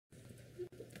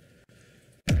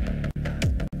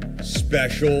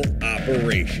Special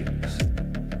Operations,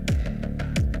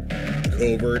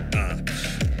 Covert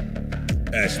Ops,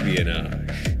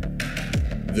 Espionage,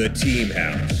 The Team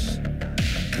House,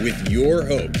 with your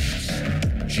hosts,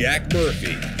 Jack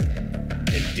Murphy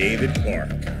and David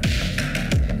Park.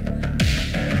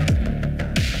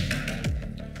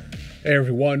 Hey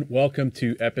everyone, welcome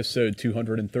to episode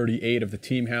 238 of The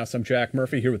Team House. I'm Jack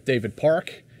Murphy here with David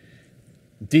Park.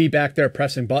 D back there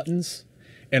pressing buttons.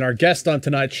 And our guest on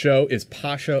tonight's show is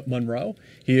Pasha Munrow.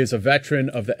 He is a veteran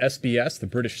of the SBS, the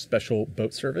British Special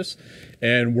Boat Service.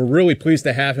 And we're really pleased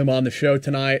to have him on the show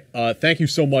tonight. Thank you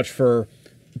so much for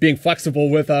being flexible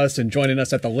with us and joining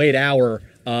us at the late hour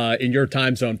in your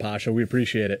time zone, Pasha. We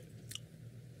appreciate it.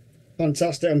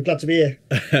 Fantastic. I'm glad to be here.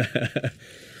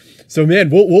 So, man,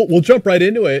 we'll jump right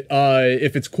into it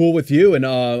if it's cool with you. And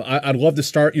I'd love to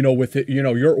start, with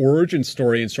your origin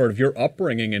story and sort of your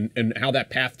upbringing and how that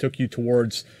path took you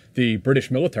towards the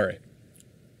British military.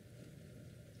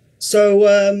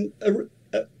 So,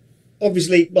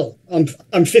 obviously, well,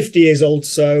 I'm 50 years old,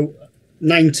 so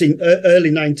early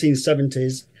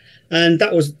 1970s, and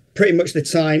that was pretty much the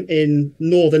time in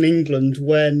Northern England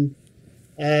when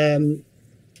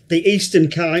the eastern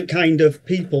kind of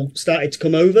people started to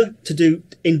come over to do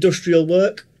industrial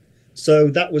work. So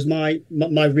that was my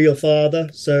real father.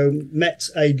 So met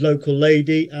a local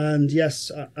lady, and yes,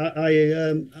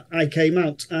 I came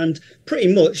out, and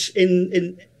pretty much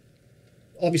in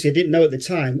obviously I didn't know at the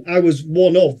time, I was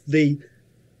one of the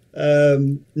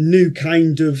new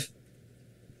kind of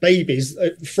babies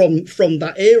from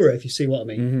that era, if you see what I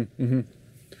mean. Mm-hmm,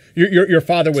 mm-hmm. Your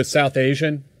father was South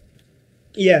Asian.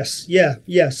 Yes,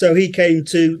 yeah. So he came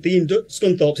to the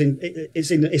Scunthorpe.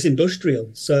 It's industrial,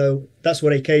 so that's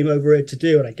what he came over here to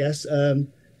do, I guess.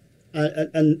 And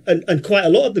quite a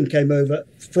lot of them came over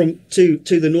to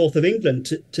the north of England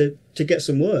to get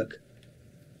some work.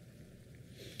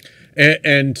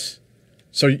 And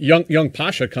so young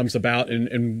Pasha comes about,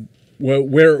 and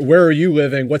where are you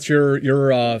living? What's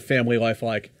your family life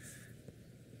like?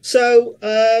 So.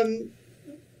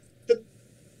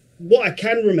 What I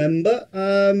can remember,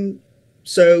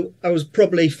 so I was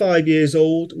probably 5 years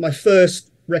old. My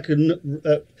first record,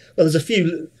 well, there's a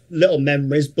few little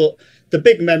memories, but the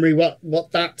big memory, what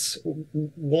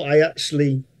I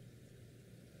actually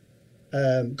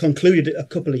concluded a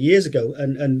couple of years ago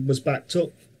and was backed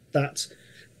up, that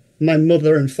my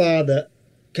mother and father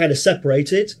kind of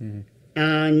separated,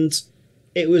 and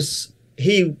it was.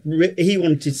 He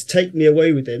wanted to take me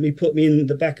away with him. He put me in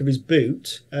the back of his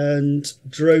boot and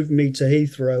drove me to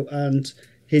Heathrow, and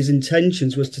his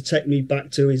intentions was to take me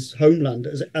back to his homeland,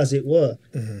 as it were.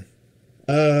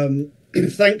 Mm-hmm.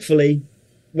 Thankfully,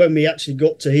 when we actually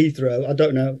got to Heathrow, I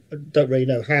don't really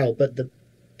know how, but the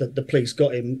police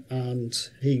got him, and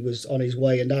he was on his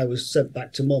way, and I was sent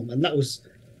back to Mum, and that was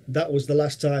the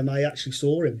last time I actually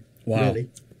saw him. Wow. Really.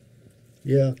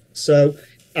 Yeah. So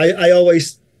I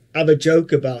always have a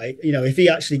joke about it. If he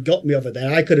actually got me over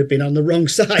there, I could have been on the wrong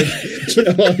side. Do you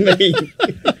know what I mean?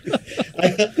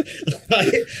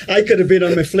 I could have been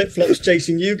on my flip-flops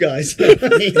chasing you guys.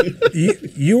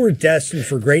 You were destined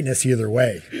for greatness either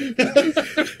way.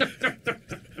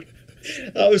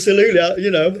 Absolutely.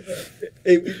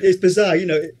 It's bizarre.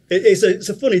 It's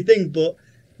a funny thing, but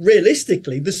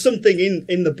realistically, there's something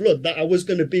in the blood that I was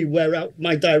going to be where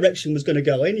my direction was going to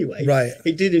go anyway. Right.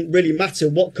 It didn't really matter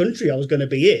what country I was going to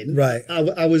be in. Right.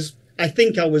 I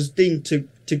think I was deemed to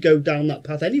go down that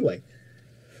path anyway.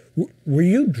 Were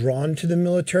you drawn to the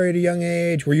military at a young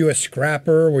age? Were you a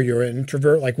scrapper? Were you an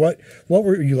introvert? Like what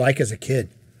were you like as a kid?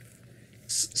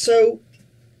 So,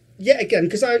 yeah, again,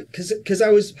 because I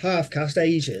was half caste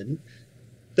Asian,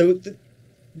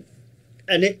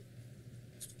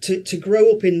 To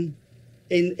grow up in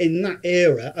that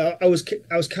era, I was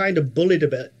kind of bullied a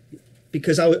bit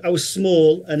because I was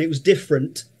small and it was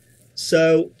different.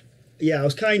 So yeah, I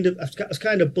was kind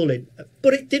of bullied,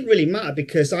 but it didn't really matter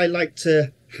because I liked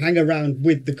to hang around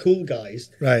with the cool guys,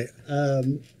 right?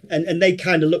 And they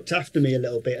kind of looked after me a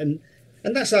little bit, and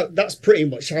that's pretty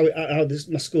much how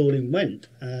my schooling went.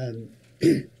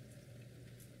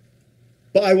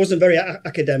 But I wasn't very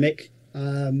academic.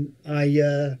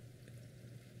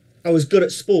 I was good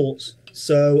at sports,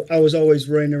 so I was always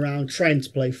running around trying to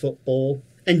play football.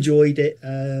 Enjoyed it,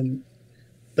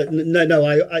 but no,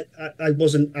 I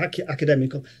wasn't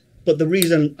academical. But the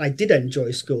reason I did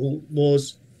enjoy school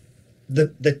was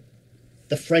the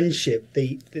friendship,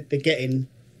 the getting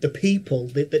the people,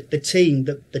 the team,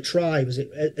 the tribe, as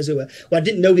it were. Well, I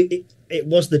didn't know it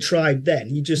was the tribe then.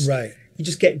 You just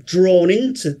get drawn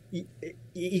into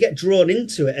you get drawn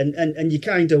into it, and you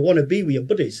kind of want to be with your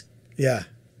buddies. Yeah.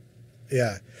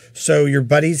 Yeah. So your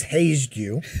buddies hazed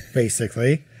you,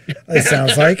 basically. It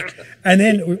sounds like. And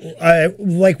then,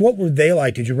 like, what were they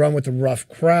like? Did you run with a rough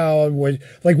crowd?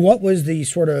 What was the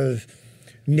sort of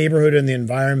neighborhood and the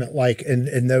environment like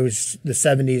in those the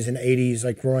 70s and 80s,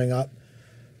 like growing up?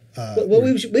 Well,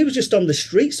 we was just on the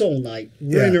streets all night,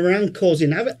 running around,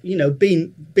 causing havoc. You know,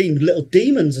 being little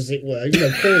demons, as it were. You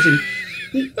know, causing.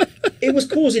 It was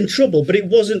causing trouble, but it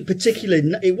wasn't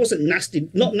particularly. It wasn't nasty.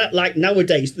 Not like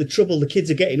nowadays. The trouble the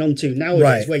kids are getting onto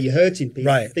nowadays, where you're hurting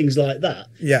people, things like that.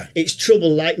 Yeah, it's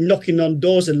trouble like knocking on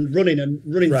doors and running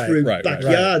through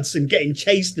backyards and getting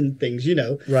chased and things. You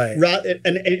know,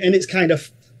 and it's kind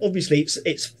of. Obviously,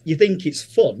 it's you think it's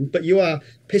fun, but you are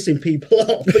pissing people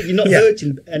off, but you're not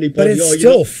hurting anybody. But it's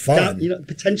still fun. You're not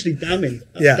potentially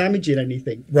damaging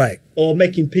anything. Right. Or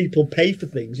making people pay for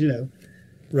things, you know.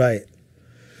 Right.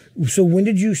 So when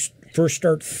did you first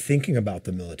start thinking about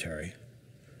the military?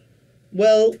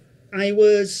 Well, I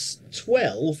was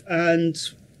 12 and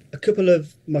a couple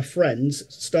of my friends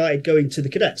started going to the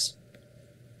cadets.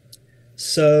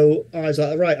 So I was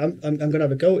like, right, I'm going to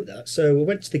have a go at that. So I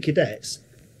went to the cadets.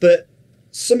 But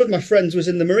some of my friends was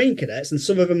in the Marine Cadets and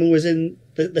some of them was in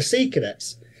the Sea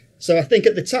Cadets. So I think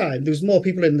at the time there was more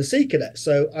people in the Sea Cadets.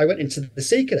 So I went into the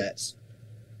Sea Cadets,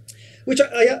 which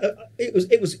it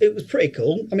was pretty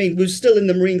cool. I mean, we were still in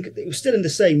the Marine. It was still in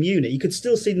the same unit. You could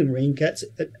still see the Marine Cadets,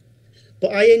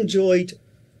 but I enjoyed.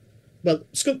 Well,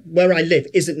 where I live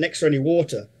isn't next to any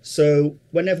water, so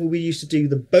whenever we used to do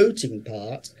the boating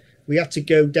part, we had to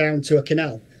go down to a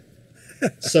canal.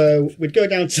 So we'd go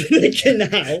down to the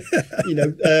canal, you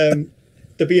know,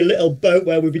 there'd be a little boat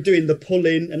where we'd be doing the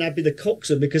pulling and I'd be the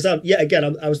coxswain because I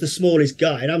was the smallest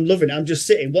guy and I'm loving it. I'm just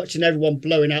sitting watching everyone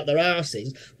blowing out their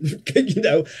arses, you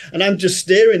know, and I'm just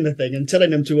steering the thing and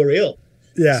telling them to hurry up.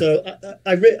 Yeah. So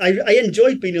I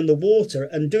enjoyed being on the water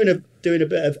and doing a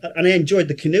bit of, and I enjoyed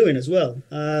the canoeing as well.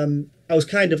 I was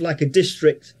kind of like a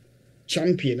district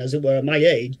champion, as it were, at my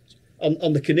age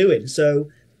on the canoeing. So.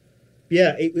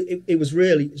 Yeah, it was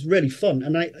really fun,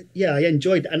 and I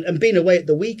enjoyed it. And being away at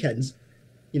the weekends,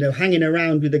 you know, hanging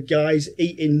around with the guys,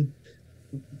 eating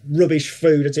rubbish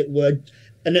food, as it were,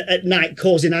 and at night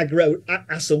causing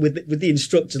hassle with the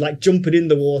instructors, like jumping in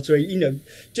the water, you know,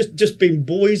 just being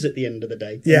boys at the end of the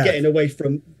day, and getting away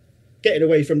from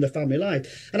the family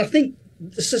life. And I think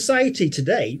the society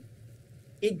today,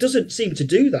 it doesn't seem to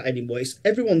do that anymore.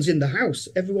 Everyone's in the house,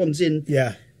 everyone's in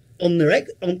on the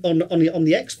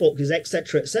Xboxes,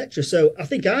 etc. So I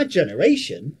think our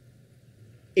generation,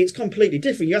 it's completely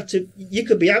different. You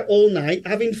could be out all night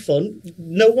having fun.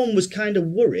 No one was kind of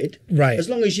worried, right? As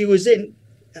long as you was in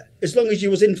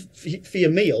for your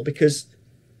meal, because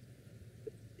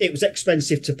it was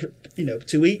expensive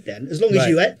to eat then. As long as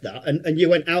you ate that and you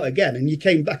went out again and you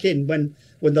came back in when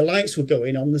the lights were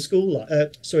going on,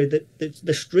 the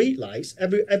the street lights,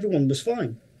 everyone was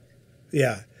fine.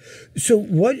 Yeah. So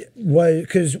what was,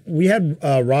 because we had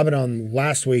Robin on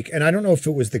last week, and I don't know if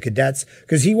it was the cadets,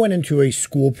 because he went into a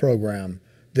school program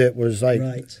that was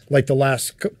like the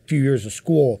last few years of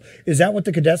school. Is that what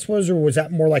the cadets was, or was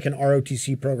that more like an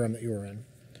ROTC program that you were in?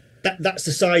 That's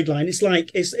the sideline. It's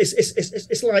like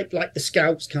it's like the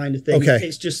Scouts kind of thing. Okay.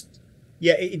 It's just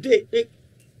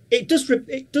it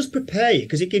does prepare you,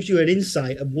 because it gives you an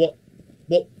insight of what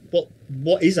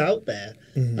is out there.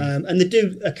 Mm-hmm. And they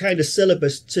do a kind of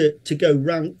syllabus to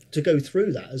go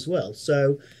through that as well.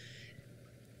 So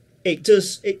it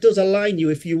does align you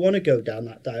if you want to go down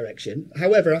that direction.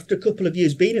 However, after a couple of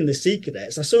years being in the Sea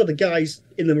Cadets, I saw the guys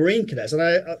in the Marine Cadets, and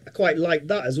I quite liked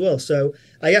that as well. So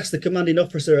I asked the commanding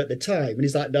officer at the time, and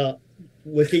he's like, "No,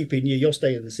 we're keeping you. You're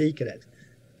staying in the Sea Cadets."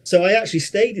 So I actually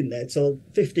stayed in there till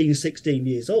 15, 16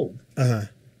 years old. Uh-huh.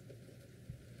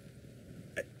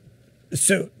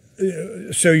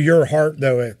 So your heart,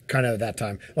 though, kind of at that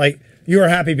time, like you were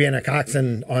happy being a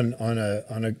coxswain on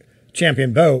a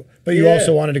champion boat, but you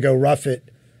also wanted to go rough it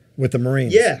with the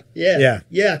Marines. Yeah.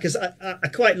 Because I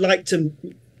quite liked them,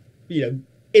 you know,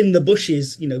 in the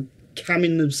bushes, you know,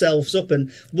 camming themselves up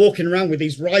and walking around with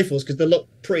these rifles because they look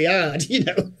pretty hard, you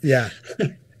know. Yeah.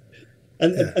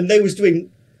 and they was doing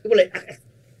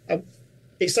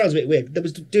it sounds a bit weird. They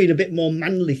was doing a bit more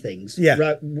manly things. Yeah.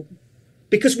 Right.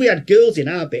 Because we had girls in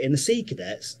our bit in the Sea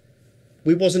Cadets,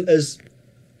 we wasn't as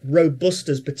robust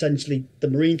as potentially the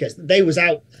Marine Cadets. They was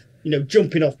out, you know,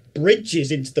 jumping off bridges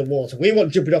into the water. We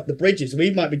weren't jumping off the bridges.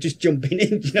 We might be just jumping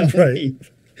in, you know what I mean?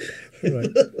 Right.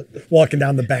 Walking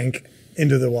down the bank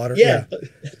into the water. Yeah.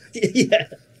 Yeah.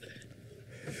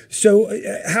 So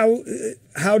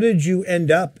how did you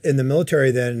end up in the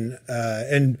military then?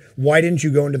 And why didn't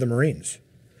you go into the Marines?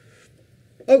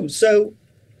 Oh, so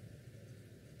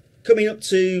coming up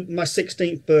to my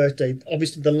 16th birthday,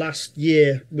 obviously the last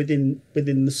year within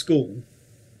the school,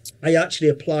 I actually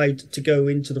applied to go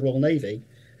into the Royal Navy.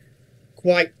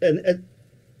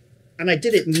 And I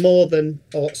did it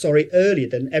earlier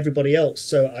than everybody else.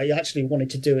 So I actually wanted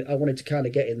to do it. I wanted to kind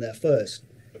of get in there first.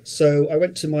 So I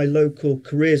went to my local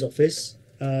careers office,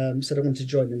 said I wanted to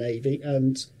join the Navy.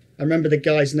 And I remember the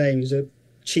guy's name, he was a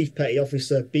Chief Petty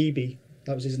Officer, Beebe,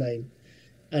 that was his name.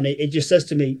 And he just says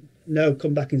to me, no,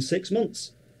 come back in 6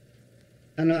 months.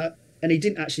 And he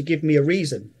didn't actually give me a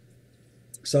reason.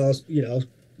 So I was,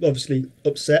 obviously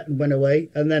upset and went away.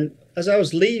 And then as I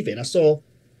was leaving, I saw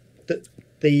that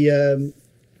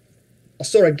I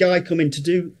saw a guy come in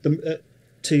to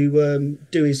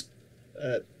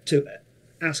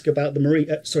ask about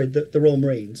the Royal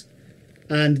Marines,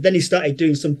 and then he started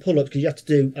doing some pull-ups because you have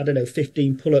to do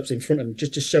 15 pull-ups in front of him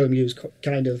just to show him he was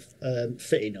kind of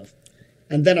fit enough.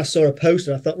 And then I saw a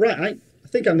poster. I thought, right, I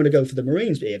think I'm going to go for the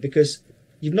Marines here because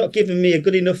you've not given me a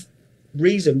good enough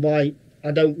reason why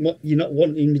you're not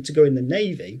wanting me to go in the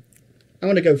Navy. I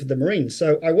want to go for the Marines.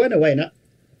 So I went away and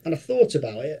I thought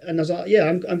about it, and I was like, yeah,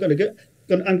 I'm going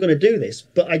to do this.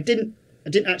 But I didn't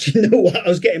actually know what I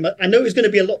was getting. I know it was going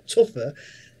to be a lot tougher,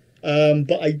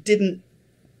 but I didn't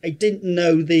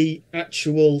know the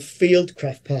actual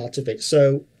fieldcraft part of it.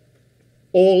 So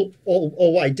all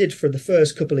what I did for the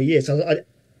first couple of years, I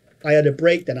had a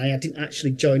break then. I didn't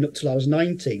actually join up till I was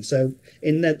 19. So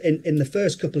in the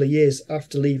first couple of years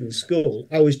after leaving school,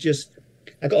 I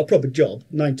got a proper job,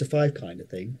 9 to 5 kind of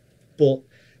thing, but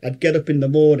I'd get up in the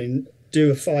morning, do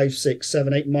a 5, 6,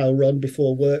 7, 8 mile run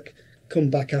before work,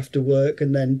 come back after work,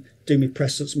 and then do my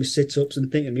press-ups, my sit-ups,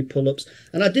 and think of my pull-ups.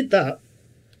 And I did that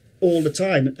all the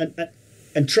time,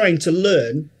 and trying to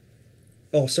learn.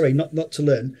 Oh, sorry, not to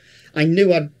learn. I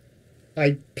knew I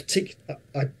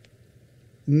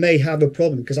may have a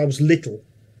problem because I was little.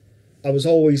 I was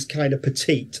always kind of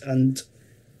petite, and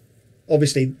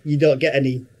obviously you don't get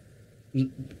any.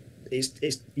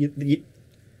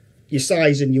 Your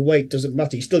size and your weight doesn't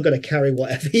matter. You're still going to carry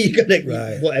whatever you're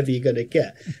going to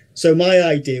get. So my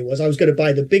idea was I was going to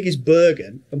buy the biggest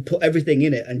Bergen and put everything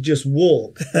in it and just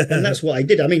walk. And that's what I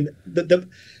did. I mean, I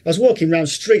was walking around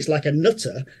streets like a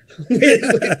nutter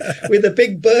with a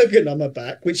big Bergen on my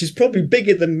back, which is probably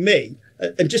bigger than me,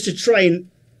 and just to try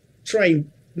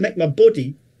and make my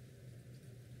body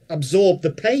absorb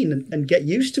the pain and get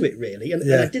used to it, really. And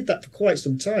I did that for quite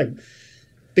some time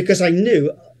because I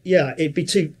knew, it'd be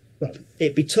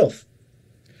tough.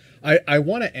 I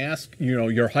want to ask,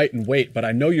 your height and weight, but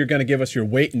I know you're going to give us your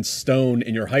weight in stone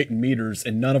and your height in meters,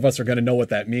 and none of us are going to know what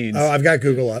that means. Oh, I've got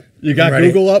Google up. You got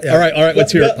Google up? Yeah. All right,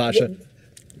 let's hear it, Pasha.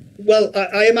 Well,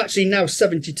 I am actually now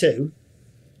 72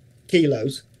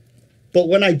 kilos, but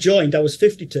when I joined, I was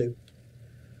 52.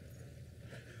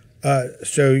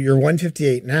 So you're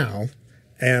 158 now,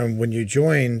 and when you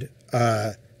joined,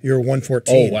 you're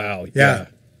 114. Oh, wow. Yeah.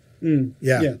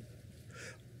 Yeah.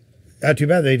 Not too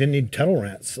bad they didn't need tunnel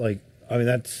rats.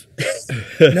 That's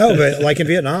no, but like in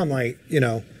Vietnam,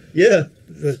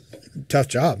 tough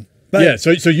job. But, yeah,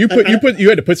 so you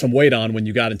had to put some weight on when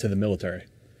you got into the military.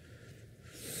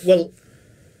 Well,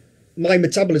 my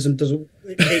metabolism doesn't.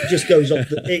 It just goes off.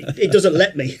 It doesn't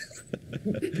let me.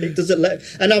 It doesn't let.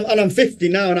 And I'm 50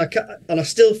 now, and I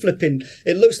still flipping.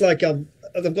 It looks like I've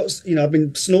got. I've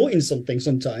been snorting something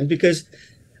sometimes because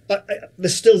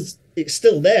it's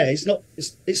still there.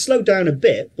 It's slowed down a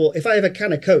bit, but if I have a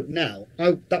can of Coke now,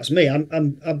 that's me.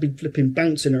 I'll be flipping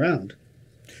bouncing around.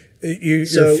 You're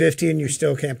 50 and you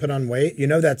still can't put on weight.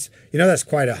 That's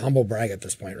quite a humble brag at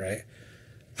this point, right?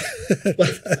 Well,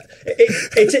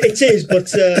 it is,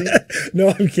 but no,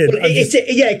 I'm kidding.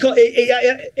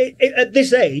 At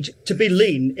this age, to be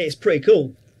lean, it's pretty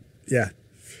cool. Yeah,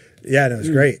 no, it's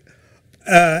great.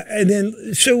 And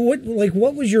then, so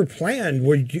what was your plan?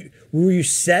 Were you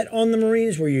set on the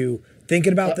Marines? Were you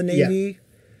thinking about the Navy?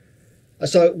 Yeah.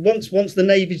 So once the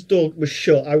Navy's door was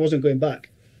shut, I wasn't going back.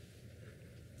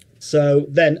 So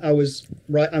then I was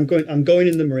right. I'm going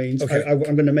in the Marines. Okay. I'm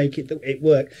going to make it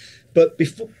work. But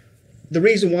before, the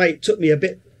reason why it took me a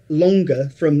bit longer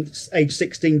from age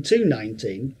 16 to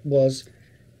 19 was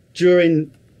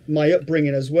during my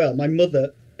upbringing as well. My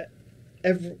mother,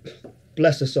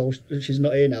 bless her soul, she's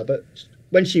not here now, but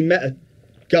when she met a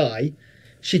guy,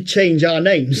 she'd change our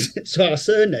names, so our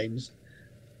surnames.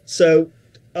 So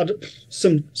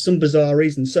some bizarre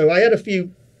reason. So I had a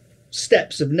few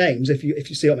steps of names, if you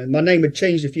see what I mean. My name had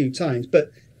changed a few times,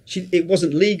 but it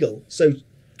wasn't legal. So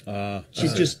she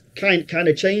just kind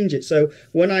of changed it. So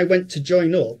when I went to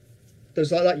join up,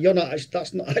 there's like that.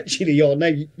 That's not actually your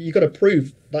name. You got to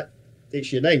prove that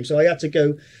it's your name. So I had to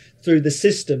go through the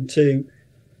system to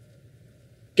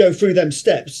go through them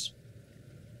steps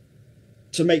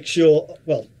to make sure,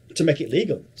 well, to make it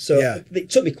legal. So it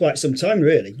took me quite some time,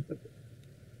 really.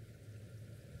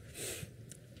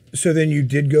 So then you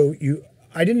did go.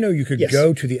 I didn't know you could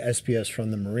go to the SBS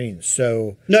from the Marines.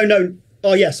 So no.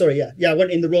 Oh yeah, sorry. Yeah. I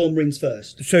went in the Royal Marines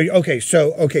first. So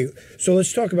So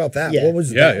let's talk about that. Yeah. What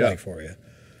was that like for you?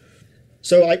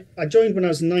 So I joined when I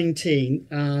was 19,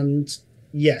 and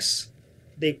yes,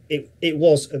 it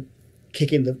was a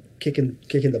kicking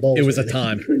the balls. It was really. a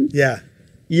time. Yeah.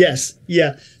 Yes.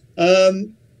 Yeah.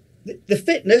 The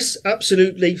fitness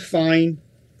absolutely fine.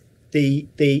 The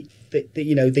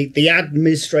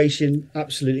administration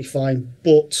absolutely fine,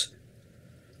 but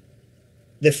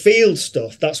the field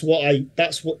stuff,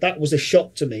 that was a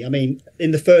shock to me. I mean,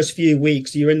 in the first few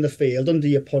weeks you're in the field under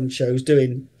your ponchos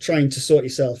trying to sort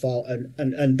yourself out,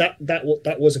 and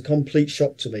that was a complete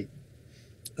shock to me.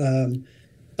 And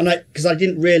because I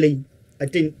didn't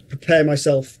prepare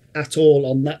myself at all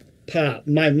on that part.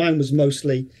 Mine was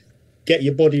mostly get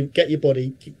your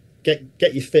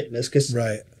fitness, because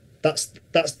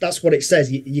that's what it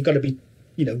says. You got to be,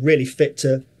 really fit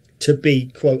to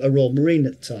be, quote, a Royal Marine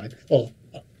at the time, or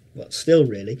well, still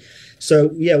really.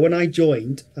 So yeah, when I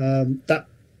joined, that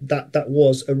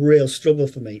was a real struggle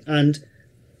for me. And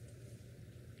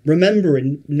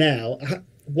remembering now,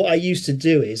 what I used to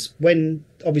do is, when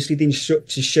obviously the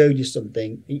instructor showed you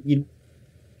something,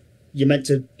 you're meant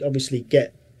to obviously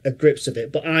get a grips of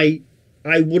it, but I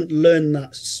wouldn't learn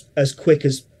that as quick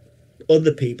as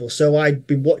other people, so I'd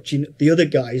be watching the other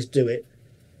guys do it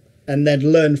and then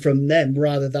learn from them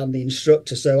rather than the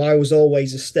instructor. So I was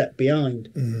always a step behind.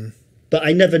 Mm-hmm. But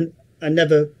I never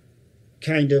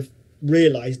kind of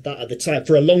realized that at the time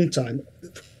for a long time,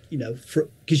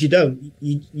 because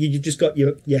you just got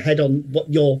your head on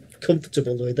what you're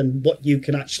comfortable with and what you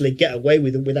can actually get away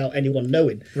with without anyone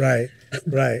knowing. Right.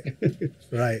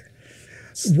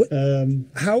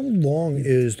 How long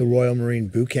is the Royal Marine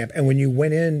Boot Camp? And when you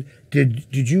went in, did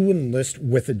you enlist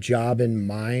with a job in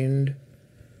mind?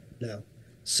 No.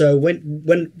 So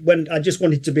when I just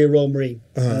wanted to be a Royal Marine,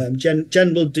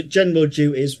 general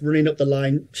duties, running up the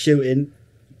line, shooting,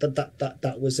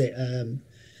 that was it.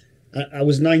 I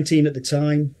was 19 at the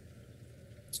time,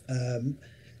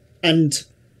 and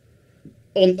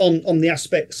on the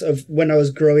aspects of when I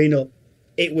was growing up,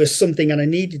 it was something that I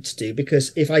needed to do,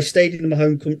 because if I stayed in my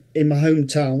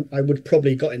hometown, I would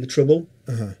probably got into trouble.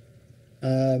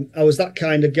 I was that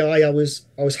kind of guy. I was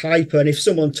hyper, and if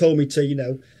someone told me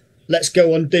to, let's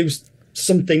go and do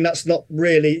something that's not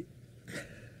really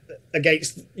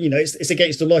against, it's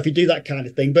against the law if you do that kind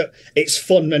of thing, but it's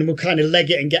fun and we'll kind of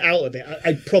leg it and get out of it,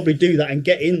 I'd probably do that and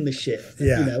get in the shit.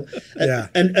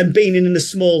 And being in a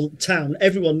small town,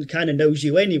 everyone kind of knows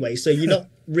you anyway, so you're not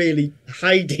really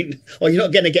hiding, or you're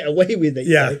not going to get away with it.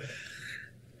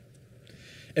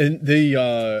 And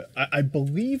I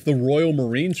believe the Royal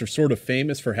Marines are sort of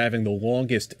famous for having the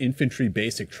longest infantry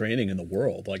basic training in the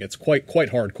world. Like, it's quite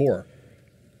hardcore.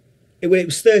 It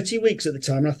was 30 weeks at the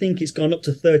time. I think it's gone up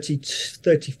to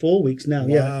 34 weeks now.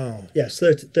 Wow. Yes,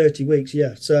 30 weeks.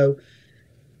 Yeah. So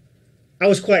I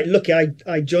was quite lucky.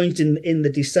 I joined in the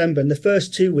December, and the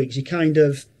first 2 weeks you kind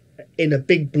of in a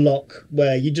big block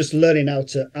where you're just learning how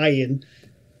to iron,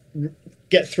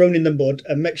 get thrown in the mud,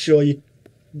 and make sure your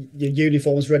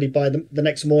uniform's ready by the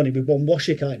next morning with one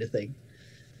washer, kind of thing.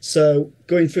 So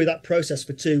going through that process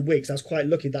for 2 weeks, I was quite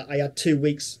lucky that I had 2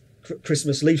 weeks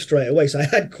Christmas leave straight away, so I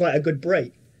had quite a good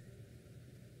break.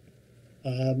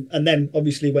 And then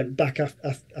obviously went back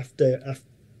after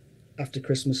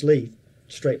Christmas leave,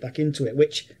 straight back into it,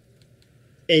 which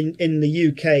in the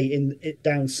UK,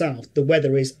 down south, the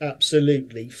weather is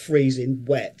absolutely freezing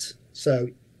wet. So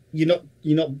you're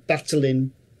not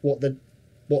battling what the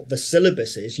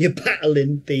syllabus is, you're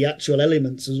battling the actual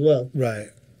elements as well. Right.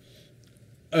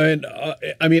 And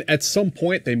I mean, at some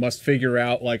point they must figure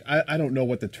out, like, I don't know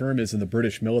what the term is in the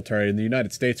British military. In the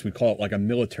United States, we call it like a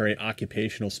military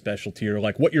occupational specialty, or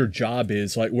like what your job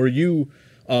is. Like, were you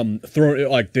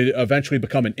did eventually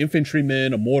become an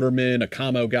infantryman, a mortarman, a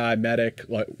commo guy, medic?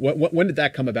 Like, when did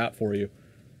that come about for you?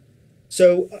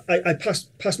 So I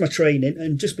passed my training,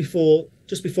 and just before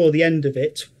the end of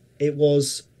it, it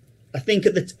was, I think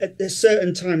at the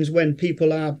certain times when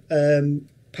people are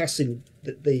passing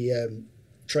the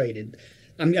training,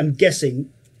 I'm guessing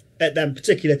at them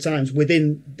particular times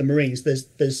within the Marines,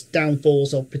 there's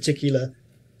downfalls of particular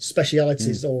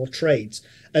specialities or trades,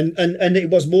 and it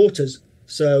was mortars.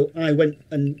 So I went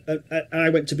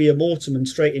to be a mortarman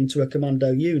straight into a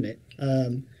commando unit,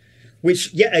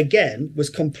 which yet again was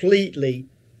completely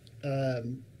a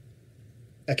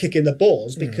kick in the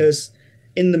balls, because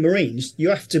in the Marines you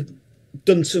have to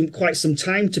done quite some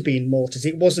time to be in mortars.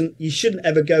 It wasn't. You shouldn't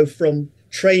ever go from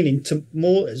training to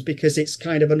mortars because it's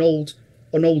kind of an old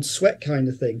sweat kind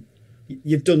of thing.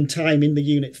 You've done time in the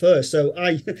unit first. So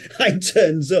I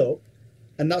turns up,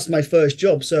 and that's my first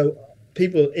job. So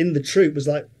people in the troop was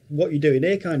like, "What are you doing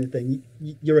here?" kind of thing.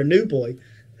 You're a new boy.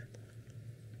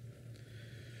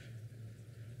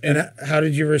 And how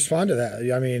did you respond to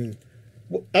that? I mean,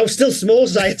 I was still small,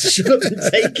 so I had to shut up and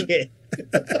take it.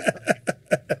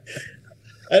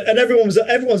 And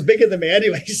everyone's bigger than me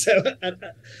anyway. So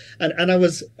and it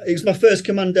was my first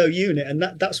commando unit, and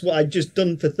that's what I'd just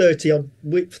done for 30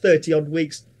 odd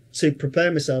weeks to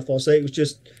prepare myself for. So it was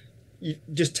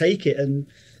just take it and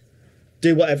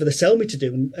do whatever they tell me to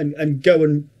do, and go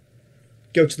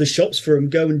to the shops for them,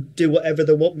 go and do whatever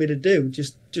they want me to do.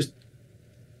 Just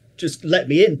let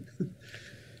me in.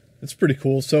 That's pretty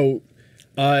cool. So,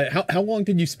 how long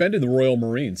did you spend in the Royal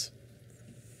Marines?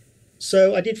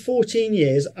 So I did 14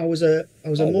 years. I was a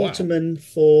mortarman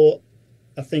for,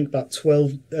 I think, about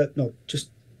 12.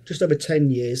 Just over 10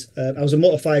 years. I was a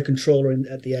mortar fire controller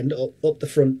at the end, up the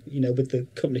front, with the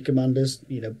company commanders,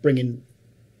 bringing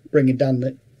down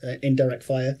the indirect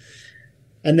fire,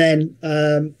 and then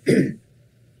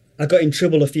I got in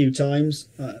trouble a few times,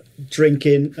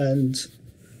 drinking, and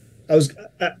I was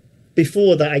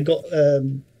before that I got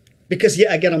because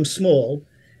yet again I'm small.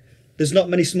 There's not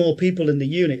many small people in the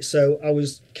unit, so I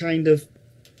was kind of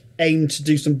aimed to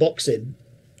do some boxing,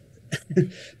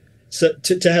 so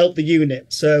to help the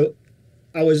unit. So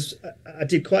I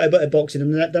did quite a bit of boxing,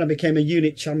 and then I became a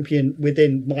unit champion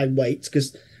within my weight,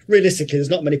 because realistically there's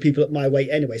not many people at my weight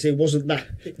anyway, so it wasn't that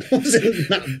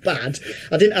bad.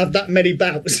 I didn't have that many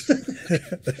bouts.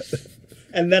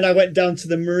 And then I went down to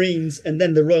the Marines and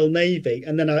then the Royal Navy,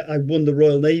 and then I won the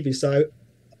Royal Navy. So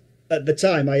at the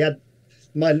time I had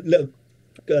my little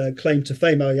claim to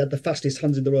fame. I had the fastest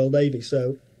hands in the Royal Navy,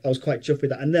 so I was quite chuffed with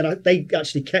that. And then they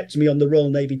actually kept me on the Royal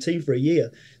Navy team for a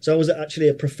year. So I was actually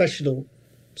a professional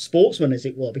sportsman, as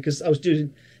it were, because I was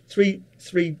doing three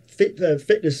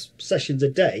fitness sessions a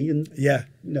day, and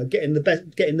getting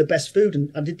the best food,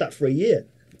 and I did that for a year.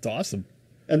 It's awesome.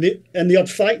 And the odd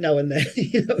fight now and then,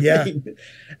 what I mean?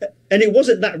 And it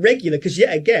wasn't that regular, because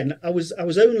yet again I was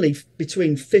only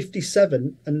between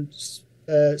 57 and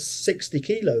 60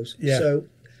 kilos. Yeah. So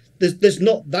there's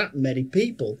not that many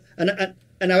people, and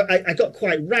I got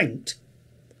quite ranked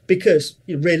because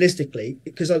realistically,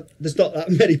 because there's not that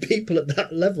many people at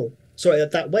that level. Sorry,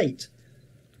 at that weight.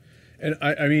 And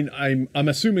I mean, I'm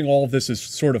assuming all of this is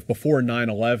sort of before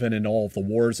 9/11 and all of the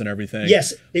wars and everything.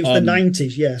 Yes, it was the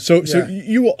 90s. Yeah. So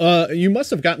you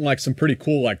must have gotten like some pretty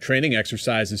cool like training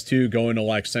exercises too, going to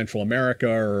like Central America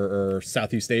or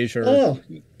Southeast Asia. Oh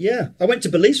yeah, I went to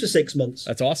Belize for 6 months.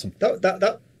 That's awesome.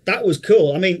 That was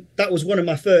cool. I mean, that was one of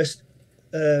my first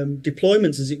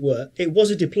deployments, as it were. It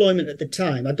was a deployment at the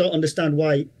time. I don't understand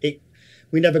why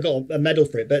we never got a medal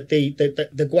for it, but the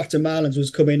Guatemalans was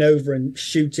coming over and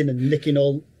shooting and nicking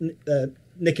all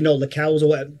the cows or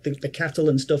whatever, the cattle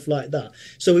and stuff like that.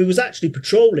 So we was actually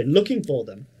patrolling, looking for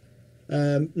them.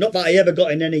 Not that I ever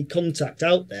got in any contact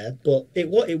out there, but it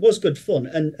was good fun,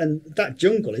 and that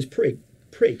jungle is pretty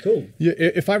cool. Yeah,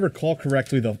 if I recall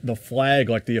correctly, the flag,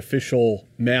 like the official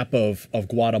map of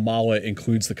Guatemala,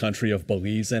 includes the country of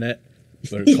Belize in it.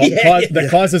 So that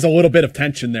causes a little bit of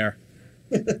tension there.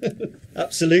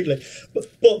 Absolutely, but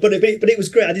it was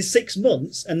great. I did 6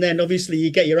 months, and then obviously you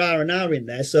get your R&R in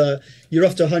there. So you're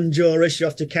off to Honduras, you're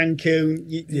off to Cancun.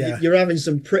 You're having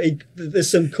there's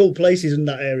some cool places in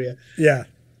that area. Yeah,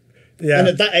 and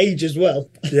at that age as well.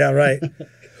 Yeah, right.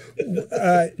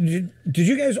 Did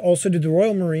you guys also? Did the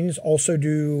Royal Marines also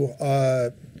do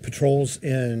patrols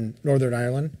in Northern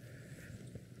Ireland?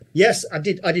 Yes, I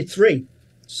did 3.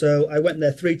 So I went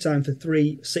there 3 times for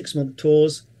 3 6-month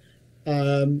tours.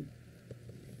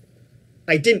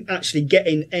 I didn't actually get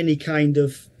in any kind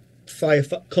of fire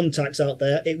contacts out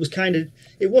there. It was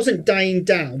it wasn't dying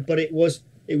down, but it was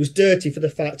dirty for the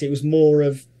fact it was more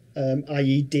of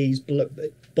IEDs,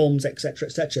 bombs, etc.,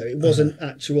 etc. It wasn't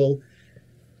actual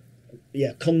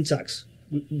contacts.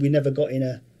 We never got in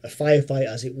a firefight,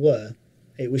 as it were.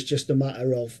 It was just a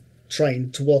matter of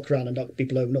trying to walk around and not be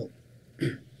blown up.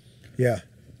 Yeah.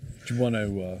 Do you want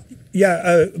to?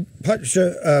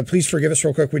 Pasha, please forgive us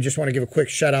real quick. We just want to give a quick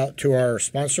shout out to our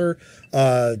sponsor,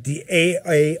 the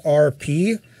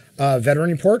AARP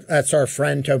Veteran Report. That's our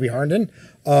friend Toby Harnden,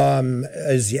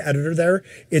 is the editor there.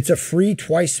 It's a free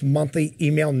twice monthly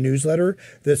email newsletter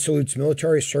that salutes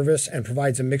military service and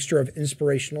provides a mixture of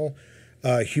inspirational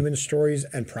human stories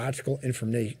and practical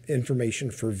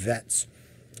information for vets.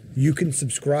 You can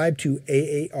subscribe to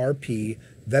AARP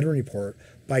Veteran Report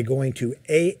by going to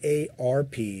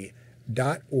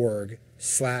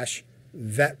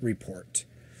aarp.org/vet report.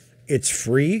 It's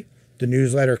free. The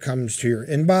newsletter comes to your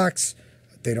inbox.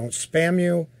 They don't spam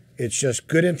you. It's just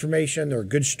good information. There are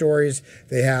good stories.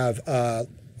 They have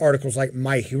articles like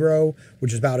My Hero,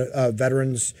 which is about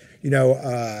veterans,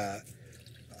 that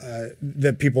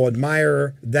people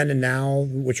admire then and now,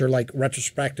 which are like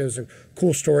retrospectives and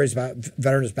cool stories about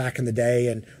veterans back in the day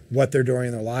and what they're doing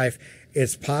in their life.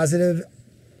 It's positive,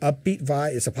 upbeat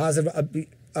vibe. It's a positive,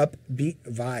 upbeat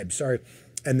vibe. Sorry,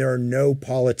 and there are no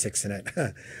politics in it.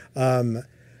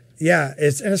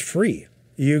 It's free.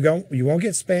 You won't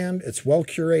get spammed. It's well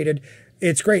curated.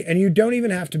 It's great, and you don't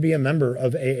even have to be a member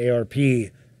of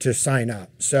AARP to sign up.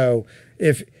 So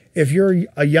if you're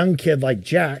a young kid like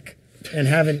Jack and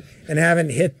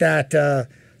haven't hit that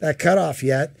cutoff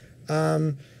yet,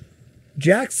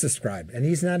 Jack's subscribed, and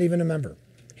he's not even a member.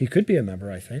 He could be a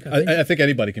member, I think. I think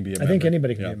anybody can be a member. I think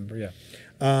anybody can be a member, yeah.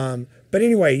 But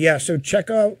anyway, yeah, so check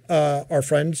out our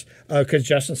friends, because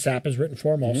Justin Sapp has written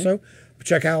for them also.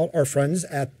 Check out our friends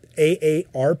at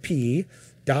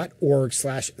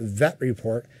aarp.org/vet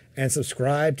report and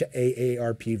subscribe to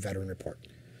AARP Veteran Report.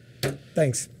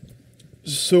 Thanks.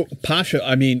 So, Pasha,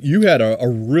 I mean, you had a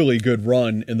really good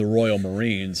run in the Royal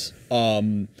Marines.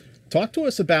 Talk to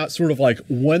us about sort of like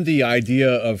when the idea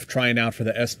of trying out for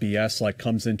the SBS like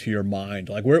comes into your mind.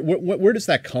 Like, where does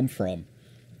that come from?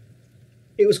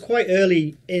 It was quite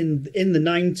early in the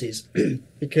 90s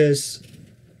because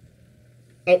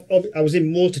I was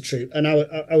in mortar troop and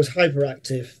I was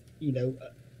hyperactive,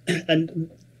 and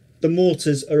the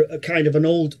mortars are a kind of an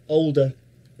older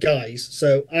guys,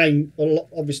 so I'm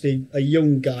obviously a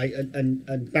young guy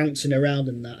and bouncing around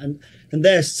and that, and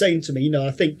they're saying to me,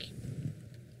 I think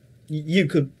you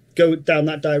could go down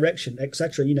that direction,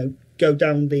 etc. Go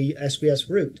down the SBS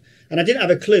route. And I didn't have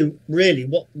a clue really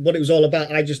what it was all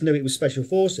about. I just knew it was Special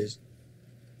Forces.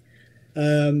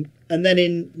 And then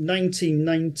in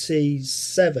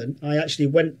 1997, I actually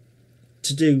went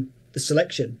to do the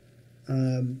selection.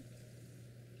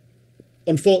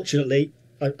 Unfortunately,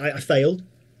 I failed.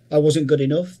 I wasn't good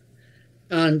enough.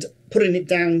 And putting it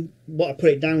down, what I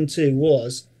put it down to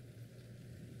was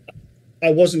I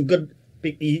wasn't good.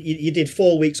 You did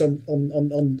 4 weeks on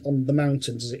the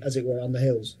mountains, as it were, on the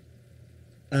hills.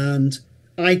 And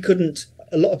I couldn't.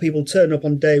 A lot of people turn up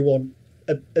on day one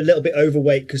a little bit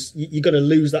overweight because you're going to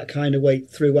lose that kind of weight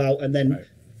throughout, and then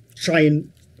try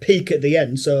and peak at the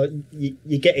end, so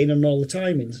you get in on all the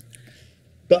timings.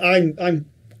 But I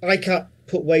can't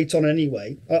put weight on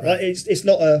anyway. It's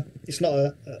not a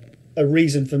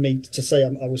reason for me to say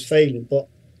I was failing. But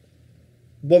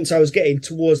once I was getting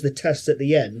towards the test at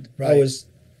the end, I was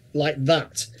like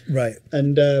that. Right.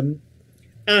 And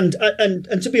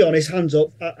to be honest, hands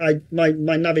up, my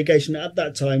navigation at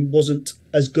that time wasn't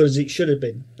as good as it should have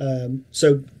been.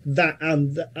 So that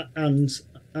and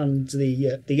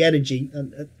the energy,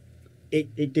 and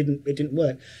it didn't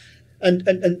work.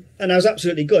 And I was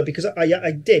absolutely good because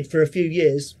I did for a few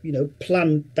years,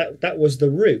 plan that was the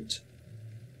route.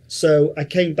 So I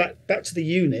came back to the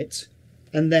unit,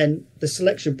 and then the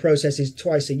selection process is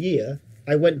twice a year.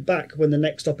 I went back when the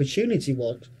next opportunity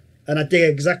was, and I did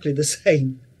exactly the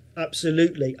same,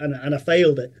 absolutely, and I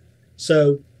failed it.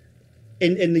 So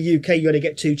in the UK, you only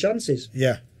get 2 chances.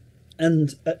 Yeah,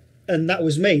 and that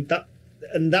was me.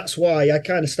 That's why I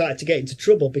kind of started to get into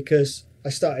trouble, because I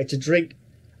started to drink.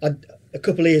 A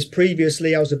couple of years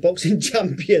previously, I was a boxing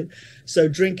champion, so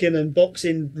drinking and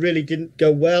boxing really didn't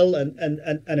go well, and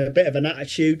a bit of an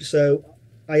attitude. So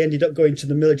I ended up going to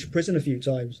the military prison a few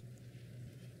times,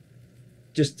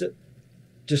 just to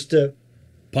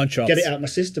punch ups, get it out of my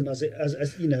system, as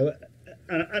you know.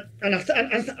 And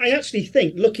I actually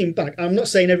think, looking back, I'm not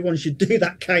saying everyone should do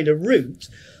that kind of route,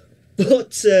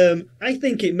 but I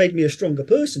think it made me a stronger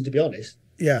person, to be honest.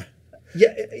 Yeah.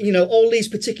 Yeah, all these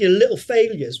particular little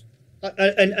failures,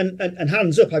 and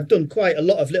hands up, I've done quite a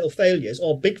lot of little failures,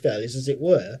 or big failures, as it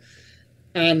were,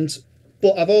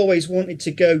 but I've always wanted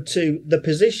to go to the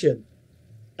position,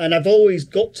 and I've always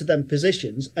got to them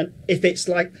positions. And if it's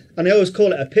like, and I always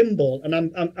call it a pinball, and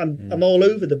I'm all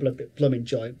over the plumbing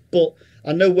joint, but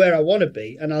I know where I want to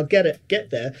be, and I'll get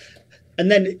there. And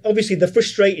then obviously the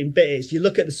frustrating bit is you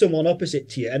look at someone opposite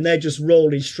to you and they're just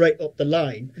rolling straight up the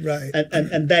line, right?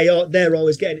 And they're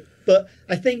always getting it. But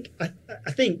I think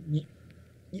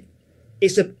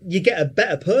it's you get a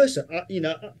better person,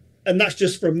 and that's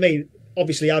just from me.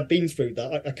 Obviously, I've been through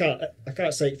that. I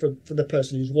can't say it for the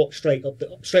person who's walked straight up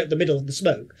the middle of the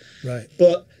smoke, right?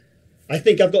 But I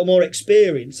think I've got more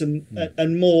experience and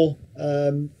more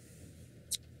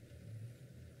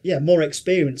more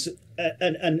experience,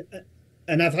 and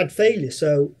and I've had failure.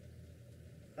 So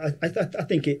I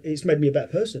think it's made me a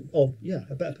better person. Oh yeah,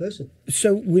 a better person.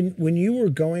 So when you were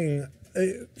going,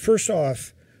 first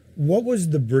off, what was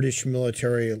the British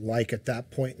military like at that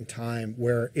point in time?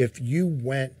 Where if you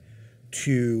went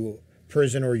to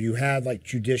prison or you had like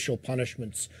judicial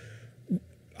punishments,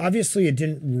 obviously it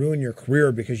didn't ruin your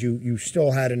career because you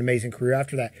still had an amazing career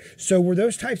after that. So were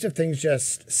those types of things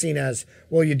just seen as,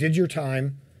 well, you did your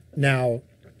time, now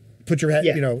put your head,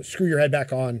 screw your head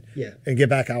back on, and get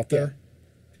back out there?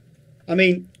 I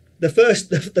mean, the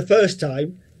first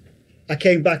time I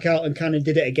came back out and kind of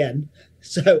did it again.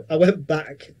 So I went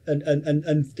back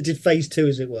and did phase 2,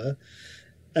 as it were.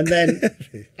 And then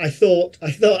I thought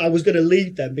I was going to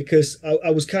leave them because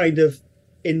I was kind of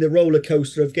in the roller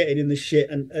coaster of getting in the shit,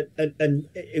 and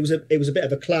it was a bit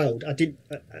of a cloud. I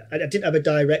didn't have a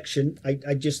direction.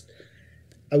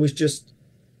 I was just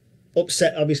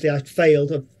upset. Obviously, I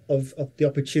failed of the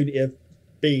opportunity of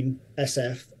being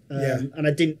SF, and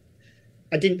I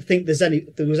didn't think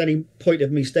there was any point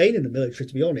of me staying in the military,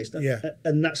 to be honest.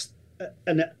 And that's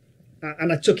and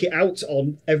I took it out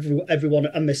on everyone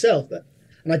and myself.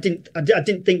 And I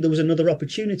didn't think there was another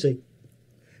opportunity.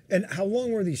 And how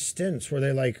long were these stints? Were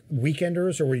they like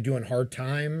weekenders, or were you doing hard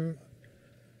time?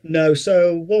 No,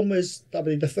 so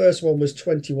the first one was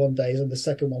 21 days, and the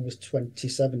second one was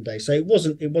 27 days. So it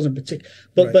wasn't particular.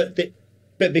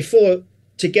 But before,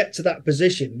 to get to that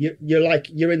position,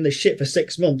 you're in the shit for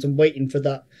 6 months and waiting for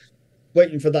that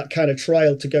kind of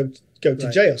trial to go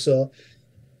to jail. So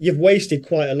you've wasted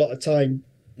quite a lot of time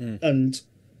and.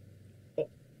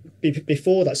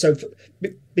 Before that, so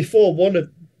before one of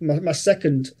my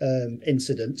second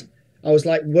incident, I was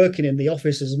like working in the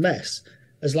officer's mess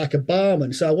as like a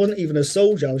barman. So I wasn't even a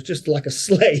soldier; I was just like a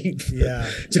slave. Yeah,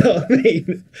 do you know what I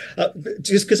mean?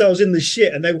 Just because I was in the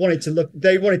shit, and they wanted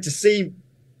to see.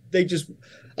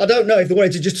 I don't know if they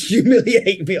wanted to just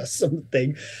humiliate me or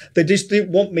something. They just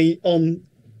didn't want me on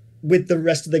with the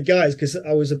rest of the guys because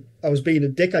I was being a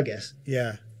dick, I guess.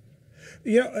 Yeah,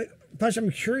 Pasha,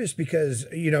 I'm curious because,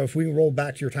 if we can roll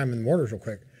back to your time in the mortars real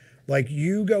quick, like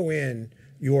you go in,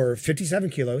 you're 57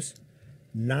 kilos,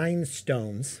 9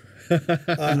 stones,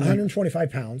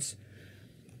 125 pounds,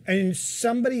 and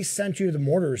somebody sent you to the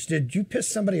mortars. Did you piss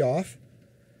somebody off?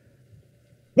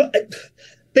 But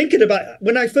thinking about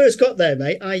when I first got there,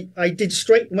 mate, I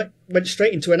went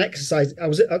straight into an exercise.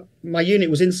 My unit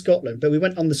was in Scotland, but we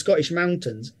went on the Scottish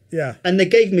mountains. Yeah, and they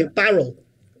gave me a barrel.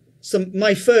 So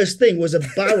my first thing was a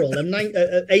barrel, an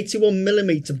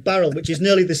 81mm barrel, which is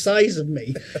nearly the size of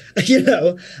me. I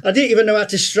didn't even know how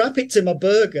to strap it to my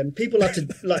Bergen. People had to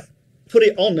put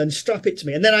it on and strap it to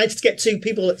me, and then I had to get 2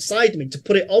 people outside me to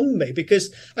put it on me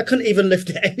because I couldn't even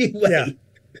lift it anyway.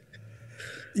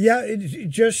 Yeah,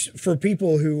 just for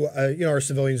people who are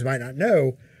civilians might not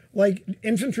know, like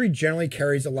infantry generally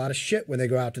carries a lot of shit when they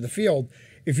go out to the field.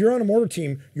 If you're on a mortar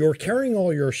team, you're carrying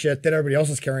all your shit that everybody else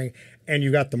is carrying, and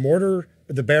you got the mortar,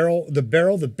 the barrel,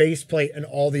 the base plate, and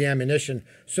all the ammunition.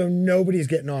 So nobody's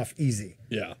getting off easy.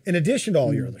 Yeah. In addition to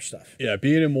all your other stuff. Yeah,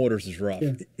 being in mortars is rough.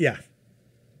 Yeah.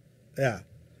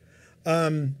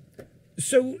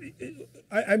 So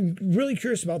I'm really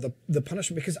curious about the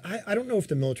punishment because I don't know if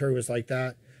the military was like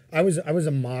that. I was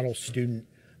a model student.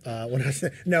 I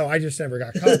just never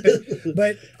got caught.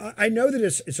 But I know that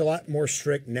it's a lot more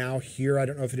strict now here. I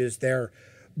don't know if it is there.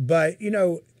 But,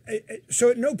 so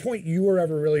at no point you were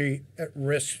ever really at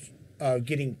risk of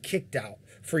getting kicked out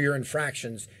for your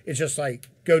infractions. It's just like,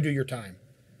 go do your time.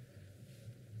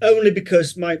 Only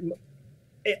because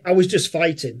I was just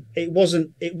fighting. It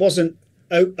wasn't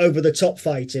over the top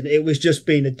fighting. It was just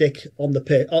being a dick on the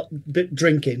pit,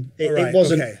 drinking. It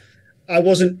wasn't. Okay. I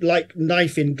wasn't like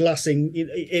knifing, glassing.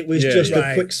 It was just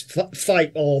a quick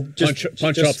fight or just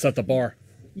punch ups at the bar.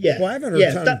 Yeah, well, I haven't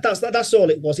heard that's all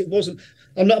it was. It wasn't.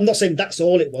 I'm not saying that's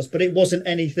all it was, but it wasn't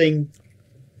anything,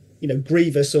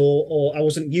 grievous or I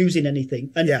wasn't using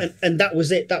anything. And that was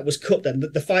it. That was cut. Then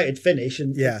the fight had finished,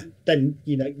 and then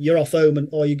you're off home,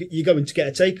 or you're going to get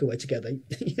a takeaway together.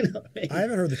 What I mean? I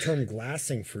haven't heard the term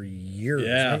glassing for years.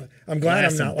 Yeah, I'm glad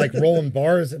I'm not like rolling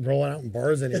out in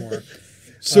bars anymore.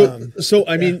 So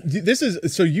I mean,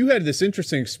 you had this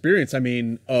interesting experience. I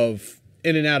mean, of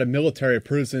in and out of military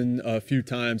prison a few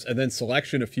times, and then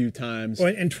selection a few times.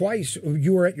 Well, and twice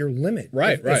you were at your limit,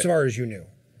 right? As far as you knew.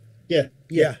 Yeah.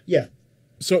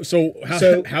 So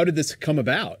how did this come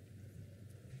about?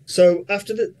 So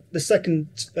after the second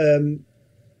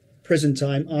prison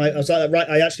time, I was like, right,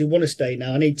 I actually want to stay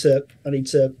now. I need to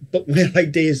book my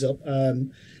ideas up.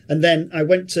 And then I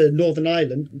went to Northern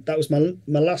Ireland. That was my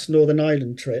last Northern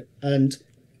Ireland trip, and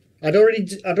I'd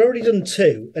already done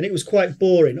 2, and it was quite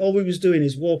boring. All we was doing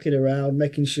is walking around,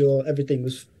 making sure everything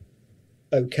was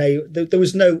okay. There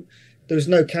was no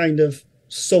kind of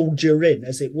soldier in,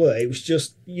 as it were. It was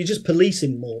just you're just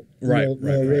policing more,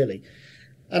 really.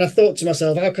 And I thought to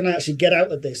myself, how can I actually get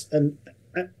out of this? And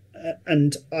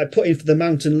I put in for the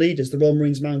mountain leaders, the Royal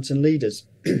Marines mountain leaders.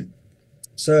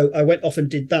 So I went off and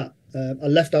did that. I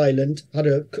left Ireland, had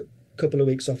a couple of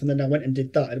weeks off, and then I went and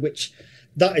did that. Which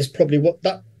that is probably what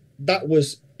that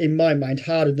was in my mind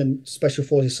harder than Special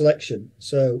Forces selection.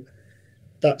 So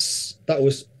that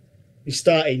was you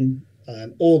start in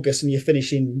August and you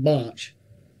finish in March.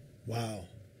 Wow.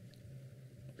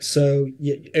 So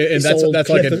and that's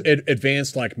like an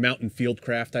advanced like mountain field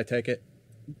craft, I take it.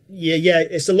 Yeah,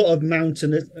 it's a lot of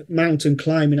mountain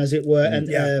climbing, as it were,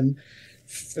 and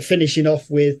finishing off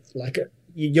with like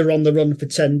you're on the run for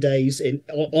 10 days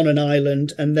on an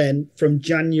island, and then from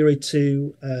January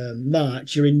to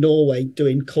March you're in Norway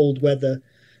doing cold weather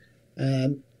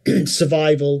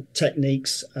survival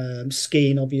techniques,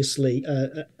 skiing obviously,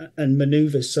 and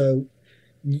maneuvers. So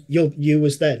you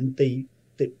was then the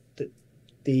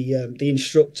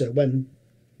instructor when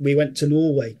we went to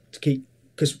Norway to keep,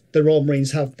 because the Royal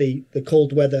Marines have the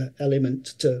cold weather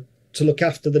element to look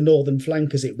after the northern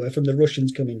flank, as it were, from the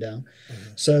Russians coming down.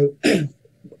 Mm-hmm. So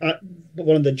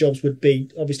one of the jobs would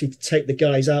be obviously to take the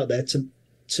guys out there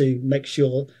to make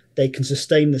sure they can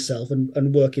sustain themselves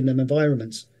and work in them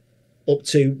environments up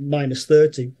to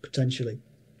 -30 potentially.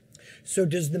 So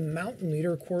does the mountain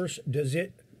leader course, does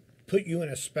it put you in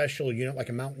a special unit, like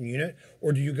a mountain unit,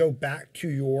 or do you go back to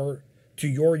your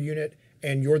unit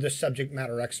and you're the subject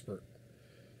matter expert?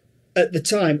 At the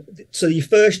time, so your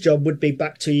first job would be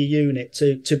back to your unit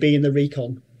to be in the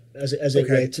recon, as it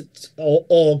were,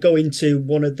 or go into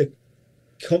one of the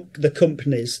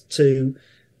companies to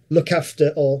look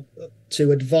after or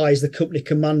to advise the company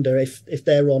commander if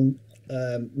they're on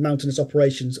mountainous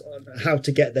operations, how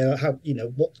to get there, how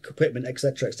what equipment,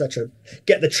 etc.,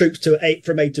 get the troops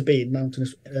from A to B in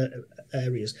mountainous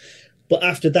areas. But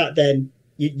after that, then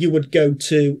you would go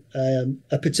to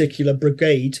a particular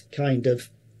brigade, kind of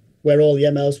where all the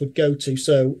MLs would go to.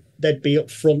 So they'd be up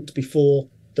front before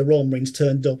the Royal Marines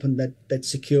turned up, and they'd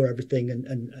secure everything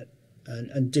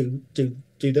and do the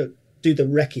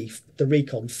recce, the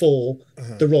recon for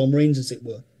the Royal Marines, as it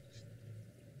were.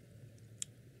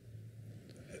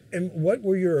 And what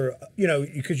were your,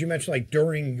 because you mentioned like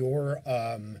during your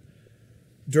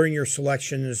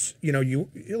selections, you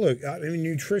look, I mean,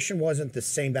 nutrition wasn't the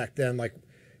same back then. Like,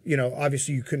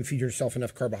 obviously you couldn't feed yourself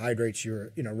enough carbohydrates. You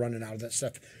were, running out of that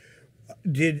stuff.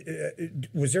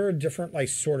 Was there a different like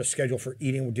sort of schedule for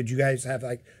eating? Did you guys have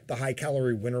like the high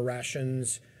calorie winter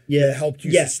rations that helped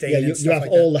you sustain? Yeah, you have like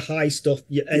all the high stuff,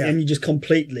 and you just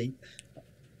completely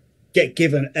get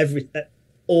given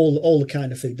all the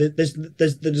kind of food.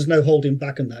 There's no holding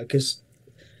back on that, because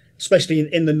especially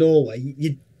in the Norway,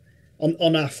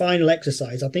 on our final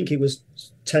exercise, I think it was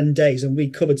 10 days, and we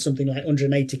covered something like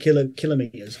 180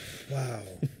 kilometers. Wow!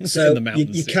 So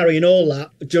you're carrying all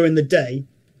that during the day.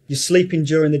 You're sleeping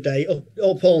during the day,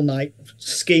 up all night,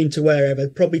 skiing to wherever.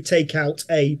 Probably take out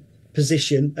a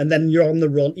position, and then you're on the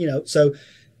run. So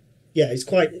yeah, it's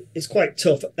quite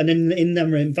tough. And in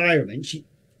them environments,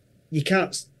 you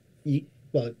can't.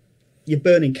 You're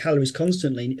burning calories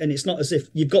constantly, and it's not as if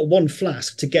you've got one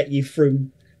flask to get you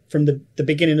from the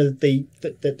beginning of the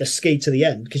ski to the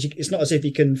end, because it's not as if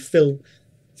you can fill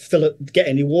it, get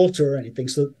any water or anything.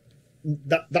 So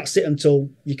that's it until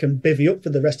you can bivvy up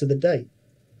for the rest of the day.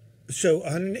 So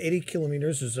 180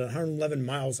 kilometers is 111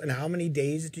 miles, and how many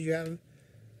days did you have?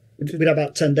 We had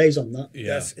about 10 days on that.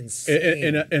 Yeah. That's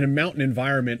insane. In a mountain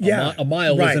environment, a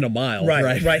mile isn't a mile.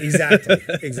 Right,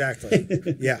 exactly.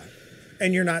 Yeah.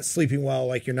 And you're not sleeping well,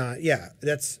 like you're not. Yeah,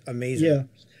 that's amazing. Yeah,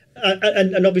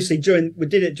 and obviously we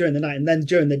did it during the night, and then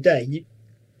during the day,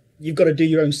 you've got to do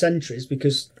your own sentries,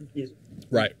 because you're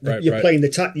playing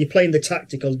the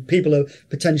tactical. People are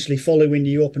potentially following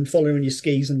you up and following your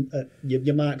skis and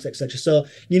your marks, etc. So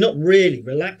you're not really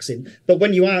relaxing. But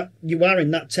when you are in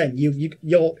that tent,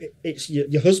 it's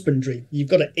your husbandry. You've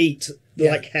got to eat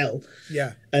like hell.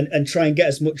 Yeah, and try and get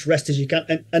as much rest as you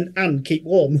can, and keep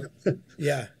warm.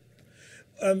 Yeah.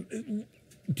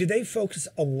 Did they focus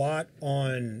a lot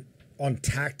on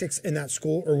tactics in that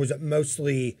school, or was it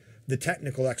mostly the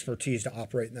technical expertise to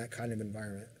operate in that kind of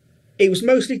environment? It was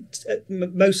mostly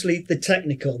the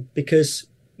technical, because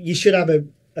you should have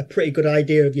a pretty good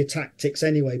idea of your tactics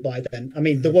anyway by then. I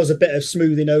mean, there was a bit of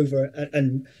smoothing over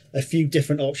and a few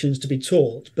different options to be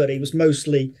taught, but it was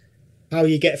mostly how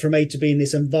you get from A to B in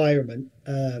this environment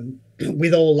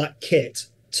with all that kit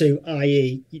to,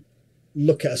 i.e.,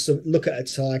 look at a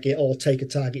target or take a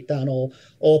target down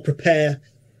or prepare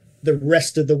the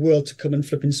rest of the world to come and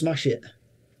flip and smash it.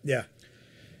 Yeah,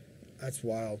 that's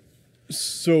wild.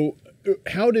 So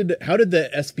how did the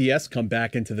SBS come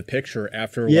back into the picture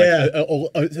after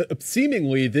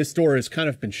seemingly this door has kind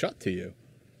of been shut to you?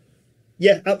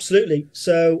 Yeah, absolutely.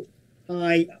 So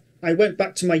I went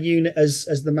back to my unit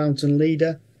as the mountain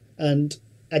leader, and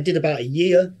I did about a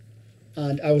year,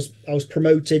 and I was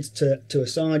promoted to a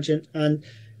sergeant, and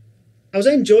I was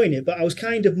enjoying it, but I was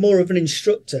kind of more of an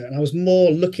instructor, and I was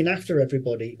more looking after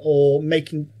everybody or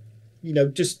making,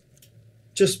 just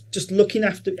looking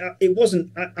after. It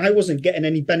wasn't. I wasn't getting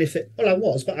any benefit. Well, I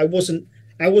was, but I wasn't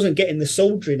getting the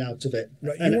soldiering out of it.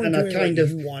 Right. You weren't doing what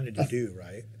you wanted to do,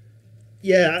 right?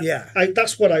 Yeah.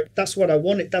 That's what I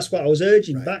wanted. That's what I was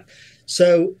urging back.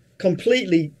 So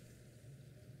completely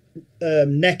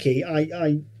necky.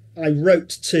 I wrote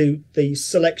to the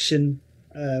selection,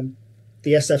 the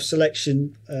SF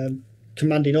selection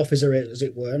commanding officer, as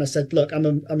it were, and I said, "Look, I'm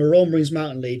a Royal Marines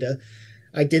mountain leader.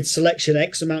 I did selection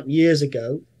X amount of years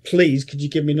ago. Please, could you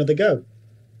give me another go?"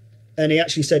 And he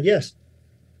actually said yes.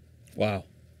 Wow,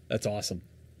 that's awesome.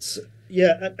 So,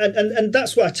 yeah, and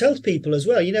that's what I tell people as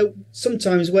well.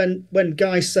 Sometimes when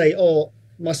guys say, "Oh,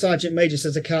 my sergeant major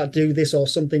says I can't do this" or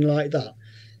something like that,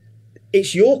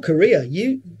 it's your career.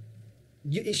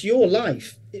 It's your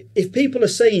life. If people are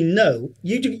saying no,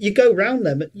 you go round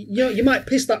them. You might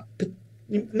piss that.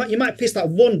 You might piss that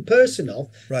one person off,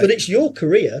 but it's your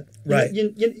career, right?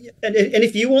 And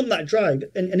if you want that drive,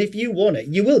 and if you want it,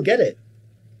 you will get it.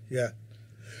 Yeah.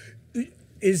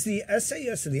 Is the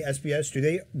SAS and the SBS, do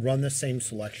they run the same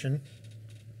selection?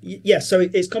 Yeah, so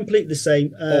it's completely the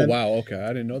same. Oh wow, okay, I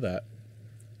didn't know that.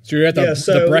 So you're at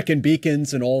the Brecon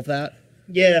Beacons and all of that.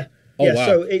 Yeah. Oh yeah, wow.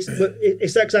 So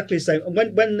it's exactly the same.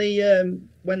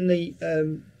 When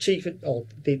the chief or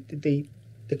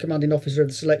the commanding officer of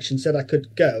the selection said I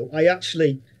could go, I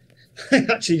actually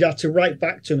had to write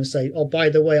back to him and say, "Oh, by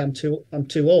the way, I'm too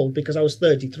old," because I was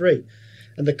 33,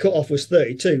 and the cutoff was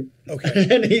 32. Okay.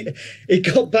 And he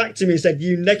got back to me and said,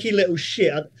 "You necky little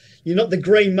shit, you're not the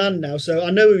grey man now, so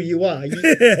I know who you are. You've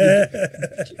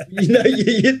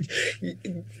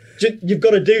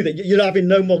got to do that. You're having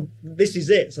no more. This is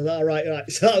it." So all right.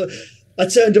 So I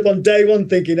turned up on day one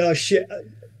thinking, "Oh shit,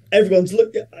 everyone's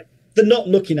looking." They're not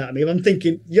looking at me. I'm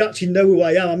thinking, you actually know who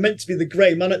I am. I'm meant to be the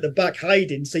grey man at the back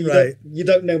hiding, so you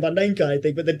don't know my name kind of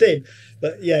thing. But they did.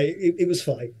 But yeah, it was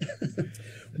fine.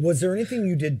 Was there anything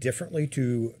you did differently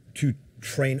to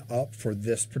train up for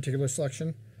this particular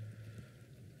selection?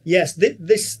 Yes,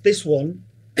 this one,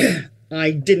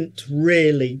 I didn't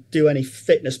really do any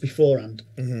fitness beforehand.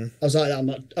 Mm-hmm. I was like, I'm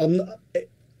not.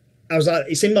 I was like,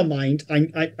 it's in my mind.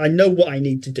 I know what I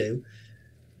need to do.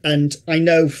 And I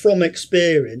know from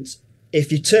experience,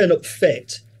 if you turn up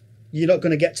fit, you're not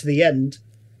going to get to the end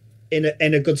in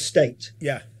a good state.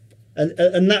 Yeah.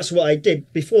 And that's what I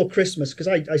did before Christmas, because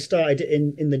I started it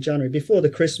in the January. Before the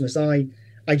Christmas, I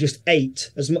just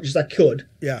ate as much as I could.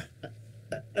 Yeah.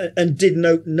 And did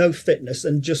no fitness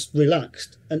and just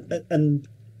relaxed. And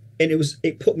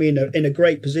it put me in a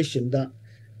great position that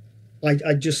I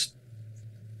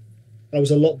was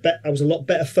a lot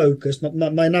better focused.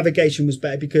 My navigation was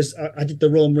better because I did the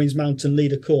Royal Marines Mountain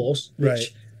Leader course,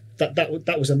 which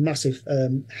that was a massive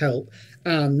help,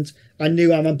 and I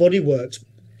knew how my body worked.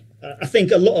 I think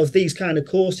a lot of these kind of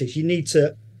courses, you need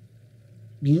to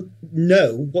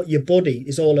know what your body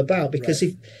is all about, because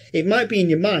if it might be in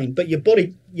your mind, but your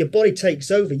body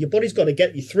takes over. Your body's got to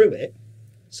get you through it,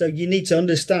 so you need to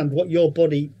understand what your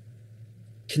body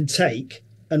can take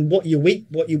and what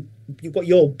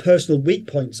your personal weak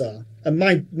points are. And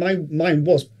mine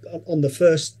was, on the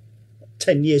first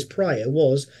 10 years prior,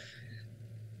 was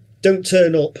don't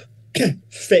turn up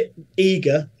fit,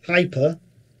 eager, hyper.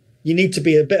 You need to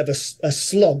be a bit of a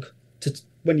slog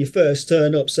when you first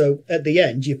turn up, so at the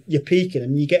end you're peaking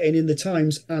and you're getting in the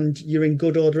times and you're in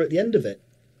good order at the end of it.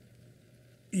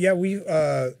 Yeah, we've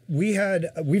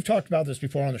talked about this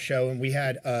before on the show, and we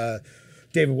had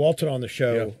David Walton on the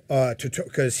show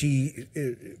because he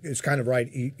is kind of right.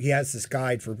 He has this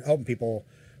guide for helping people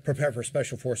prepare for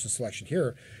special forces selection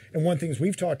here. And one of the things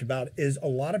we've talked about is a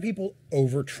lot of people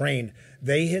overtrain.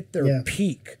 They hit their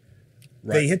peak.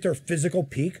 Right. They hit their physical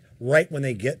peak right when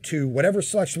they get to whatever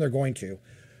selection they're going to.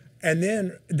 And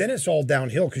then it's all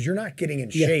downhill because you're not getting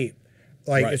in shape.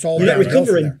 Like it's all downhill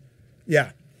recovering. From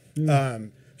there. Yeah.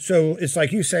 So it's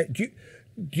like you said,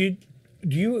 did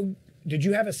you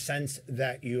have a sense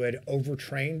that you had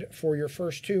overtrained for your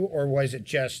first two, or was it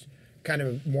just kind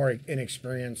of more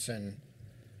inexperience? And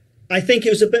I think it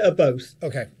was a bit of both.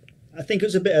 Okay. I think it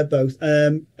was a bit of both.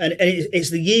 And it's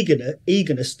the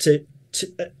eagerness to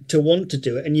want to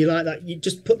do it, and you like that. You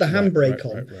just put the handbrake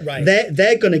on. Right.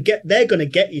 They're gonna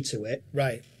get you to it.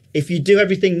 Right. If you do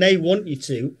everything they want you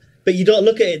to, but you don't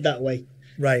look at it that way.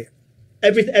 Right.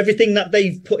 Everything that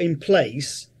they've put in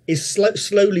place is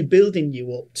slowly building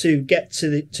you up to get to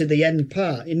the end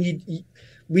part, and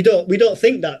we don't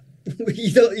think that.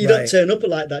 you don't turn up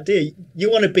like that, do you?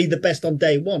 You want to be the best on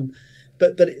day one,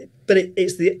 but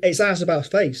it's ass about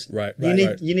face. Right. You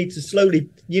need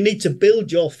to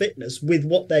build your fitness with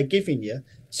what they're giving you,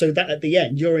 so that at the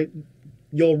end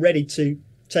you're ready to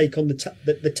take on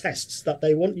the tests that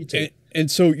they want you to.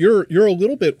 And so you're a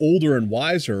little bit older and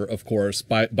wiser, of course,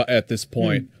 by at this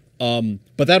point.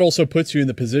 But that also puts you in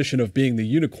the position of being the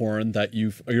unicorn that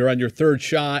you're on your third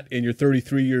shot and you're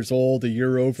 33 years old, a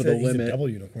year over the limit. A double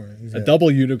unicorn. A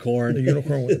double unicorn. A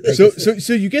unicorn.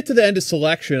 So you get to the end of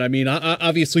selection. I mean,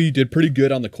 obviously you did pretty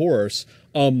good on the course.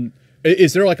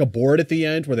 Is there like a board at the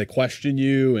end where they question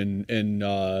you and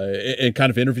kind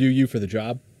of interview you for the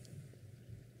job?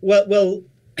 Well,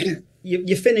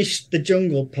 you finish the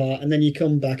jungle part and then you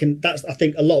come back, and that's, I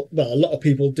think, a lot of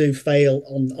people do fail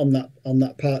on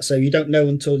that part. So you don't know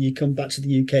until you come back to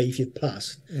the UK if you've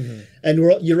passed, and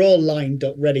you're all lined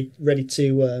up ready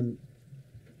to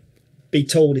be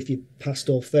told if you passed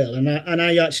or failed. And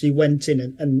I actually went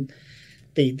in and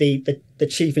the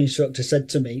chief instructor said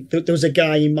to me, there was a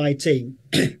guy in my team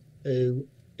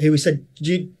who said,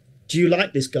 do you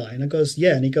like this guy? And I goes,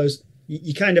 yeah. And he goes,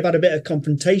 you kind of had a bit of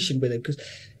confrontation with him, because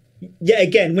yet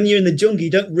again, when you're in the jungle, you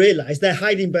don't realise they're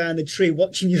hiding behind the tree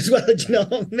watching you as well. Do you know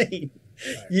what I mean?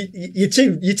 Right.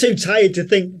 You're too tired to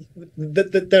think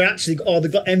that they're actually,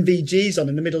 they've got MVGs on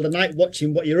in the middle of the night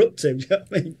watching what you're up to. Do you know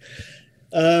what I mean?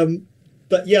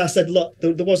 But yeah, I said, look,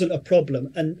 there wasn't a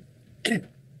problem, and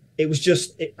it was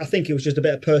just, I think it was just a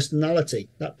bit of personality.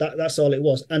 That's all it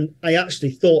was. And I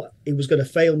actually thought he was going to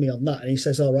fail me on that, and he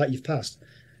says, all right, you've passed.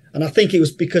 And I think it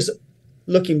was because,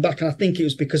 looking back, and I think it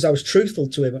was because I was truthful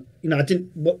to him. You know, I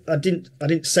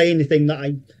didn't say anything that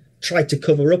I tried to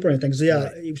cover up or anything. So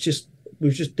yeah, it was just, we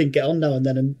just didn't get on now and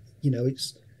then, and you know, it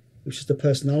was just a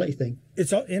personality thing.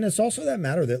 It's also that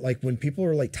matter that, like, when people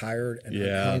are like tired and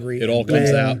hungry, it all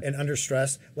comes out, and under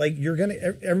stress, like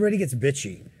everybody gets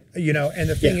bitchy, you know. And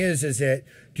the thing is that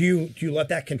do you let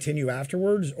that continue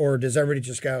afterwards, or does everybody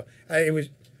just go, I was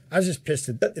just pissed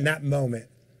in that moment?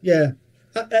 Yeah.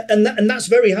 And that's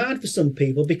very hard for some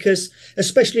people, because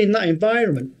especially in that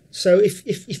environment. So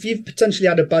if you've potentially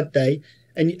had a bad day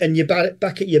and you're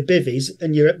back at your bivvies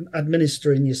and you're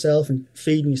administering yourself and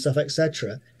feeding yourself,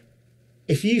 etc.,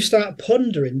 if you start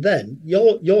pondering, then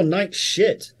your night's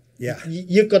shit. Yeah,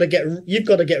 you've got to get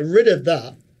rid of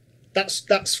that.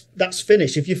 That's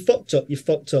finished. If you fucked up, you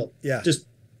fucked up. Yeah, just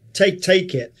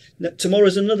take it.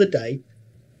 Tomorrow's another day,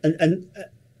 and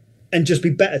just be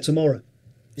better tomorrow.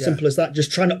 Yeah. Simple as that.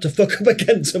 Just try not to fuck up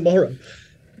again tomorrow.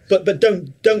 But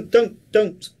don't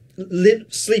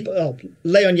sleep.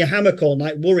 Lay on your hammock all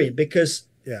night worrying, because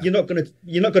you're not gonna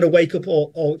wake up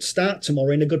or start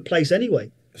tomorrow in a good place anyway.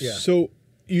 Yeah. So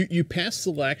you passed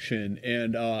selection,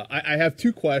 and I have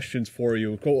two questions for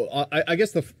you. I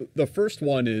guess the first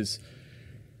one is,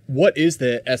 what is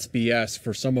the SBS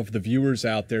for some of the viewers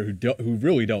out there who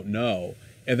really don't know?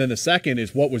 And then the second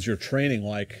is, what was your training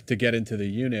like to get into the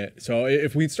unit? So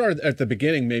if we start at the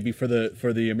beginning, maybe for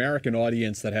the American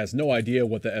audience that has no idea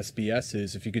what the SBS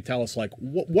is, if you could tell us like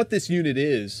what this unit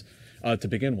is to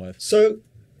begin with. So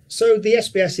the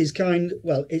SBS is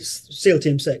it's SEAL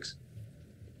Team 6.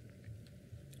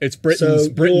 It's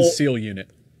Britain's SEAL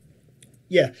unit.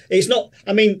 Yeah, it's not.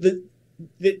 I mean,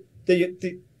 the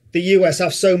US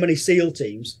have so many SEAL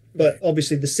teams, but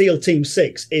obviously the SEAL Team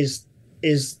 6 is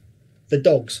the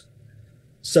dogs.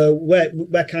 So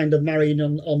we're kind of marrying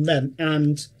on them,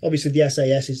 and obviously the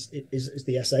SAS is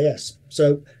the SAS.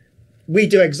 So we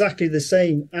do exactly the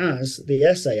same as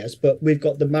the SAS, but we've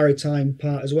got the maritime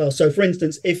part as well. So for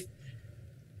instance, if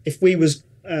we was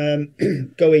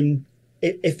going,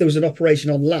 if there was an operation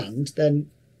on land,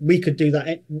 then we could do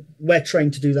that. We're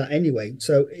trained to do that anyway.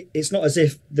 So it's not as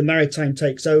if the maritime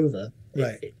takes over.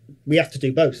 Right. We have to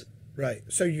do both. Right.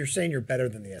 So you're saying you're better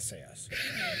than the SAS.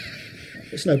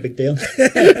 It's no big deal. This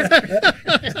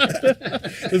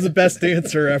is the best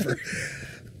answer ever.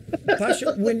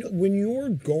 Pasha, when you're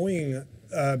going,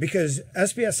 because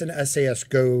SBS and SAS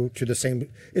go to the same,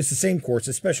 it's the same course,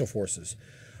 it's Special Forces.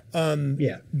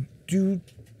 Do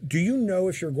you know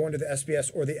if you're going to the SBS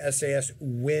or the SAS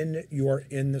when you're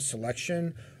in the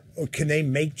selection? Or can they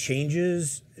make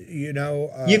changes? You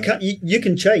know, you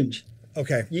can change.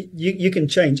 Okay. You can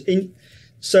change.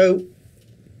 So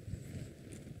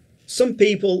some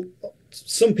people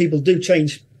do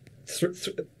change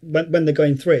when they're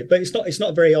going through it, but it's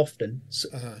not very often.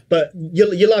 But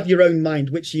you'll have your own mind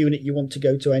which unit you want to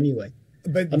go to anyway.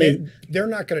 But I mean, they're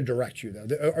not going to direct you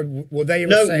though. Will they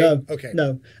ever say? No. Okay.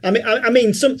 No. I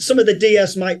mean, some of the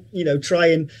DS might try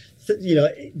and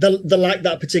they like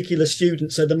that particular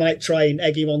student, so they might try and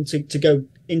egg him on to go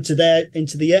into their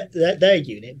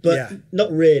unit, but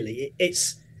not really.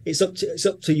 It's up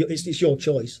to you. It's your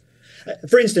choice.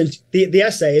 For instance, the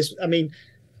essayist. I mean,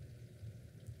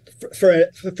 for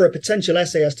a potential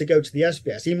essayist to go to the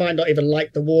SBS, he might not even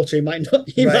like the water. He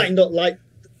might not like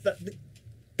that.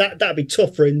 That'd be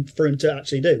tough for him to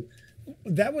actually do.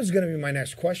 That was going to be my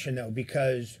next question, though,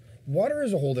 because water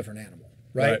is a whole different animal,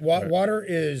 right? Water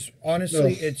is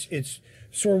honestly, it's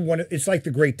sort of it's like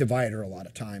the great divider a lot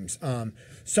of times.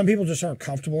 Some people just aren't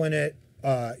comfortable in it,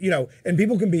 and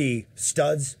people can be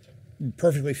studs,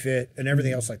 perfectly fit, and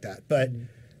everything else like that. But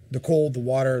the cold, the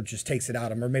water just takes it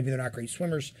out of them, or maybe they're not great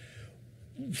swimmers.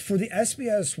 For the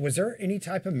SBS, was there any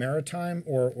type of maritime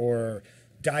or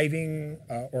diving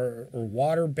or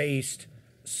water-based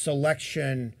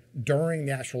selection during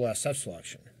the actual SF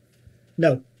selection?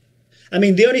 No. I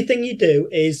mean, the only thing you do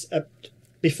is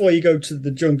before you go to the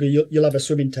jungle, you'll have a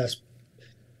swimming test,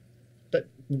 but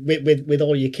with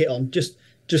all your kit on, just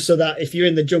so that if you're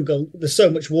in the jungle, there's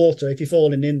so much water. If you're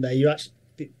falling in there,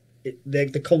 they're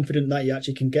confident that you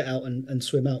actually can get out and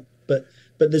swim out. But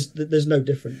there's no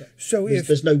different. So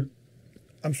there's no.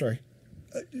 I'm sorry.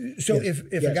 So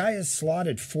if a guy is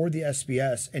slotted for the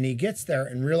SBS and he gets there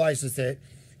and realizes that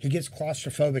he gets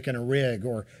claustrophobic in a rig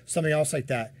or something else like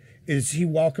that, is he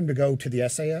welcome to go to the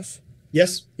SAS?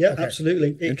 Yes. Yeah, okay.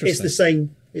 Absolutely. It's the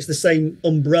same. It's the same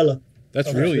umbrella.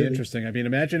 That's really interesting. I mean,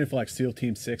 imagine if like SEAL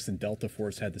Team 6 and Delta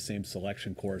Force had the same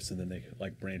selection course and then they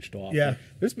like branched off. Yeah.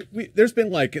 There's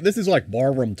been like, this is like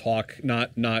barroom talk,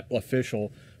 not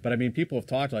official, but I mean, people have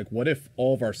talked like, what if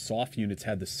all of our soft units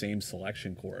had the same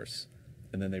selection course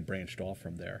and then they branched off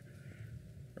from there?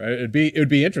 Right? It'd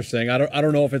be interesting. I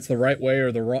don't know if it's the right way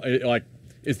or the wrong. Like,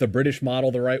 is the British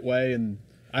model the right way? And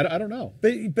I don't know.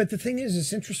 But the thing is,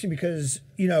 it's interesting because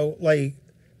you have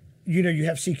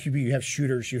CQB, you have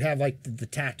shooters, you have like the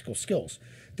tactical skills.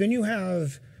 Then you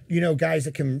have guys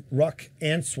that can ruck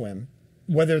and swim,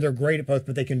 whether they're great at both,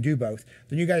 but they can do both.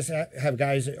 Then you guys have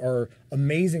guys that are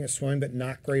amazing at swimming but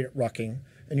not great at rucking.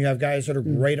 And you have guys that are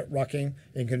great at rucking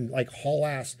and can like haul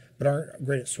ass but aren't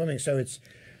great at swimming. So it's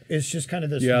just kind of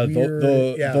this weird,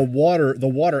 the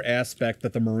water aspect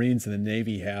that the Marines and the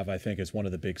Navy have, I think, is one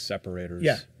of the big separators.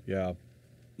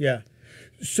 Yeah.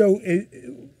 So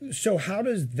how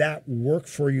does that work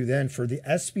for you then for the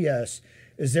SBS?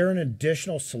 Is there an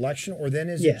additional selection, or then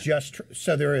is it just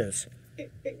so there is?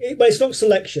 But it's not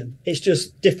selection. It's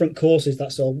just different courses.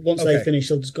 That's all. Once they finish,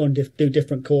 they'll just go and do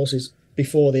different courses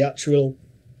before they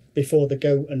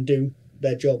go and do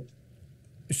their job.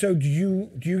 So do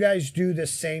you guys do the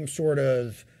same sort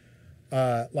of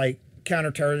like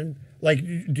counterterrorism? Like,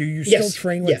 do you still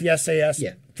train with the SAS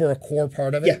for a core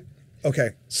part of it? Yeah.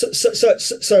 Okay. So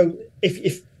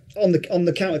if on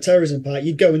the counterterrorism part,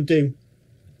 you'd go and do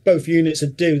both units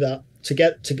would do that to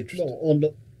get on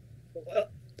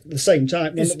the same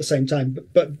time. Well, not the same time,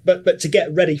 but to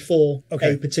get ready for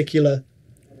a particular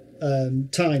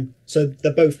time. So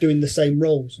they're both doing the same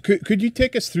roles. Could you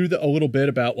take us through a little bit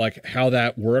about like how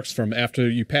that works from after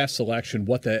you pass selection,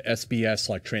 what the SBS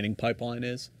like training pipeline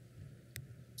is?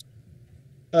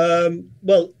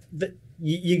 Well,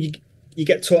 you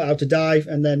get taught how to dive,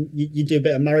 and then you do a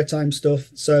bit of maritime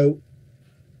stuff. So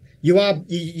you will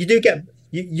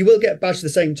get badged at the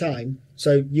same time.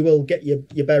 So you will get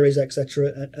your berries,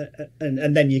 etc.,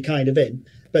 and then you're kind of in.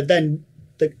 But then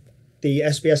the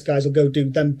SBS guys will go do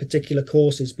them particular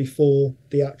courses before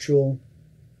the actual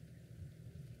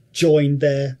join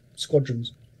their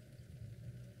squadrons.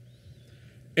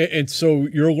 And so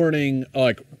you're learning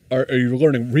like, are you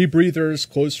learning rebreathers,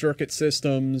 closed circuit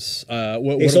systems? All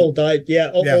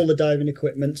the diving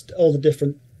equipment, all the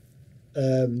different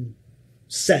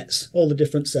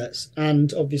sets,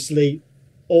 and obviously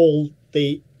all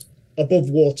the above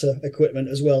water equipment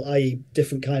as well, i.e.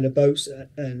 different kind of boats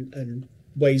and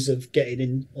ways of getting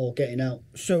in or getting out.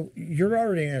 So you're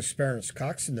already an experienced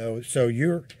coxswain, though. So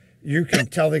you can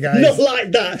tell the guys not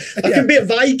like that. I can be a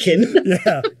Viking.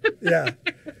 Yeah.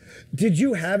 Did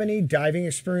you have any diving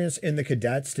experience in the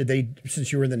cadets?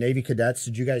 Since you were in the Navy cadets,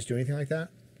 did you guys do anything like that?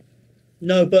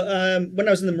 No, but when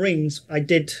I was in the Marines, I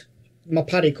did my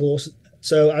PADI course.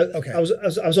 So I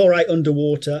was all right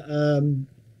underwater.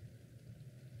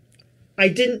 I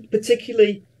didn't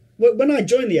particularly when I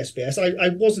joined the SBS. I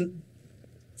wasn't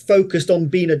focused on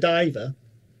being a diver.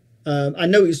 I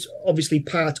know it's obviously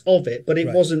part of it, but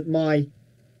it wasn't my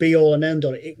be all and end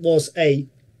all. It was a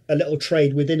little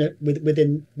trade within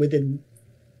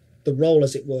the role,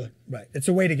 as it were. Right. It's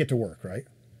a way to get to work, right?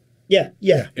 Yeah.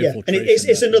 And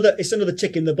it's another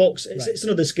tick in the box. It's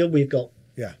another skill we've got.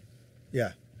 Yeah.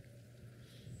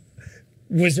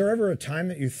 Was there ever a time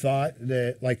that you thought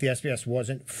that like the SBS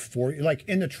wasn't for you, like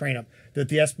in the train up, that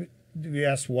the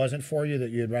SBS wasn't for you,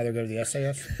 that you'd rather go to the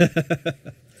SAS?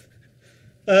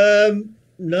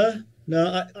 No.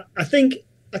 I think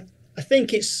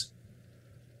it's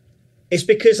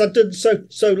because I've done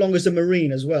so long as a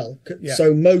Marine as well. Yeah.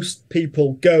 So most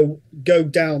people go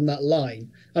down that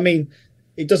line. I mean,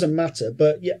 it doesn't matter,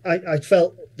 but yeah, I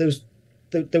felt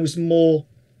there was more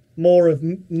of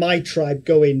my tribe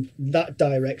going that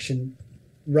direction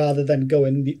rather than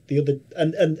going the other.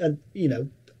 And you know,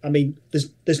 I mean,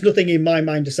 there's nothing in my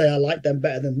mind to say I like them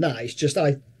better than that. It's just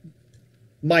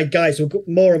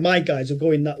more of my guys are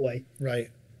going that way.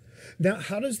 Right. Now,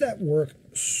 how does that work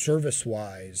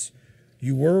service-wise?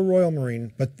 You were a Royal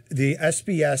Marine, but the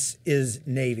SBS is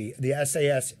Navy. The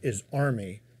SAS is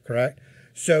Army, correct?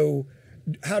 So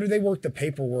how do they work the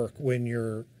paperwork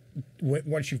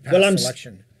once you've passed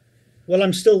selection?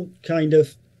 I'm still kind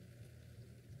of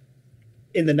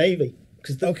in the Navy.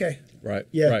 Okay. Right.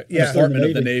 Yeah. Right. Yeah. Department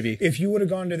of the Navy. If you would have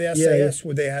gone to the SAS,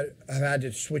 would they have had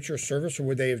to switch your service, or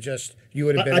would they have just you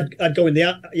would have been? I'd go in the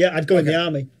in the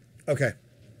Army. Okay.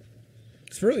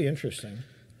 It's really interesting.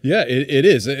 Yeah, it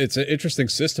is. It's an interesting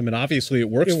system, and obviously it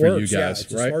works for you guys, yeah,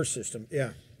 it's right? A smart system.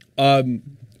 Yeah.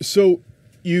 So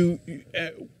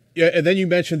and then you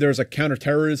mentioned there's a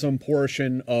counterterrorism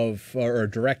portion or a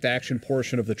direct action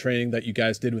portion of the training that you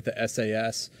guys did with the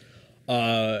SAS.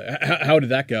 How did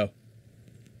that go?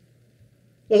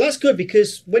 Well, that's good,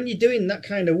 because when you're doing that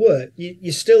kind of work,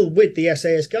 you're still with the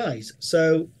SAS guys,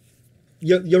 so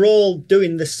you're all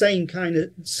doing the same kind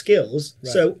of skills.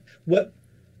 Right. So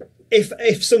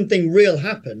if something real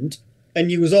happened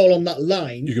and you was all on that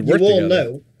line, you all together.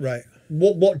 Know right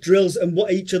what drills and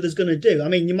what each other's going to do. I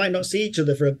mean, you might not see each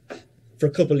other for a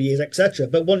couple of years, etc.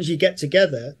 But once you get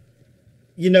together,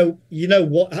 you know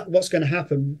what's going to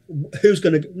happen, who's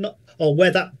going to or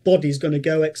where that body's going to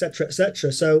go, etc.,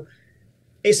 etc. So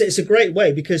it's a great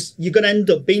way, because you're going to end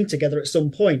up being together at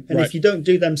some point. And if you don't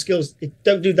do them drills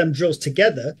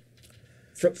together,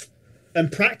 and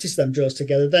practice them drills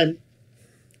together, then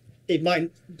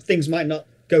things might not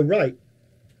go right.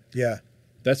 Yeah.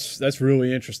 That's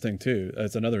really interesting too.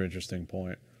 That's another interesting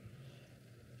point.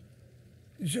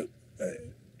 So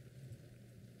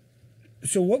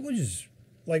what was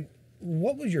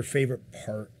your favorite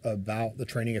part about the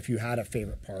training, if you had a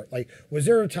favorite part? Like, was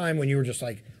there a time when you were just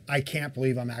like, I can't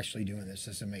believe I'm actually doing this.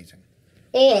 This is amazing.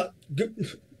 Oh,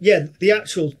 yeah, the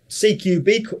actual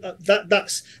CQB.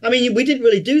 That's. I mean, we didn't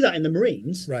really do that in the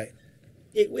Marines. Right.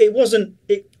 It wasn't.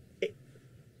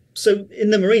 So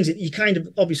in the Marines, you kind of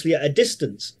obviously at a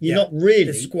distance. You're not really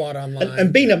the squad online.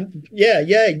 And being by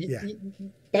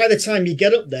the time you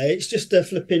get up there, it's just a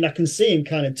flipping. I can see him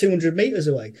kind of 200 meters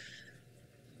away.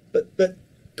 But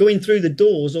going through the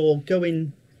doors or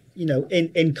going,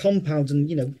 in compounds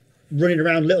and running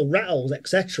around little rat holes,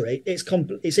 etc.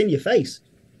 It's in your face,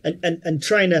 and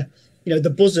trying to, the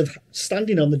buzz of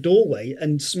standing on the doorway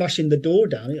and smashing the door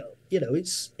down.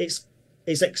 It's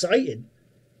exciting.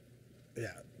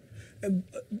 Yeah.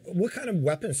 What kind of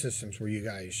weapon systems were you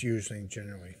guys using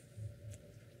generally?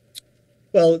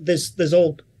 Well, there's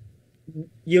all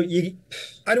you.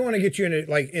 I don't want to get you in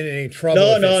any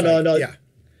trouble. No. Yeah.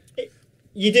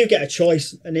 You do get a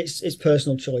choice, and it's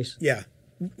personal choice. Yeah.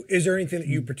 Is there anything that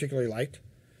you particularly liked?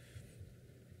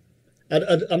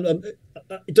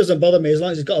 It doesn't bother me as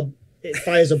long as it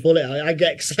fires a bullet. I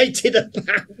get excited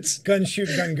about. Gun shoot,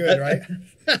 gun good, right?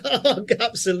 Oh,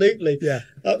 absolutely. Yeah,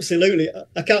 absolutely.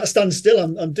 I can't stand still.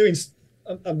 I'm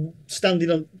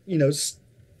standing on,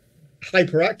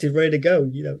 hyperactive, ready to go.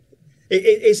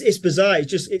 It's bizarre.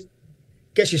 It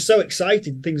gets you so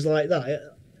excited. Things like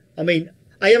that. I mean,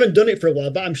 I haven't done it for a while,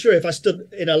 but I'm sure if I stood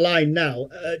in a line now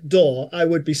at door, I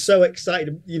would be so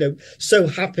excited, so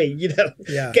happy,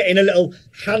 getting a little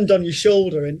hand on your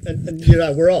shoulder and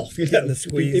we're off, the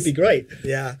squeeze. It'd be great.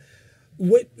 Yeah.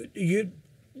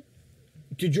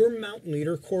 Did your mountain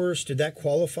leader course, did that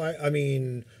qualify? I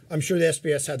mean, I'm sure the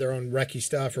SBS had their own recce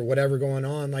stuff or whatever going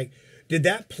on. Like, did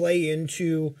that play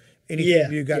into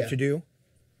anything you got to do?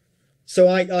 So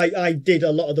I did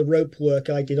a lot of the rope work.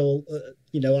 I did all,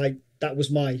 that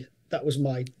was my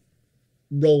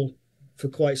role for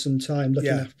quite some time,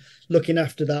 looking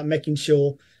after that, making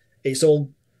sure it's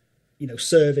all,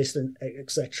 serviced and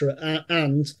etc.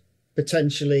 And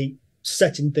potentially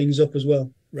setting things up as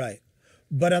well. Right.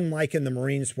 But unlike in the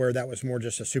Marines where that was more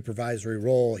just a supervisory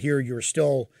role, here you were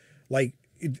still like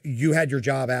you had your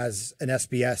job as an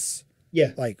SBS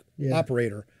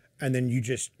operator, and then you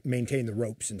just maintain the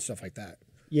ropes and stuff like that.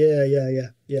 Yeah.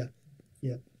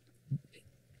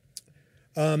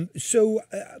 So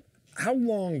how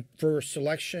long for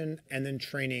selection and then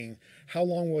training, how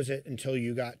long was it until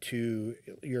you got to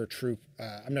your troop?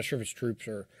 I'm not sure if it's troops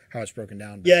or how it's broken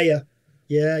down. Yeah.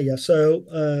 So,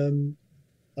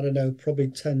 I don't know, probably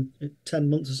 10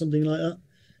 months or something like that.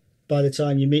 By the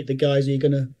time you meet the guys you're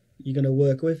gonna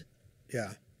work with.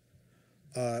 Yeah.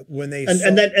 When they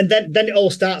then it all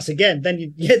starts again.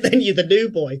 Then you're the new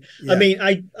boy. Yeah. I mean,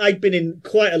 I've been in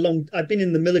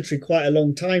the military quite a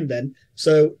long time then.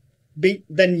 So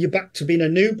then you're back to being a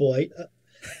new boy,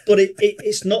 but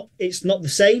it's not the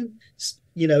same.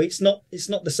 You know, it's not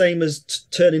the same as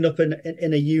turning up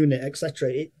in a unit,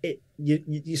 etc.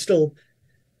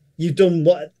 You've done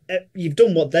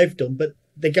what they've done, but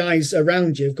the guys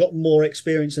around you have got more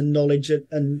experience and knowledge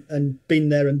and been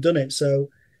there and done it. So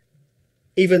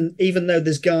even though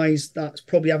there's guys that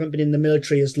probably haven't been in the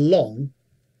military as long,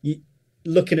 you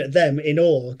looking at them in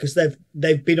awe because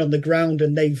they've been on the ground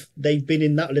and they've been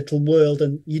in that little world,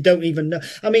 and you don't even know.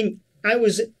 I mean, I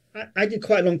did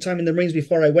quite a long time in the Marines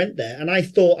before I went there, and I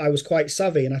thought I was quite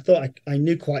savvy and I thought I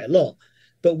knew quite a lot.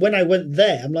 But when I went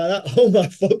there, I'm like, oh my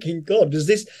fucking God, is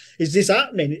this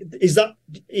happening? Are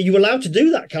you allowed to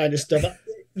do that kind of stuff?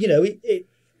 You know,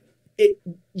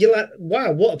 you're like,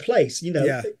 wow, what a place, you know.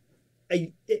 Yeah.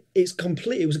 It was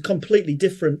a completely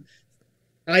different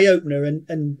eye opener,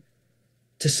 and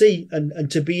to see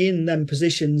and to be in them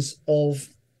positions of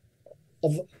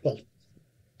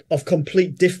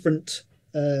complete different.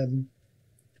 Well,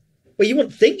 you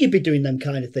wouldn't think you'd be doing them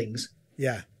kind of things.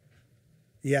 Yeah.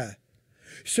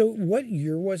 So, what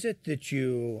year was it that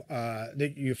you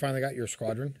finally got your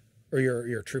squadron or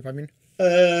your troop? I mean,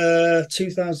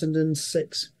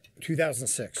 2006.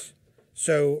 2006.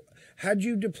 So, had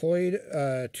you deployed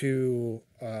to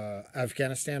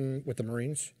Afghanistan with the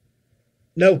Marines?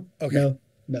 No. Okay.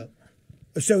 No.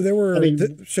 So there were.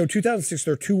 2006.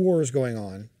 There were 2 wars going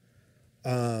on.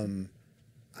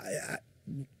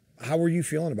 How were you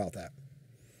feeling about that?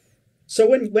 So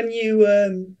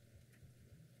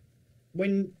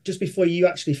when just before you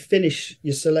actually finish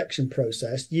your selection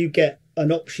process, you get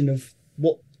an option of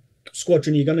what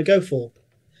squadron you're going to go for,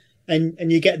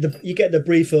 and you get the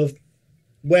brief of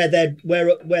where they're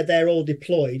all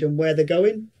deployed and where they're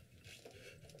going.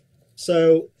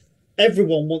 So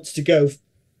everyone wants to go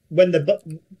when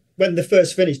they're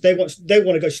first finished. They want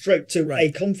to go straight to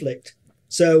a conflict.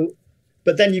 So,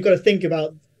 but then you've got to think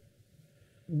about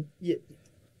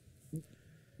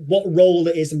what role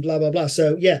it is and blah blah blah.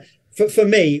 So yeah, for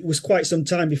me, it was quite some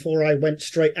time before I went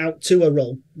straight out to a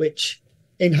role, which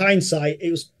in hindsight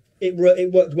it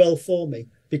worked well for me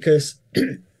because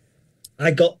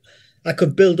I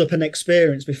could build up an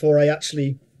experience before I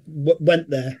actually went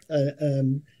there,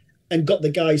 and got the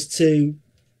guys to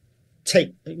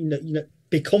take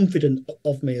be confident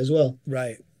of me as well.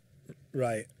 Right.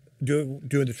 Doing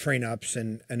the train ups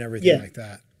and everything like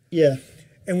that. Yeah.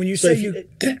 And when you say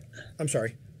I'm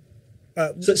sorry.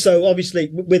 So obviously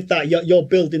with that you're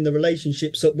building the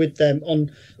relationships up with them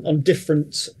on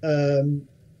different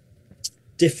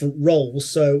roles.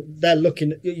 So they're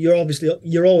looking. You're always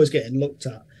getting looked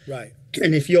at. Right.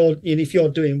 And if you're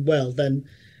doing well, then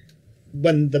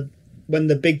when the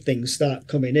big things start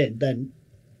coming in, then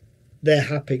they're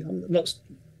happy.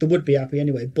 They would be happy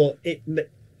anyway, but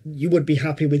you would be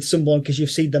happy with someone because you've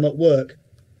seen them at work.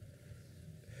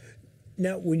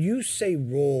 Now, when you say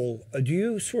role, do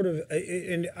you sort of,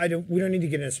 and we don't need to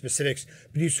get into specifics,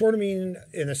 but do you sort of mean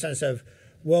in the sense of,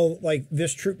 well, like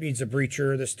this troop needs a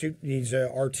breacher, this troop needs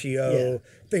a RTO,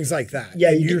 things like that.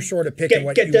 Yeah, you're sort of picking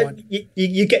what you want.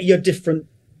 You get your different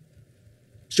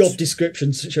job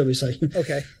descriptions, shall we say?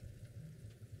 Okay.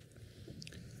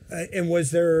 And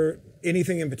was there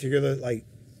anything in particular that like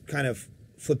kind of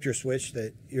flipped your switch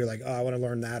that you're like, oh, I want to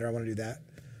learn that or I want to do that?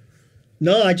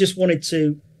 No, I just wanted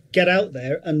to get out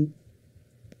there and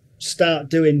start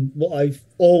doing what I've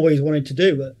always wanted to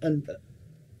do and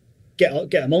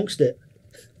get amongst it.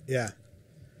 Yeah.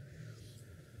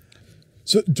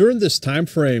 So during this time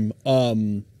frame,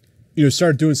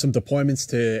 started doing some deployments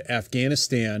to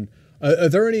Afghanistan. Are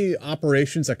there any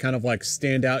operations that kind of like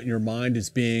stand out in your mind as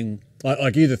being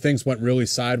like either things went really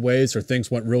sideways or things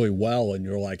went really well, and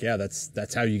you're like, yeah,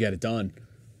 that's how you get it done?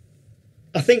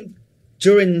 I think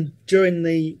during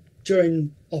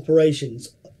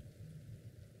operations,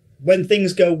 when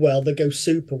things go well, they go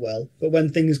super well, but when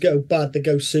things go bad, they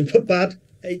go super bad.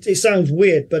 It sounds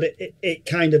weird, but it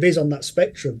kind of is on that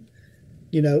spectrum.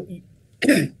 you know,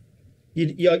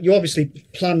 you obviously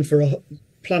plan for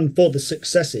the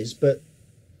successes, but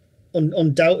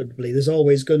undoubtedly there's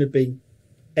always going to be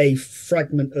a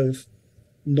fragment of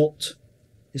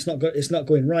it's not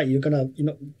going right. You're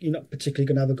not particularly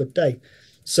going to have a good day.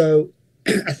 So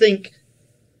I think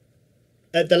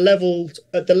at the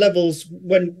levels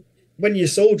when you're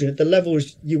soldiering, at the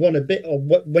levels you want a bit, or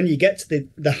when you get to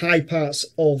the high parts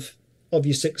of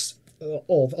your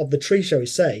of the tree, shall we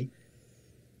say,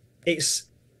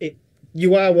 you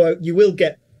will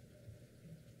get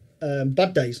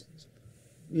bad days.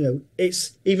 You know,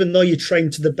 it's even though you train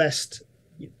to the best,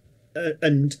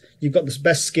 and you've got the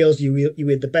best skills, you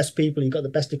with the best people, you've got the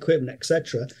best equipment,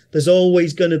 etc. There's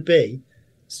always going to be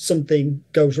something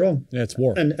goes wrong. Yeah, it's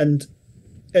war, and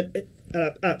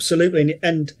absolutely,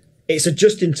 and it's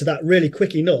adjusting to that really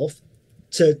quick enough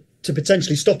to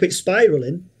potentially stop it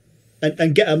spiraling,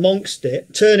 and get amongst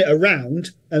it, turn it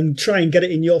around, and try and get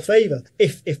it in your favour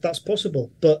if that's possible.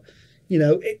 But you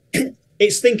know,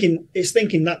 it's thinking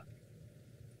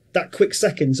that quick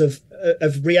seconds of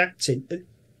reacting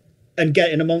and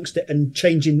getting amongst it and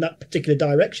changing that particular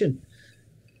direction.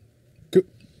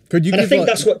 Could you? And I think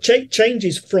that's what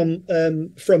changes from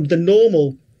the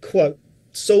normal quote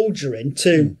soldiering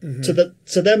to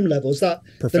them levels, that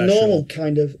the normal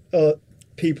kind of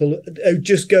people who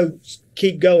just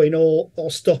keep going or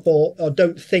stop or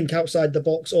don't think outside the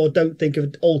box or don't think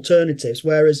of alternatives.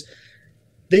 Whereas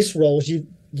this roles,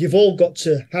 you've all got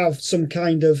to have some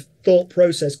kind of thought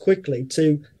process quickly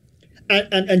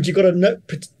and you've got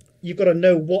to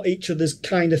know what each other's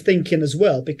kind of thinking as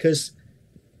well, because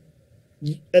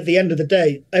at the end of the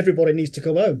day, everybody needs to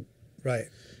come home. Right.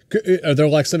 Are there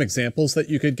like some examples that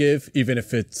you could give, even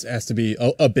if it has to be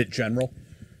a bit general?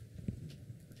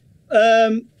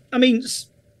 I mean,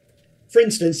 for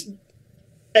instance,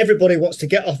 everybody wants to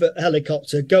get off a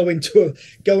helicopter, go into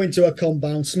a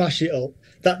compound, smash it up.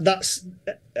 That's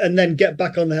and then get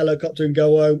back on the helicopter and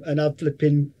go home and have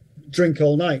flipping drink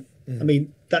all night. I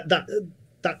mean, that's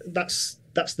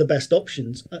the best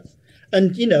options.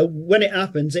 And you know, when it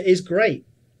happens, it is great.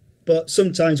 But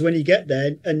sometimes when you get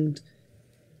there and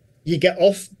you get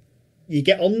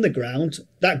on the ground,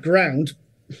 that ground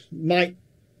might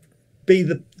be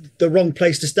the wrong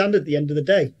place to stand at the end of the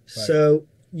day. Right. So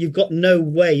you've got no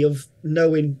way of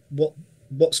knowing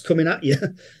what's coming at you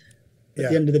at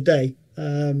the end of the day.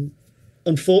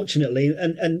 Unfortunately,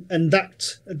 and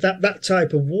that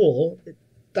type of war,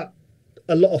 that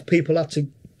a lot of people have to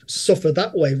suffer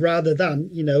that way, rather than,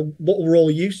 you know, what we're all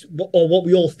used, or what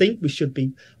we all think we should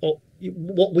be, or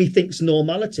what we think's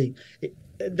normality.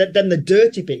 Then the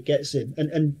dirty bit gets in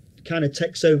and kind of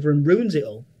takes over and ruins it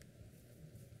all.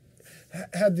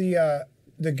 Had the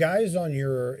guys on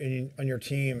your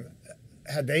team,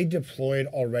 had they deployed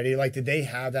already? Like, did they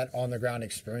have that on the ground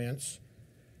experience?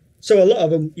 So a lot of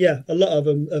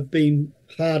them have been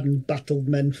hardened, battled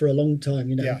men for a long time,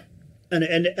 you know. Yeah.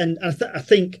 And I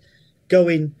think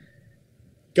going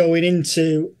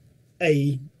into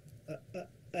an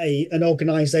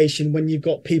organisation when you've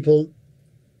got people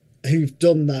who've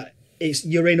done that,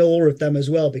 you're in awe of them as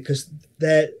well, because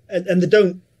they're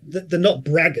not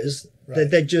braggers. Right.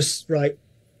 They're just right.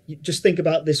 You just think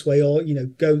about this way, or, you know,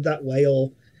 go that way,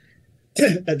 or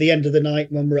at the end of the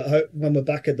night when we're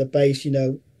back at the base, you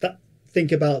know,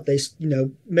 think about this, you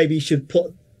know, maybe you should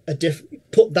put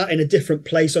that in a different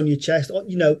place on your chest, or,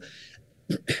 you know,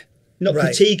 not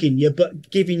fatiguing you, but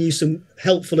giving you some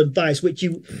helpful advice which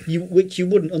you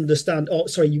wouldn't understand, or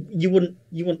sorry, you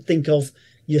wouldn't think of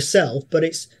yourself. But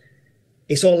it's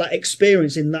all that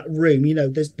experience in that room. You know,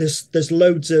 there's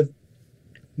loads of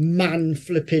man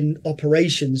flipping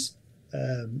operations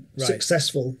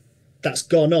successful that's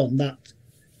gone on, that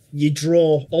you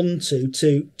draw onto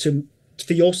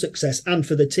for your success and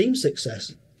for the team's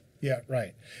success. Yeah,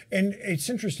 right. And it's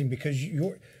interesting because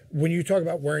when you talk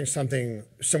about wearing something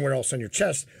somewhere else on your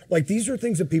chest, like, these are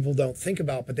things that people don't think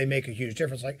about, but they make a huge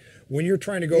difference. Like when you're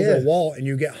trying to go over a wall and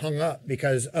you get hung up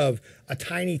because of a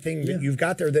tiny thing that you've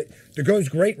got there that goes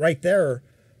great right there,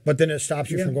 but then it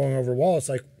stops you from going over a wall. It's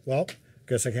like, well,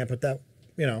 guess I can't put that,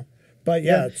 you know. But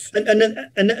it's and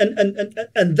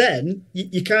then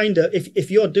you kind of,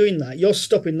 if you're doing that, you're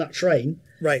stopping that train,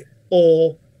 right?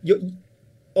 Or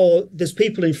there's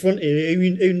people in front of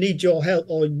you who need your help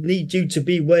or need you to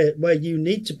be where you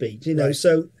need to be, you know. Right.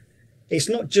 So it's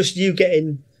not just you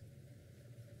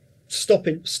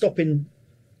stopping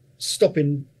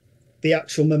the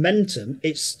actual momentum.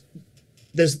 It's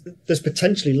there's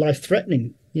potentially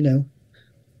life-threatening, you know.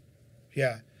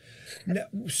 Yeah. Now,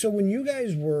 so when you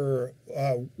guys were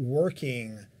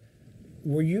working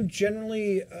were you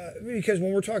generally, because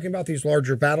when we're talking about these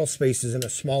larger battle spaces in a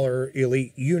smaller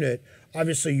elite unit,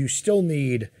 obviously you still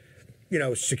need,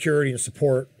 security and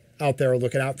support out there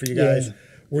looking out for you guys. Yeah.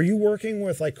 Were you working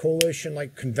with like coalition,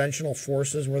 like conventional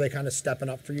forces? Were they kind of stepping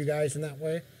up for you guys in that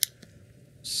way?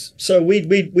 So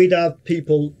we'd have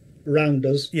people around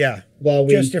us. Yeah. While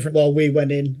we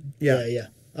went in. Yeah,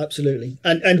 absolutely.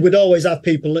 And we'd always have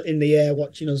people in the air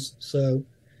watching us. So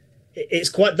it's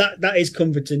quite that is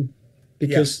comforting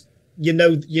because you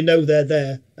know they're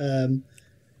there, and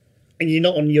you're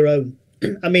not on your own.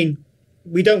 I mean,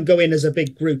 we don't go in as a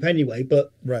big group anyway,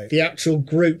 but the actual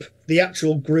group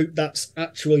that's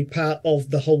actually part of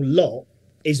the whole lot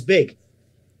is big.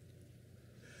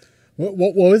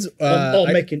 What was I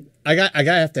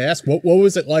have to ask, what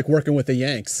was it like working with the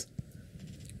Yanks?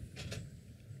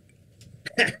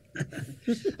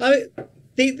 I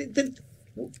mean,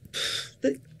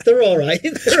 they're all right.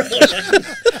 They're all right.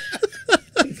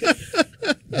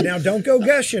 Now, don't go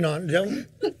gushing on. Don't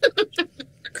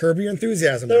curb your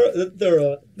enthusiasm. They're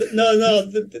all right. No.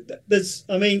 There's.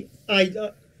 I mean, I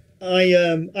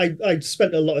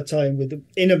spent a lot of time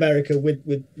in America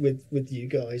with you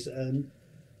guys, and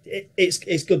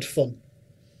it's good fun.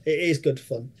 It is good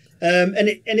fun, and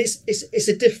it's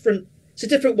a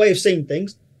different way of seeing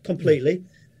things completely.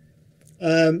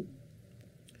 The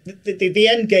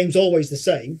end game's always the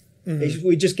same. Mm-hmm.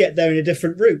 We just get there in a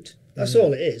different route. That's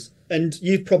all it is. And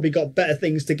you've probably got better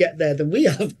things to get there than we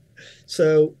have.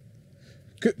 So,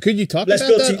 could you talk about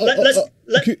that?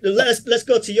 Let's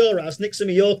go to your house, nick some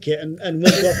of your kit, and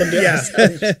we'll go up on the other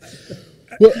side.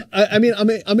 Well, I mean,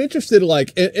 I'm interested,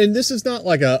 like, and this is not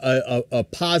like a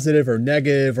positive or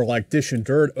negative or like dish and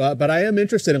dirt, but I am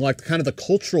interested in like kind of the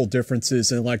cultural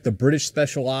differences in like the British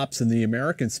special ops and the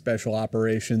American special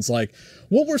operations. Like,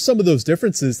 what were some of those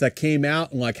differences that came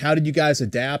out, and like, how did you guys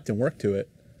adapt and work to it?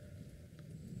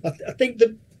 I think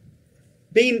that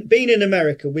being in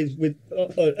America with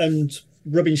and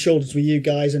rubbing shoulders with you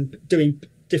guys and doing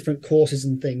different courses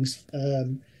and things,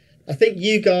 I think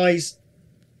you guys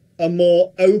are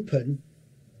more open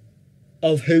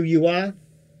of who you are,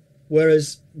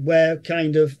 whereas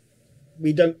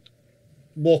we don't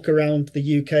walk around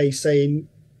the UK saying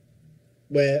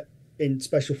we're in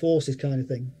special forces kind of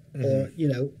thing. Mm-hmm. Or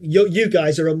you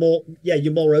guys are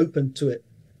you're more open to it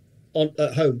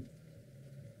at home.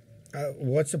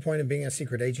 What's the point of being a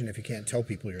secret agent if you can't tell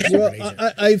people you're a secret agent?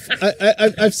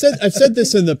 I've said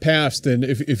this in the past, and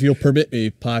if you'll permit me,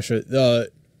 Pasha,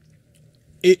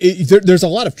 there's a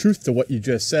lot of truth to what you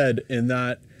just said, in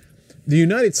that the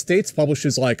United States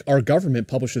publishes, like, our government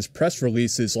publishes press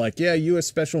releases like, U.S.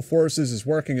 Special Forces is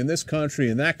working in this country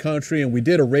and that country, and we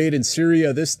did a raid in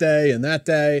Syria this day and that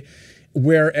day.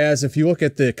 Whereas if you look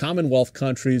at the Commonwealth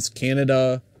countries,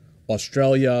 Canada,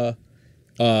 Australia,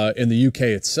 in the UK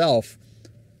itself,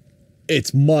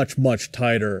 it's much, much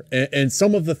tighter. And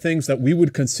some of the things that we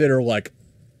would consider like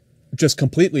just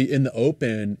completely in the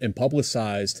open and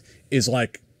publicized is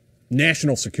like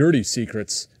national security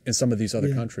secrets in some of these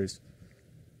other countries.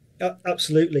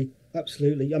 Absolutely.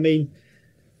 I mean,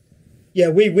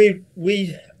 we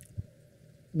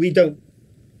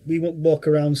won't walk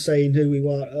around saying who we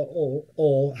are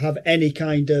or have any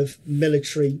kind of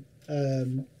military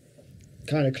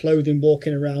kind of clothing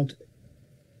walking around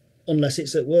unless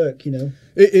it's at work.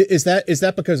 Is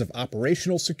that because of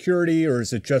operational security, or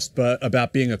is it just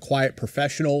about being a quiet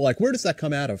professional? Like, where does that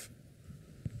come out of?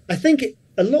 I think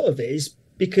a lot of it is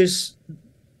because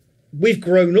we've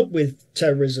grown up with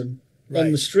terrorism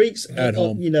on the streets at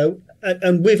home,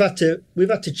 and we've had to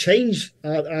change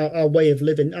our way of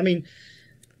living. I mean,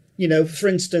 for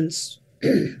instance,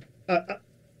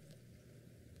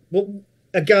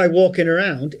 a guy walking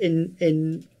around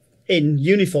in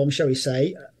uniform, shall we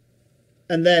say,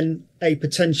 and then a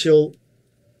potential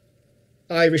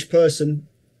Irish person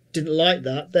didn't like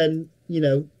that, then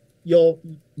you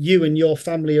and your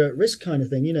family are at risk, kind of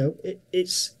thing.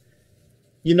 It's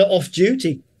you're not off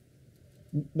duty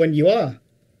when you are,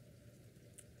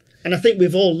 and I think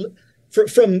we've all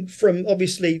from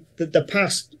obviously the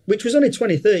past, which was only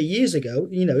 20, 30 years ago.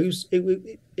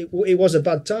 It was a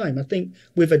bad time. I think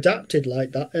we've adapted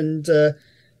like that, and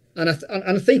I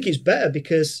think it's better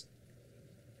because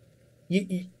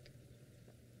you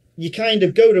kind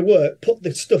of go to work, put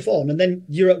the stuff on, and then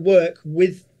you're at work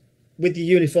with your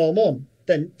uniform on.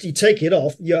 Then you take it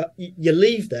off, you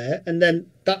leave there, and then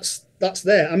that's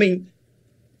there. I mean,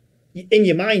 in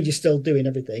your mind you're still doing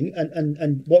everything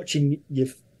and watching your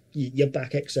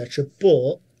back, etc.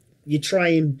 But you try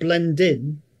and blend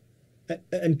in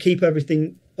and keep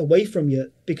everything away from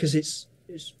you because it's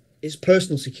it's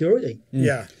personal security.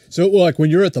 Yeah. So, like, when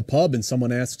you're at the pub and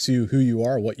someone asks you who you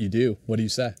are, what you do, what do you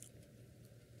say?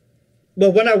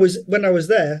 Well, when I was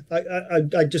there,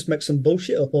 I just make some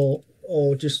bullshit up or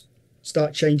just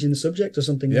start changing the subject or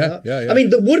something like that. Yeah. I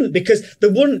mean, there wouldn't because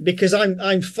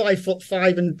I'm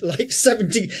 5'5" and like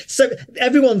 70.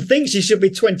 Everyone thinks you should be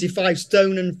 25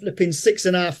 stone and flipping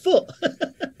 6.5 foot.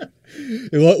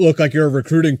 You look like you're a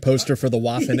recruiting poster for the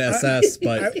Waffen SS,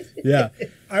 but yeah.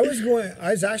 I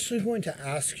was actually going to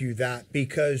ask you that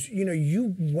because,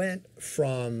 you went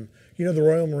from, the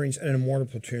Royal Marines and a mortar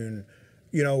platoon,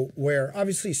 where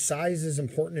obviously size is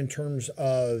important in terms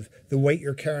of the weight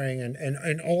you're carrying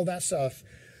and all that stuff.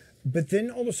 But then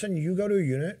all of a sudden you go to a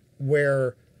unit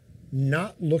where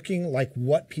not looking like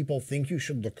what people think you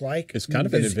should look like is kind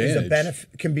of an advantage.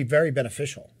 Can be very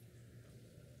beneficial.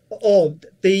 Or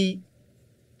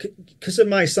because of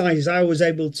my size, I was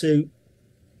able to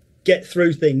get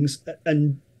through things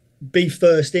and be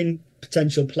first in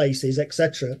potential places,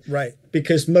 etc. Right.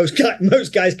 Because most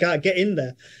guys can't get in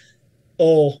there,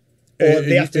 or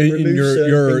they have to remove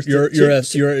your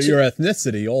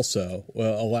ethnicity also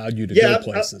allowed you to go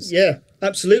places. Yeah,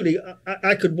 absolutely.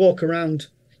 I could walk around.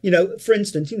 For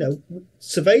instance,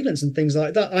 surveillance and things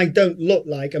like that. I don't look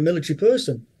like a military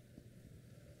person.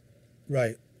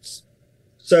 Right.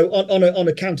 So on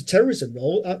a counter-terrorism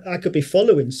role, I could be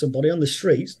following somebody on the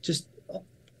streets, just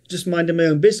minding my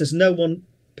own business. No one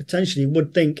potentially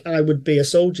would think I would be a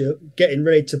soldier getting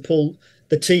ready to pull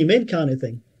the team in, kind of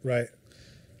thing. Right.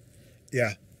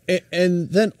 Yeah.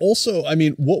 And then also, I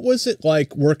mean, what was it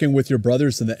like working with your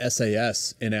brothers in the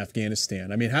SAS in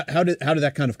Afghanistan? I mean, how did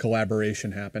that kind of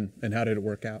collaboration happen, and how did it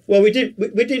work out? Well, we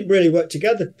didn't really work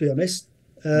together, to be honest.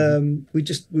 We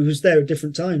was there at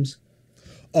different times.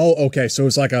 Oh, okay. So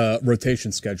it's like a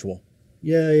rotation schedule.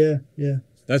 Yeah.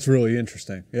 That's really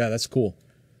interesting. Yeah, that's cool.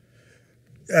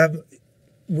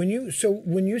 When you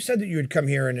said that you had come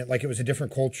here and it was a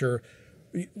different culture,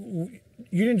 you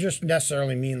didn't just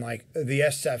necessarily mean like the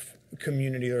SF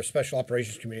community or special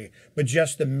operations community, but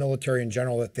just the military in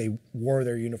general, that they wore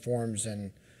their uniforms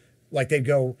and like they'd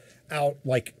go out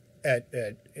like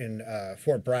in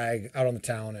Fort Bragg out on the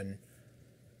town and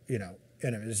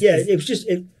and it was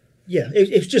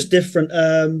it's just different.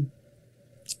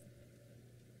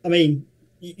 I mean,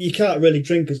 you can't really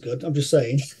drink as good. I'm just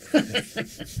saying.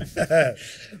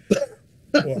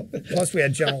 Well, plus we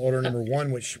had General Order Number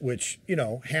 1, which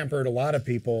hampered a lot of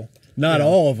people. Not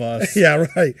all of us. Yeah,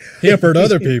 right. Hampered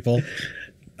other people.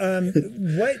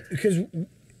 Because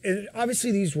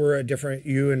obviously these were different.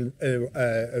 You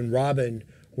and Robin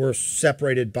were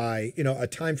separated by a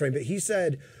time frame. But he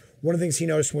said one of the things he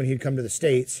noticed when he'd come to the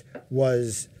States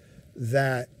was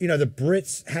that the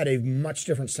Brits had a much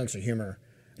different sense of humor,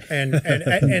 and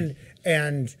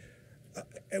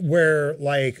where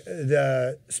like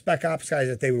the spec ops guys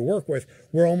that they would work with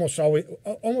were almost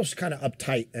kind of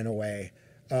uptight in a way.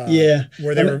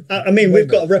 Where they were. I mean, we've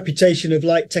got a reputation of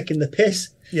like taking the piss.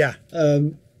 Yeah.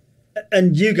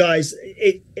 And you guys,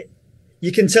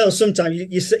 you can tell sometimes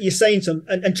you're saying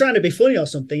something and trying to be funny or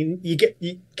something. You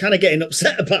kind of getting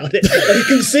upset about it.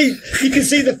 you can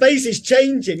see the faces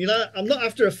changing. I'm not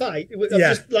after a fight. I'm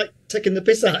just like taking the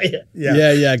piss out of you.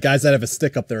 Yeah. Guys that have a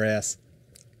stick up their ass.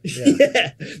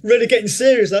 Yeah, really getting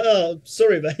serious. Like, oh,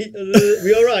 sorry, mate.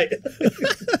 We all right?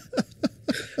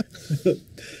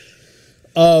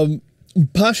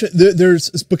 Pasha, there's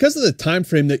because of the time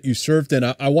frame that you served in.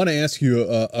 I want to ask you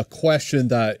a question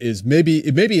that is maybe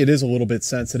it is a little bit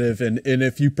sensitive, and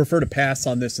if you prefer to pass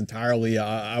on this entirely,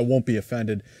 I won't be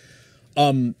offended.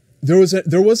 There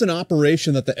was an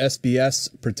operation that the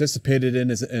SBS participated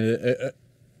in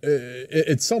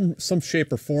some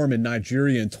shape or form in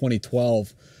Nigeria in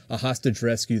 2012. A hostage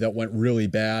rescue that went really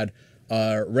bad.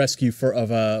 Rescue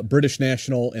of a British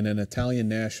national and an Italian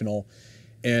national.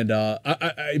 And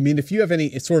I mean, if you have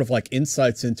any sort of like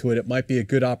insights into it, it might be a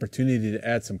good opportunity to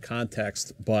add some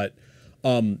context. But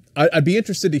I'd be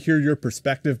interested to hear your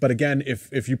perspective. But again,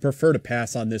 if you prefer to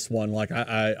pass on this one, like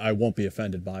I won't be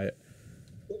offended by it.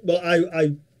 Well,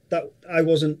 I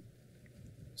wasn't.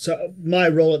 So my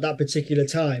role at that particular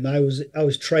time, I was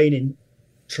training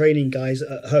guys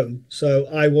at home. So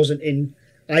I wasn't in.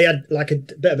 I had like a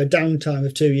bit of a downtime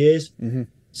of 2 years. Mm-hmm.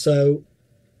 So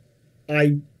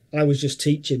I was just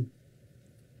teaching.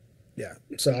 Yeah.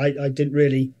 So I didn't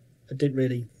really.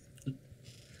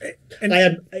 And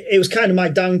it was kind of my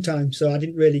downtime, so I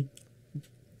didn't really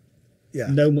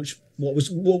know much what was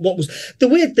the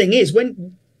weird thing is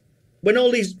when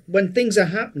things are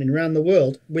happening around the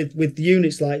world with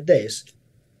units like this,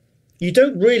 you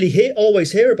don't really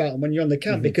always hear about them when you're on the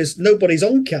camp, mm-hmm. because nobody's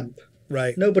on camp.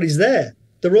 Right. Nobody's there.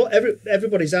 they're all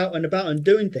everybody's out and about and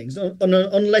doing things.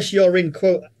 Unless you're in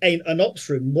quote an ops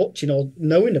room watching or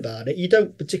knowing about it, you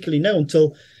don't particularly know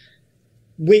until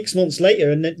weeks, months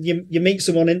later, and then you meet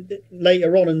someone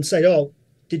later on and say, "Oh,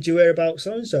 did you hear about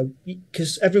so and so?"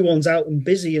 Because everyone's out and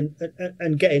busy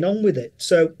and getting on with it.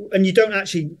 So, and you don't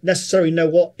actually necessarily know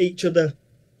what each other's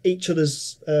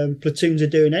platoons are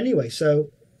doing anyway. So,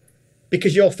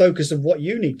 because you're focused on what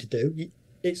you need to do,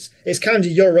 it's kind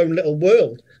of your own little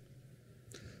world.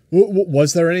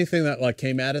 Was there anything that like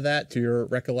came out of that to your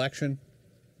recollection?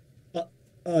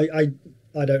 I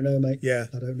don't know, mate. Yeah,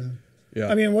 I don't know. Yeah.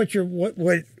 I mean, what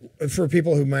for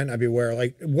people who might not be aware,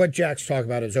 like what Jack's talking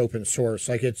about is open source.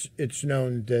 Like it's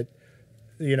known that,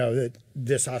 that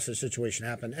this hostage situation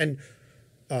happened, and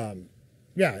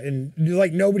yeah, and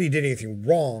like nobody did anything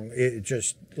wrong. It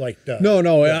just like no,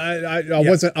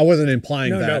 I wasn't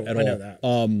implying that at all. I know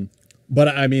that. But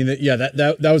I mean, yeah,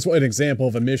 that was an example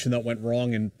of a mission that went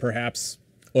wrong, and perhaps.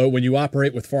 Well, when you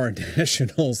operate with foreign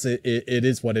nationals, it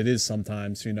is what it is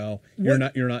sometimes, You're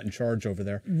not in charge over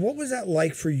there. What was that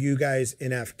like for you guys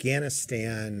in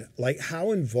Afghanistan? Like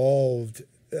how involved,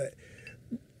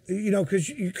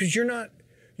 because you're not,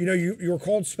 you're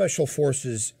called Special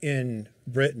Forces in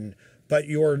Britain, but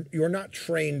you're not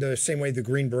trained the same way the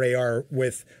Green Beret are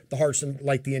with the hearts and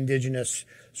like the indigenous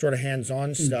sort of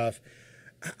hands-on stuff.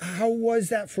 How was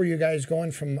that for you guys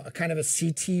going from a kind of a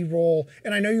CT role?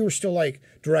 And I know you were still like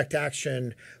direct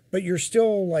action, but you're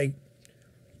still like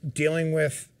dealing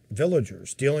with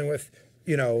villagers, dealing with,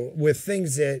 with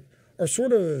things that are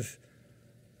sort of,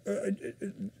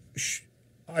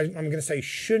 I'm going to say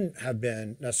shouldn't have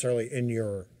been necessarily in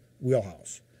your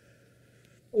wheelhouse.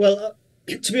 Well,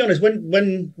 to be honest,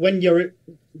 when you're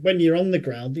on the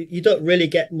ground, you don't really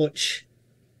get much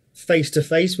face to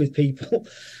face with people.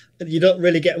 You don't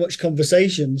really get much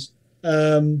conversations.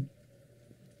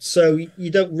 So you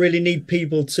don't really need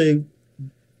people to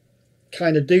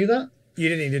kind of do that. You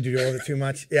didn't need to do all of it too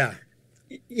much. Yeah.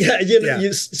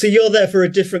 Yeah. So you're there for a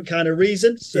different kind of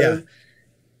reason. So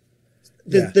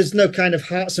there's no kind of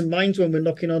hearts and minds when we're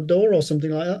knocking on door or something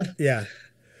like that. Yeah.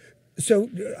 So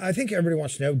I think everybody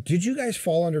wants to know, did you guys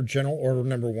fall under General Order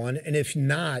Number 1? And if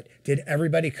not, did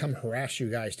everybody come harass you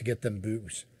guys to get them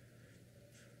booze?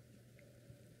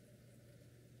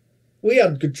 We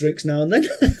had good drinks now and then.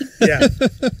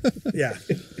 Yeah.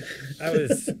 I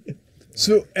was.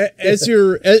 So as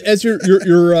your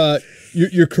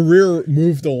career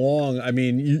moved along, I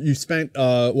mean, you spent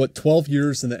 12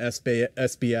 years in the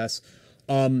SBS.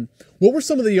 What were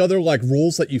some of the other like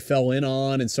roles that you fell in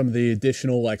on, and some of the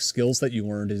additional like skills that you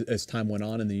learned as time went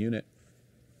on in the unit?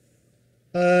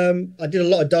 I did a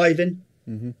lot of diving.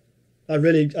 Mm-hmm.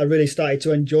 I really started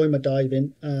to enjoy my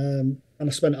diving. And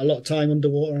I spent a lot of time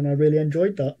underwater, and I really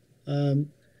enjoyed that.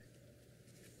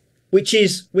 Which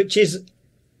is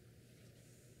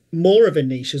more of a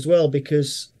niche as well,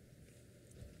 because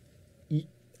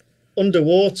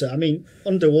underwater,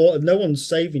 no one's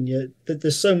saving you.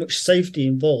 There's so much safety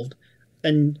involved,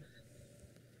 and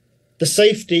the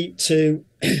safety to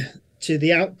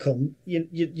the outcome.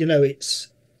 It's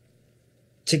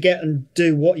to get and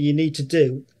do what you need to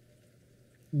do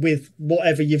with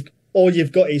whatever all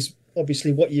you've got is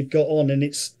obviously what you've got on, and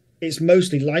it's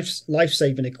mostly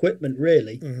life-saving equipment,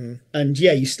 really. Mm-hmm. And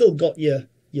yeah, you still got your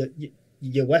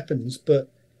weapons,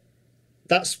 but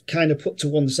that's kind of put to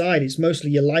one side. It's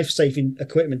mostly your life-saving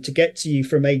equipment to get to you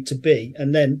from A to B,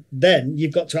 and then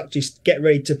you've got to actually get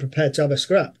ready to prepare to have a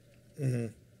scrap. Mm-hmm.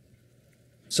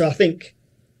 So I think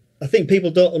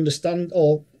people don't understand,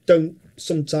 or don't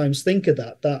sometimes think of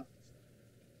that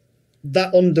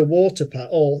underwater part,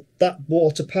 or that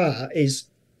water part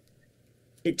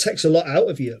it takes a lot out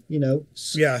of you,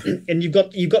 Yeah. And you've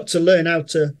got to learn how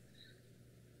to,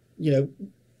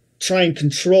 try and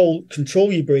control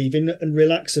your breathing and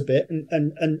relax a bit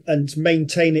and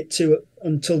maintain it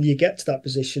until you get to that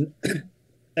position.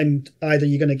 And either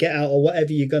you're going to get out or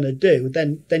whatever you're going to do,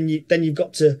 then you've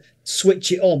got to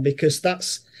switch it on, because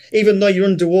that's, even though you're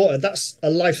underwater, that's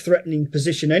a life-threatening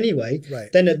position anyway.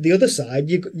 Right. Then at the other side,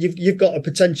 you've got a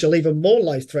potential even more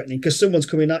life-threatening, because someone's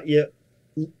coming at you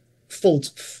full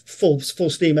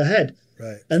steam ahead.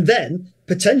 Right. And then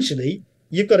potentially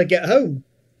you've got to get home.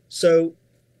 So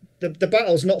the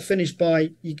battle's not finished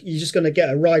by you're just going to get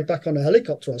a ride back on a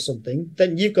helicopter or something.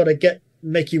 Then you've got to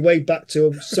make your way back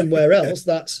to somewhere else.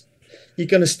 That's, you're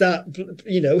going to start,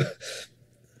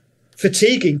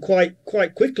 fatiguing quite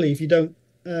quickly if you don't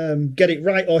get it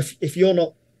right, or if you're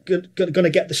not going to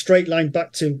get the straight line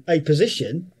back to a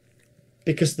position,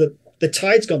 because the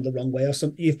tide's gone the wrong way, or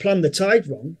something. You've planned the tide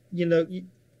wrong.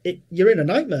 You're in a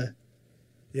nightmare.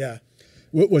 Yeah.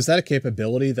 Was that a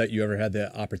capability that you ever had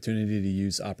the opportunity to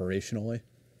use operationally?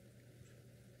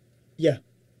 Yeah.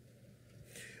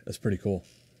 That's pretty cool.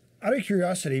 Out of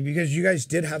curiosity, because you guys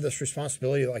did have this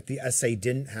responsibility like the SA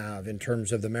didn't have in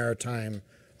terms of the maritime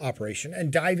operation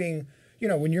and diving, you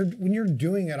know, when you're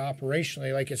doing it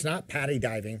operationally, like it's not paddy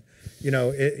diving, you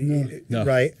know, No.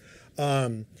 right?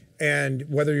 And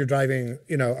whether you're driving,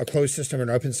 you know, a closed system or an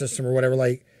open system or whatever,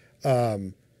 like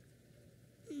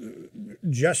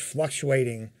just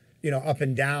fluctuating, you know, up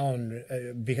and down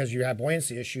because you have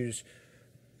buoyancy issues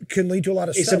can lead to a lot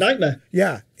of stuff. It's a nightmare.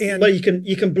 Yeah. And well, you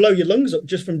can blow your lungs up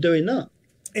just from doing that.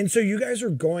 And so you guys are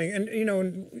going, and you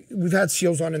know, we've had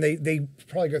SEALs on, and they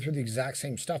probably go through the exact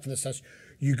same stuff in the sense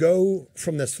you go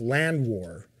from this land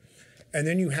war, and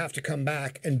then you have to come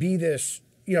back and be this,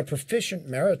 you know, proficient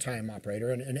maritime operator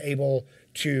and able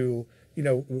to, you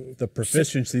know, the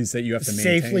proficiencies that you have to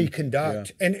maintain. Safely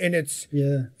conduct, Yeah. and it's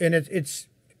and it's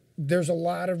there's a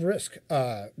lot of risk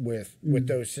with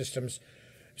those systems.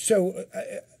 So,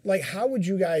 like, how would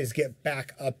you guys get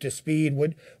back up to speed?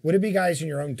 Would it be guys in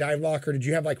your own dive locker? Did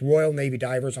you have like Royal Navy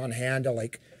divers on hand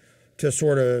to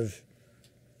sort of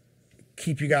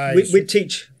keep you guys? We'd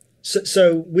teach,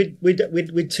 so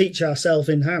we'd teach ourselves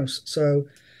in house. So,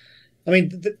 I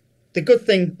mean, the good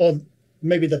thing, or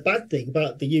maybe the bad thing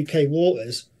about the UK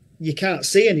waters, you can't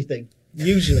see anything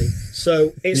usually.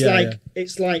 So it's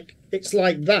it's like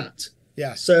that.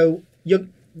 Yeah. So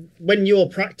when you're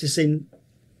practicing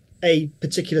a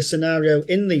particular scenario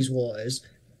in these waters,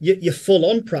 you're full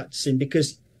on practicing,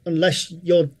 because unless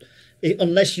you're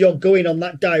going on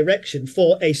that direction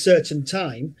for a certain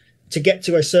time to get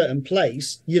to a certain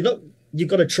place, you've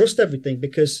got to trust everything,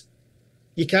 because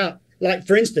you can't, like,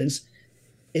 for instance,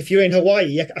 if you're in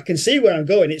Hawaii, I can see where I'm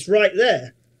going. It's right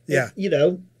there. Yeah. You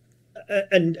know,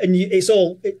 it's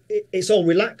all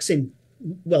relaxing.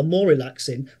 Well, more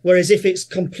relaxing. Whereas if it's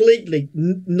completely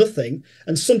nothing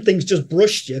and something's just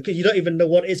brushed you, because you don't even know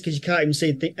what it is, because you can't even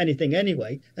see anything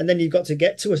anyway, and then you've got to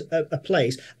get to a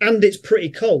place and it's pretty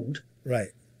cold. Right.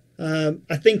 I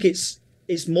think it's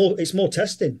more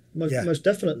testing, most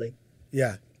definitely.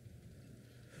 Yeah.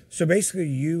 So basically,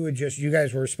 you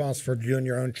guys were responsible for doing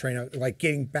your own training, like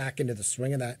getting back into the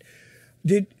swing of that.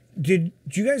 Did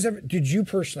you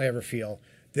personally ever feel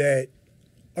that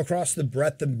across the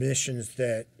breadth of missions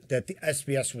that the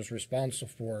SBS was responsible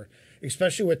for,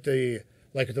 especially with the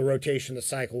rotation, the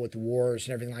cycle with the wars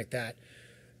and everything like that,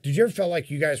 did you ever feel like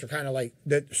you guys were kind of like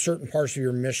that certain parts of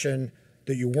your mission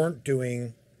that you weren't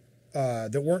doing,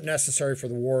 that weren't necessary for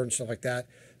the war and stuff like that,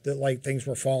 that like things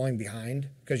were falling behind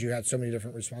because you had so many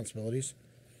different responsibilities?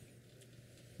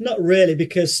 Not really,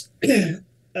 because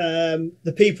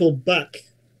the people back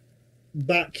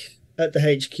at the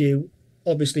HQ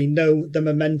obviously know the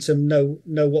momentum, know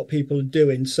what people are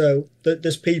doing. So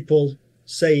there's people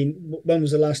saying, when was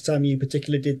the last time you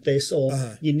particularly did this,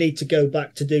 or you need to go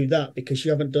back to do that because you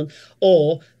haven't done,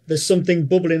 or there's something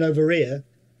bubbling over here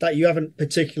that you haven't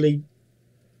particularly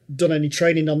done any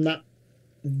training on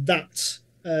that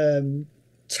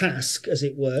task, as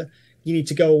it were. You need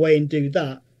to go away and do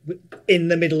that in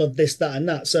the middle of this, that, and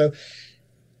that. So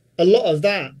a lot of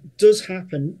that does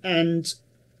happen, and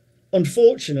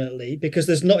unfortunately, because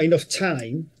there's not enough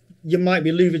time, you might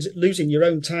be losing your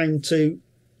own time to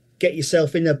get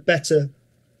yourself in a better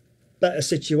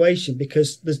situation,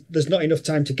 because there's not enough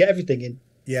time to get everything in.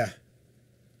 Yeah.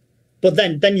 But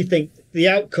then you think the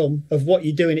outcome of what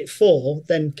you're doing it for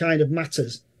then kind of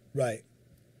matters. Right.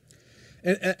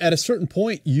 And at a certain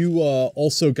point, you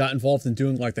also got involved in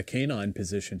doing like the canine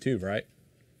position too, right?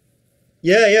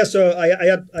 Yeah. So I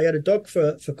had a dog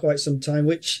for quite some time,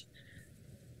 which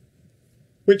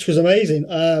was amazing.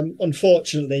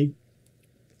 Unfortunately,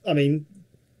 I mean,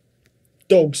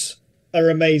 dogs are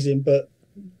amazing, but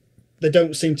they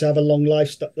don't seem to have a long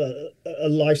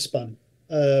lifespan.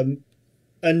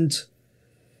 And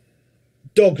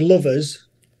dog lovers,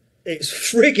 it's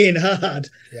frigging hard.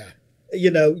 Yeah.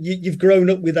 You know, you've grown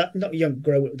up with that. Not you don't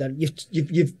grow up with that.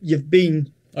 You've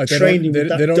been training with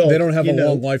that dog. They don't have a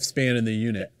long lifespan in the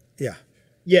unit. Yeah.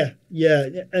 Yeah.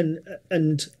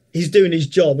 And he's doing his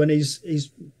job, and he's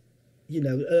you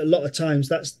know, a lot of times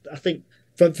that's, I think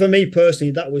for me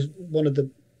personally, that was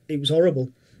it was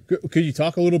horrible. Could you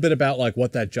talk a little bit about like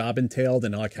what that job entailed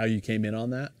and like how you came in on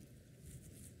that?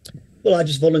 Well, I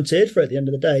just volunteered for it at the end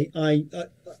of the day.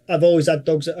 I've always had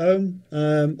dogs at home.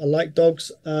 I like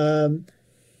dogs.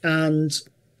 And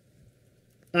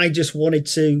I just wanted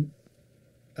to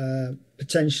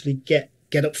potentially get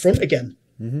up front again.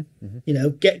 You know,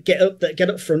 get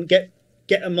up front, get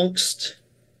amongst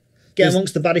get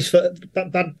amongst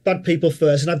the bad people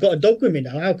first. And I've got a dog with me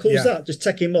now. How cool is that? Just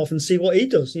take him off and see what he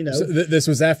does. You know. So this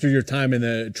was after your time in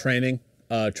the training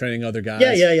other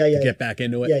guys. Yeah. To get back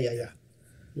into it. Yeah.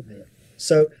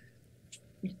 So,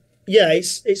 yeah,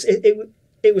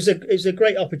 it was a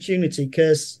great opportunity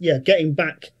because getting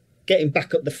back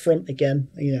up the front again.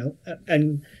 You know,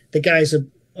 and the guys are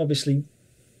obviously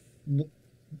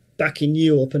backing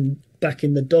you up and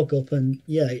backing the dog up, and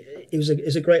it was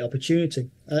a great opportunity.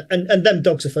 And them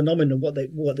dogs are phenomenal what they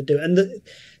do, and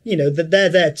they're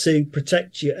there to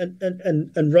protect you,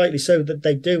 and rightly so that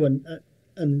they do. And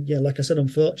like I said,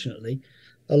 unfortunately,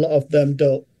 a lot of them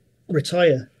don't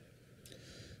retire.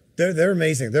 They're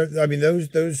amazing.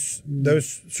 Those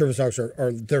service dogs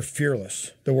they're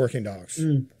fearless. The working dogs.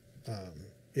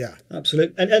 Yeah,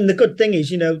 absolutely. And the good thing is,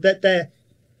 that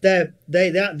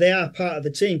they are part of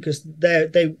the team because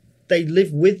they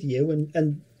live with you,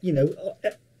 and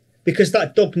because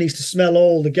that dog needs to smell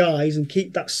all the guys and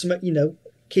keep that smell.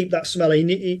 Keep that smell.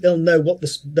 He'll know what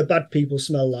the bad people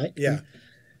smell like. Yeah.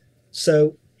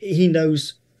 So he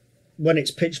knows when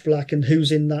it's pitch black and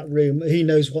who's in that room. He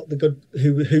knows what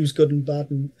who's good and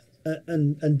bad,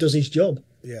 and does his job.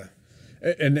 Yeah.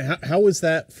 And how was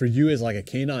that for you as like a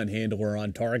canine handler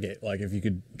on target? Like, if you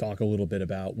could talk a little bit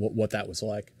about what that was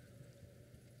like.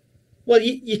 Well,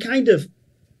 you kind of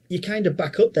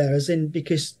back up there, as in,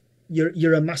 because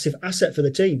you're a massive asset for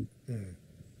the team.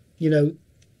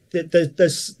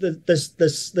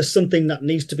 There's something that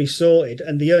needs to be sorted,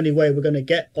 and the only way we're going to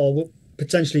get, or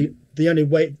potentially the only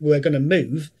way we're going to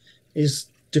move, is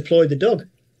deploy the dog.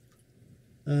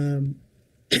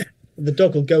 The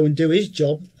dog will go and do his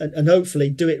job and hopefully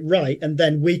do it right, and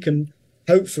then we can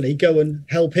hopefully go and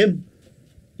help him,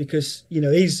 because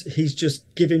he's just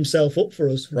give himself up for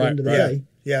us at the end of the day.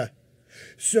 Yeah.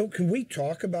 So can we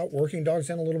talk about working dogs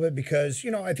then a little bit? Because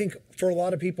I think for a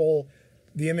lot of people,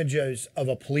 the images of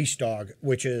a police dog,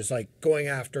 which is like going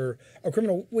after a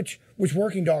criminal, which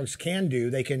working dogs can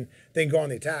do. They can go on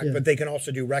the attack, but they can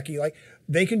also do recce. Like,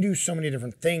 they can do so many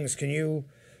different things. Can you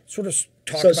sort of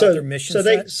talk about their mission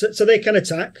set? So they can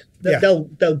attack. They'll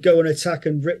go and attack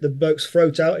and rip the bloke's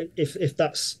throat out if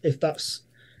that's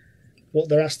what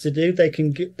they're asked to do. They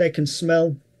can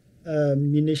smell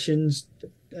munitions,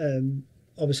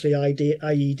 obviously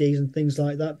IEDs and things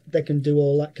like that. They can do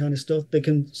all that kind of stuff. They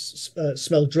can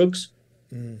smell drugs.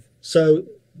 So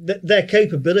their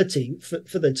capability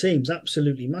for the team's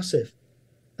absolutely massive.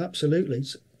 Absolutely.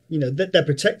 They're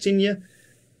protecting you.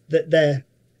 That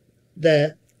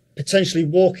they're potentially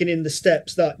walking in the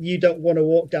steps that you don't want to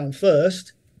walk down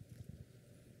first.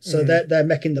 So they're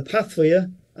making the path for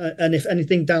you. And if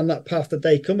anything down that path that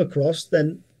they come across,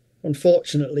 then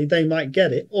unfortunately they might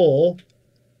get it, or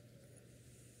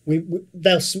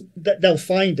they'll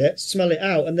find it, smell it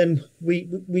out, and then we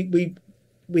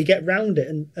get round it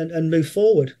and move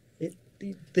forward.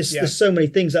 There's so many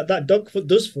things that dog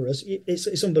does for us.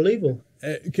 It's unbelievable.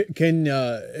 Can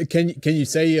you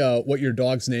say what your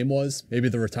dog's name was? Maybe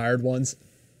the retired ones.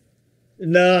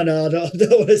 No, I don't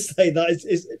want to say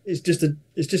that.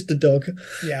 It's just a dog.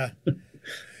 Yeah.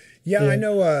 Yeah, I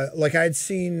know. Like, I'd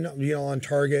seen, on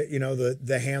target,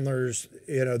 the handlers,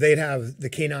 they'd have the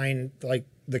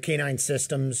canine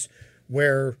systems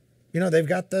where, they've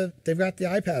got the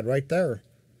iPad right there,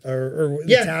 or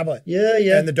the tablet.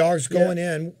 Yeah. And the dog's going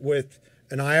in with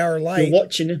an IR light. You're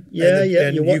watching it. Yeah.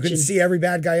 And you're watching. You can see every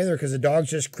bad guy in there because the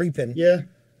dog's just creeping. Yeah.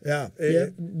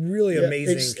 Really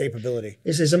amazing capability.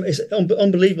 It's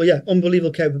unbelievable. Yeah,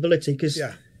 unbelievable capability. Because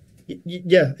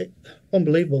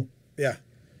unbelievable.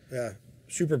 Yeah,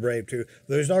 super brave too.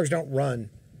 Those dogs don't run,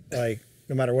 like,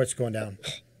 no matter what's going down.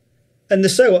 And they're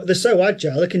so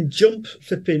agile. They can jump,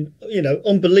 flipping,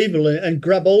 unbelievable, and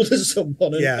grab hold of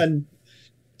someone and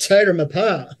tear them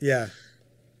apart. Yeah.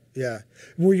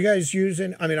 Were you guys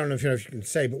using? I mean, I don't know if you can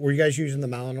say, but were you guys using the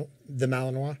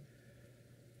Malinois?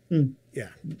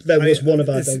 Yeah, that was one of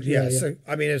our dogs. Yeah. So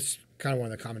it's kind of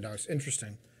one of the common dogs.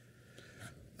 Interesting.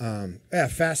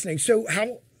 Fascinating. So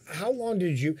how long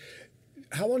did you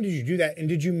do that? And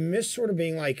did you miss sort of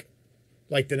being like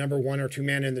the number one or two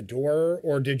man in the door,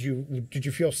 or did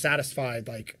you feel satisfied,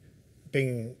 like,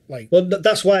 being like? Well,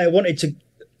 that's why I wanted to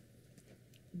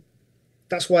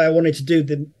do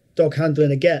the dog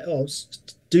handling again, or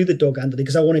do the dog handling,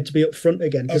 because I wanted to be up front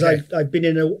again, because I'd been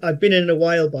in a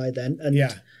while by then, and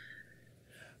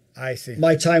I see.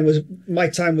 My time was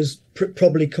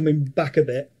probably coming back a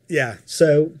bit. Yeah.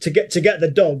 So to get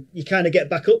the dog, you kind of get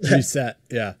back up there. Reset.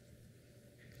 Yeah.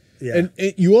 Yeah. And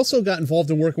you also got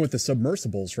involved in working with the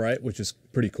submersibles, right? Which is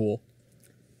pretty cool.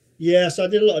 Yeah, so I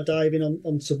did a lot of diving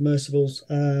on submersibles.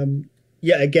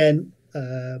 Again,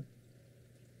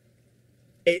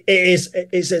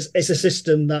 it's a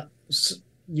system that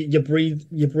you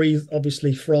breathe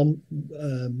obviously from,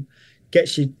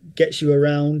 gets you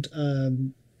around.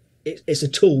 It's a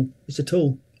tool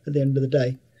at the end of the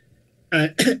day.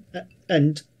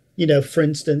 And you know, for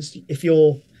instance, if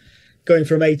you're going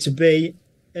from A to B,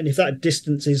 and if that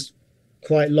distance is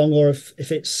quite long, or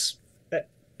if it's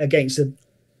against an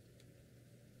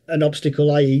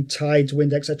obstacle, i.e. tides,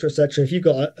 wind, etc., if you've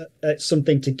got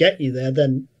something to get you there,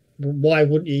 then why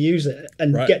wouldn't you use it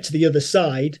and get to the other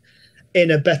side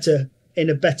in a better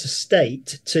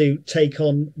state to take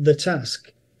on the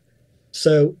task?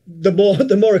 So the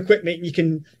more equipment you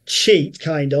can cheat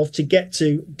kind of to get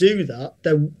to do that,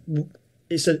 then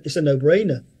it's a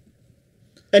no-brainer.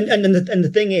 And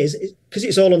the thing is, because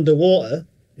it's all underwater,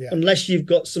 unless you've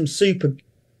got some super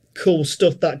cool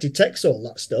stuff that detects all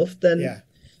that stuff, then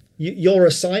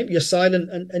you're silent,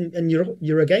 and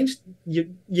you're against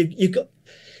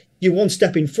you're one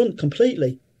step in front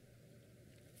completely.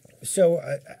 So,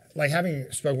 like, having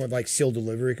spoken with like SEAL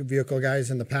delivery vehicle guys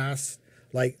in the past,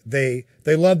 like they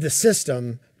love the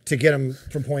system to get them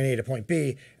from point A to point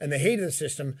B, and they hated the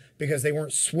system because they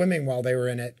weren't swimming while they were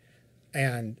in it.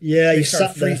 And you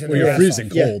sat there. Well, you're freezing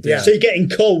cold. Yeah. So you're getting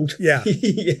cold. Yeah.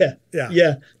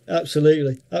 yeah.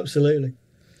 Absolutely.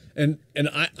 And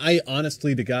I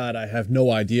honestly to God, I have no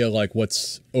idea like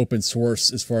what's open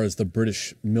source as far as the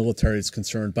British military is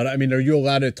concerned. But I mean, are you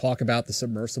allowed to talk about the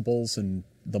submersibles and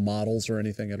the models or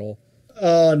anything at all?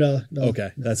 Oh no.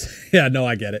 Okay, that's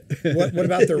I get it. What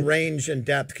about the range and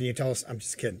depth? Can you tell us? I'm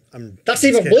just kidding. That's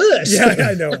even worse.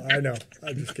 Yeah, I know.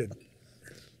 I'm just kidding.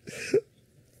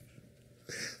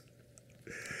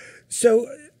 So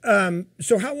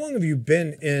how long have you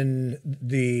been in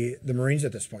the Marines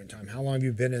at this point in time? How long have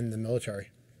you been in the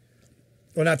military?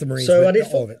 Well, not the Marines, but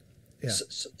all of it. Yeah.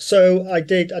 So I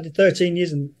did 13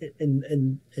 years in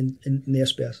the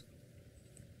SBS.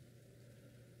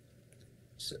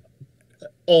 So,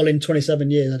 all in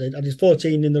 27 years. I did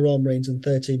 14 in the Royal Marines and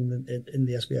 13 in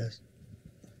the SBS.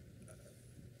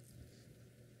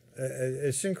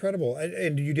 It's incredible.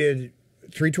 And you did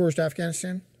 3 tours to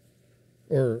Afghanistan,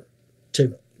 or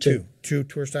two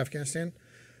tours to Afghanistan,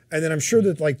 and then I'm sure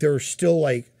that like there were still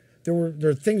like there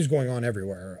are things going on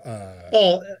everywhere.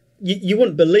 You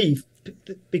wouldn't believe,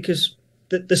 because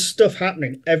there's stuff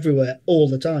happening everywhere all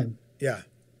the time. Yeah,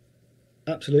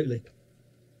 absolutely.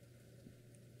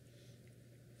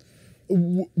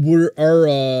 Could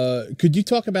you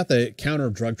talk about the counter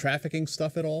drug trafficking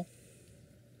stuff at all?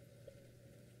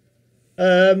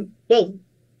 Well,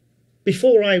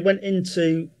 before I went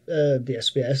into the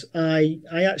SBS, I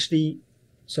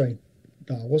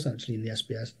wasn't actually in the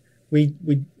SBS.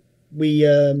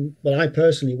 I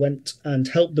personally went and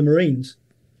helped the Marines,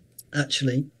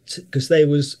 actually, because they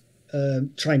was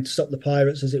trying to stop the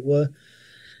pirates, as it were,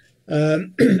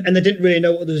 and they didn't really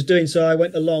know what they was doing. So I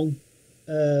went along,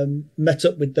 met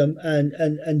up with them,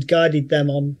 and guided them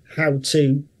on how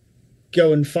to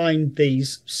go and find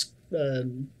these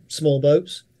small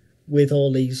boats with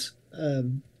all these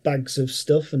bags of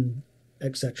stuff and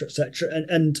etc.,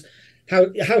 and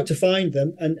how to find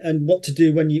them and what to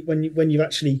do when you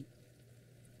actually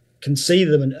can see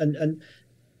them,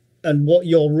 and what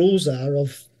your rules are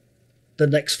of the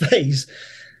next phase.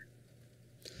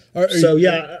 I totally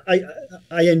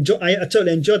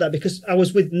enjoyed that, because I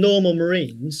was with normal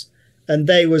Marines and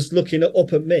they was looking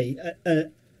up at me,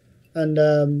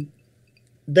 and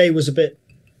they was a bit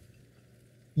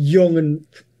young and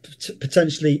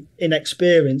potentially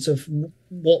inexperienced of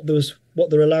what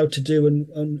they're allowed to do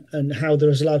and how they're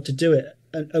allowed to do it,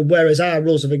 and whereas our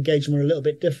rules of engagement are a little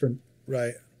bit different.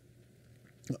 Right.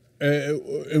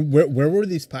 Where were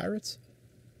these pirates?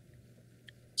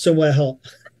 Somewhere hot.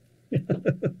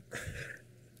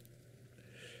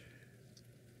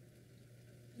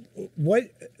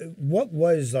 What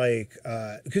was like,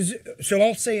 because so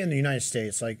I'll say in the United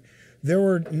States, like there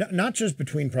were not just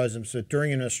between presidents, but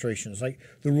during administrations, like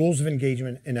the rules of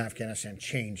engagement in Afghanistan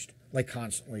changed like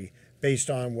constantly based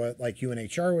on what like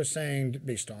UNHCR was saying,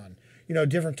 based on,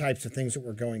 different types of things that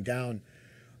were going down.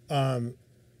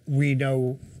 We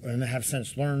know and have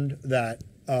since learned that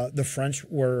the French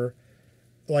were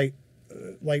like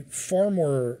far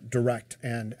more direct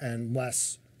and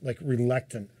less like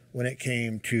reluctant when it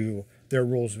came to their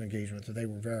rules of engagement, that they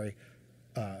were very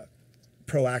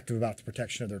proactive about the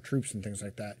protection of their troops and things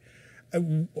like that.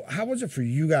 How was it for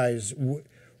you guys?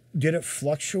 Did it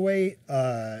fluctuate,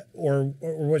 or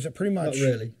was it pretty much? Not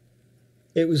really.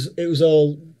 It was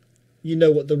all,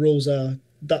 what the rules are.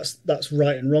 That's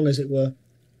right and wrong, as it were.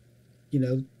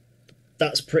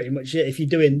 That's pretty much it. If you're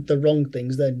doing the wrong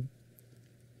things, then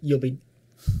you'll be.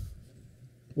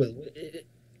 Well,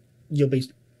 you'll be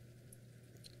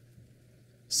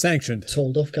sanctioned,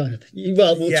 told off, kind of.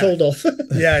 Well, we're told off.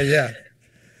 Yeah.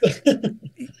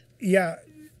 Yeah.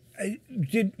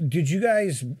 Did you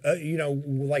guys,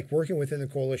 like working within the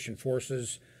coalition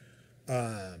forces,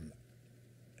 working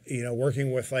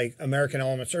with like American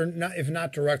elements, or not, if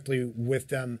not directly with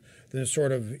them, then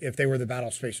sort of if they were the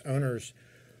battle space owners,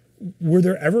 were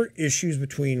there ever issues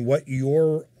between what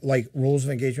your like rules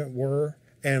of engagement were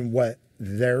and what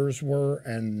theirs were,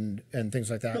 and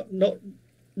things like that? Not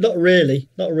really.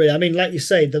 I mean, like you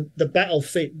say, the battle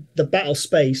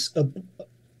space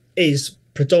is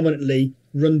predominantly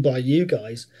run by you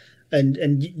guys, and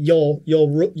you're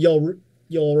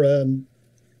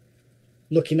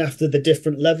looking after the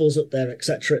different levels up there,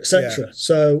 etc., etc. Yeah.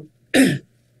 So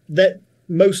that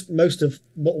most of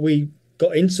what we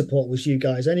got in support was you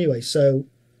guys anyway. So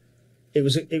it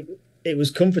was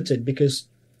comforting because,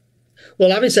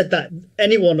 well, having said that,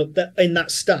 anyone up there in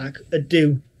that stack would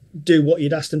do what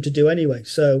you'd asked them to do anyway.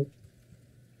 So,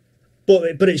 but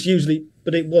it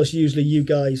was usually you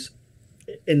guys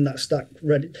in that stack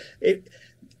ready.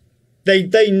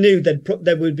 They knew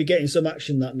they would be getting some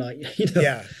action that night.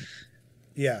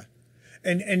 Yeah,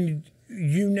 and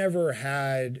you never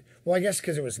had. Well, I guess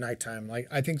because it was nighttime. Like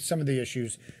I think some of the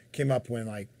issues came up when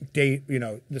like the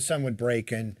sun would break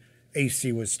and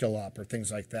AC was still up or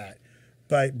things like that.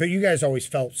 But you guys always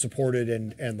felt supported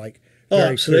and like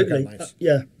very absolutely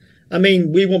yeah. I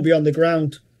mean, we won't be on the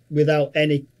ground without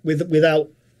a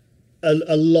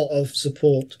lot of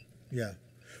support. Yeah,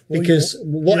 because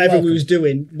whatever we was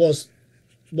doing was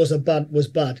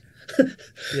bad.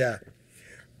 Yeah.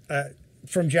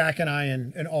 From Jack and I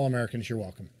and all Americans, you're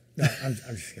welcome. No, I'm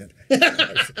just kidding.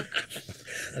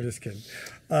 I'm just kidding.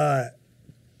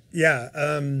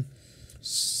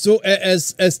 So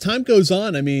as time goes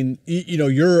on, I mean,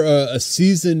 you're a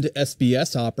seasoned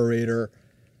SBS operator,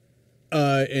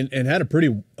 and had a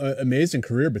pretty amazing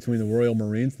career between the Royal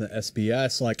Marines and the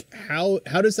SBS. Like, how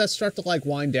does that start to like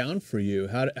wind down for you?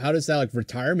 How does that like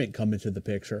retirement come into the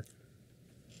picture?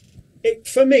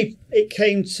 For me, it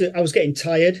came to, I was getting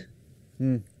tired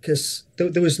because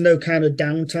there was no kind of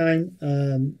downtime,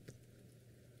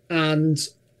 and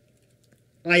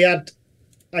I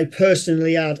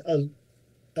personally had a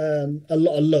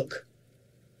lot of luck,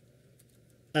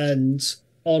 and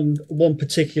on one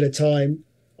particular time,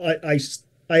 I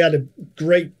had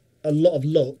a lot of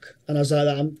luck, and I was like,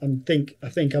 I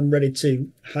think I'm ready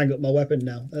to hang up my weapon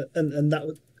now, and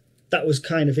that was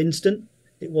kind of instant.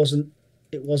 It wasn't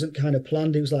kind of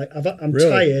planned. It was like I'm really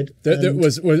tired.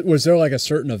 Was there like a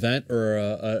certain event or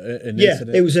an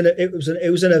incident? It was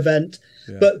an event.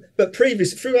 Yeah. But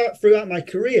previous throughout my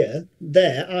career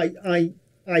there,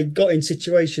 I got in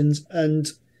situations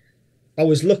and I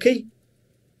was lucky.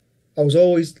 I was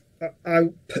always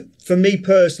for me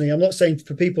personally. I'm not saying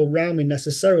for people around me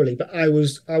necessarily, but I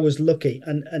was lucky,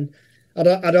 and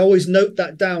I'd always note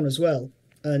that down as well.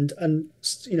 And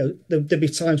there'd be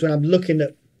times when I'm looking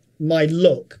at my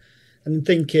luck and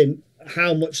thinking,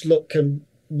 how much luck can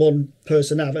one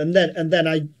person have? And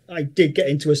then I did get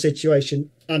into a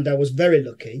situation and I was very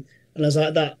lucky, and I was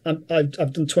like that.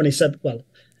 I've done 27. Well,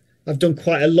 I've done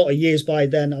quite a lot of years by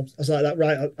then. I was like that.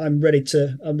 Right, I'm ready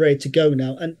to go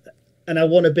now, and I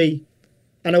wanted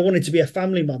to be a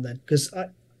family man then, because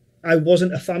I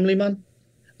wasn't a family man.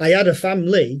 I had a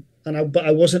family, but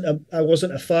I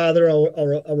wasn't a father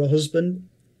or a husband,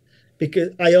 because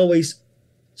I always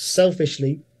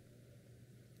selfishly,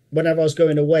 whenever I was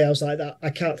going away, I was like that. I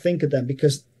can't think of them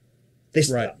because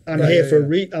I'm here for a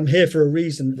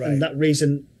reason, right. And that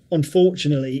reason,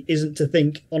 unfortunately, isn't to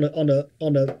think on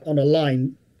a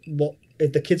line what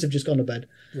if the kids have just gone to bed.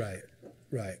 Right.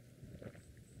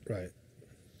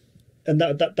 And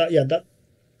that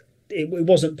it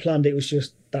wasn't planned. It was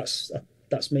just that's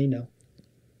me now.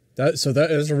 That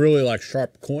is a really like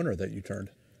sharp corner that you turned.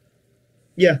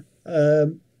 Yeah.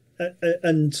 And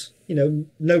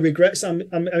no regrets. I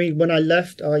mean, when I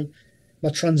left, my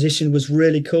transition was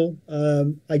really cool.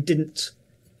 I didn't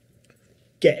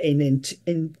get into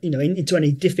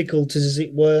any difficulties, as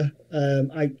it were.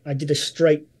 I did a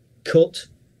straight cut.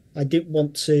 I didn't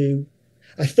want to.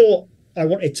 I thought I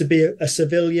wanted to be a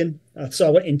civilian, so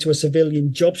I went into a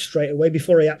civilian job straight away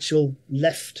before I actually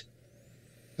left.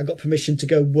 I got permission to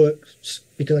go work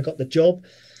because I got the job.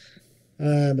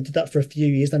 I did that for a few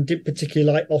years, and I didn't particularly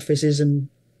like offices and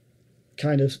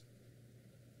kind of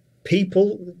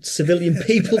civilian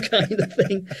people kind of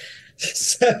thing.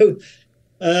 So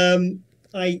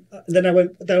I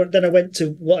went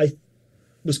to what I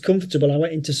was comfortable. I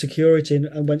went into security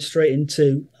and went straight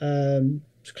into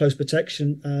close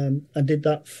protection, and did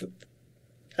that.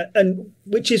 And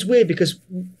which is weird because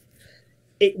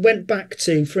it went back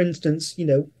to, for instance,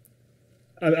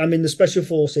 I'm in the special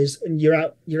forces, and you're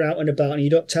out and about, and you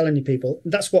don't tell any people.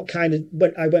 And that's what kind of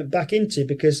I went back into,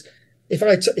 because if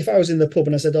I was in the pub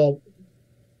and I said, "Oh,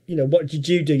 what did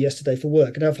you do yesterday for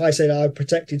work?" and if I said, "I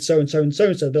protected so and so and so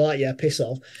and so," they'd be like, "Yeah, piss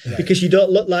off," right. Because you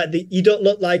don't look like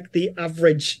the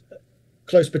average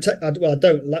close protect. Well, I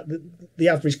don't like the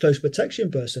average close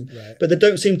protection person, right. But they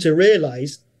don't seem to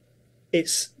realise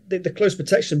it's the close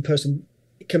protection person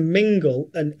can mingle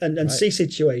and right. see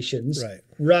situations, right.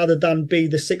 rather than be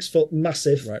the 6 foot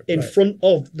massive right, in right. front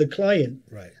of the client.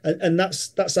 Right. And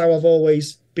that's how I've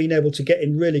always been able to get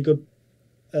in really good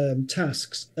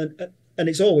tasks, and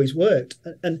it's always worked.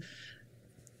 And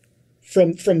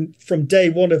from day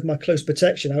one of my close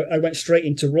protection, I went straight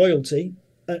into royalty,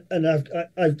 and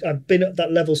I've been at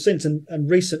that level since. And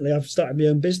recently I've started my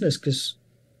own business, because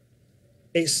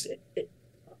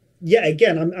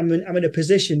again, I'm in a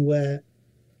position where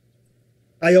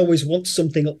I always want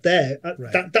something up there.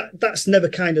 Right. That's never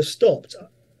kind of stopped.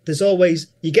 There's always,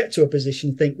 you get to a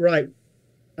position, think, right,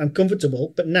 I'm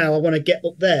comfortable, but now I want to get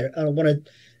up there, and I want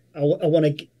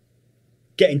to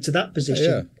get into that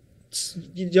position. Yeah.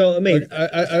 You know what I mean?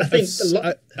 I think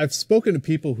I've spoken to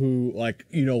people who like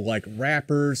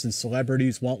rappers and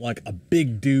celebrities want like a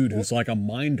big dude who's like a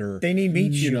minder. They need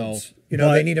meat shields.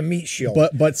 They need a meat shield.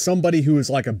 But somebody who is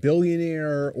like a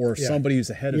billionaire or somebody who's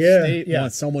a head of state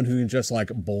wants someone who can just like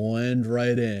blend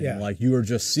right in. Yeah. Like you are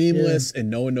just seamless and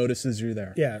no one notices you're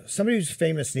there. Yeah. Somebody who's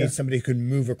famous needs somebody who can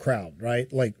move a crowd, right?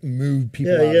 Like move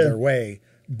people out of their way.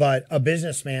 But a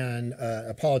businessman,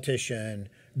 a politician,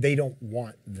 they don't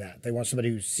want that. They want somebody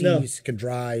who sees, can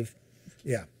drive.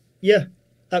 Yeah. Yeah,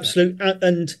 absolutely.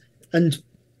 And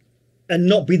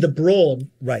not be the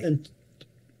brawn. Right. And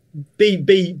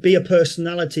be a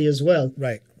personality as well.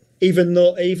 Right. Even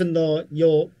though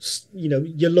you're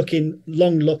looking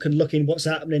what's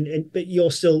happening, but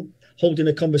you're still holding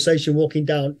a conversation, walking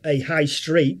down a high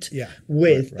street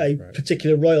with a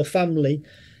particular royal family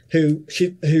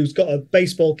who's got a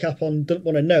baseball cap on, don't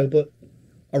want to know, but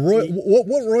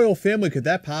what royal family could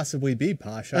that possibly be,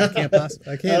 Pasha?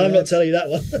 I can't. I'm not telling you that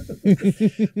one.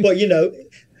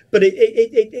 But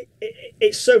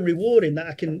it's so rewarding that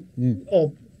I can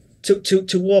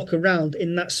to walk around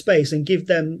in that space and give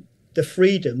them the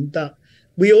freedom that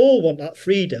we all want. That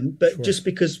freedom, but just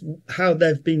because how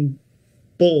they've been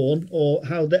born or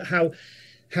how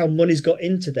money's got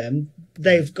into them,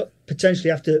 they've got potentially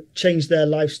have to change their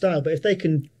lifestyle. But if they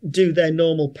can do their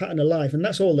normal pattern of life, and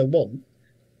that's all they want,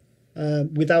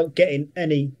 without getting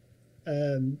any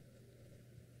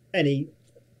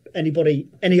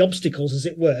obstacles, as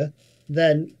it were,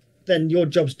 then your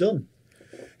job's done.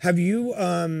 Have you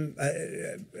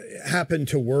happened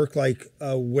to work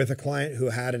with a client who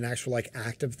had an actual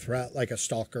active threat, like a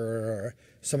stalker or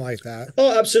something like that?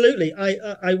 Oh, absolutely.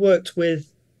 I worked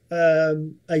with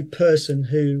a person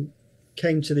who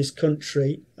came to this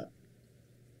country,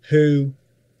 who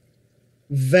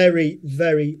very,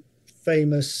 very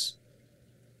famous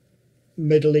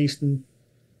Middle Eastern,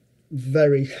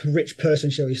 very rich person,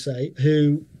 shall we say,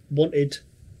 who wanted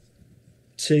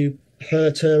to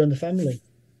hurt her and the family.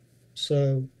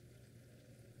 So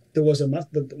there was a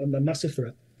massive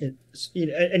threat. And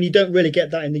you don't really get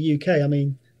that in the UK. I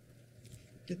mean,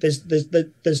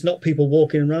 there's not people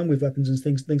walking around with weapons and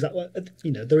things like that.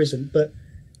 There isn't, but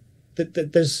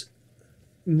there's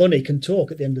money can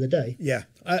talk at the end of the day. Yeah.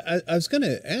 I was going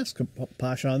to ask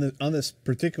Pasha on this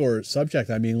particular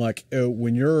subject. I mean,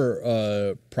 when you're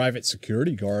a private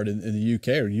security guard in the UK,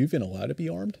 are you even allowed to be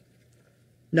armed?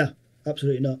 No,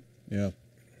 absolutely not. Yeah.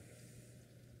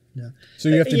 No. So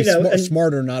you have to be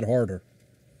smarter, not harder.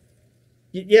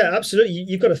 Yeah, absolutely.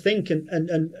 You've got to think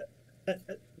and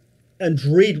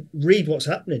read what's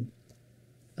happening.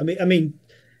 I mean,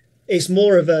 it's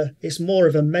more of a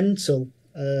mental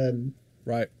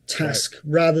task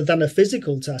rather than a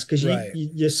physical task, because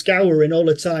you're scouring all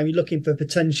the time. You're looking for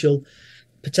potential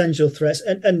threats,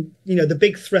 and the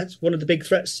big threats. One of the big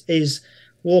threats is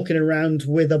walking around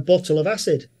with a bottle of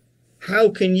acid. How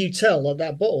can you tell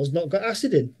that bottle's not got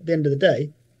acid in at the end of the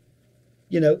day?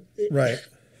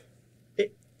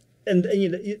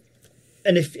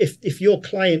 And if your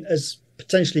client has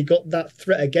potentially got that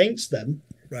threat against them,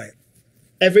 right?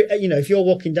 If you're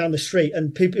walking down the street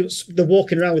and they're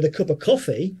walking around with a cup of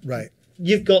coffee, right?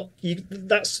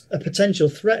 That's a potential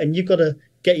threat, and you've got to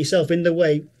get yourself in the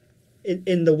way of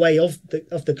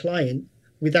the client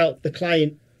without the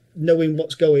client knowing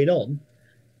what's going on,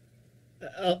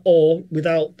 or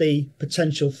without the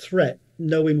potential threat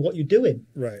knowing what you're doing.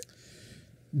 Right.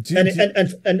 And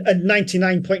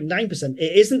 99.9%,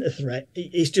 it isn't a threat.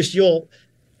 It's just you're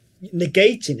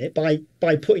negating it by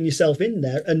putting yourself in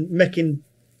there and making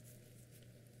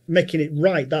it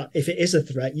right that if it is a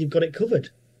threat, you've got it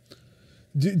covered.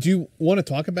 Do you want to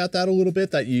talk about that a little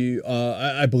bit? That you,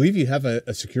 I believe you have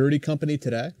a security company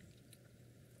today.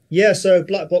 Yeah, so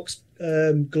Black Box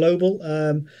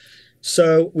Global.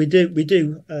 So we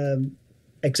do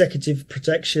executive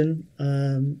protection,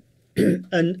 and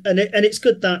it's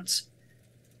good that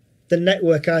the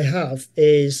network I have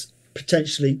is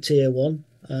potentially tier 1,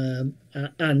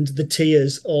 and the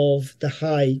tiers of the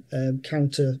high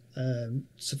counter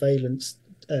surveillance,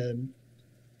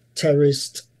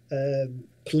 terrorist,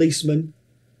 policemen,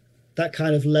 that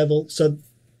kind of level. So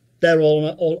they're all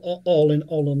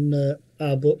on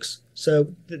our books.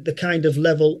 So the kind of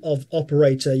level of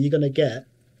operator you're going to get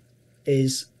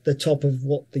is the top of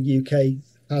what the UK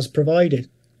has provided.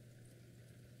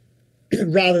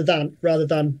 rather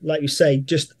than, like you say,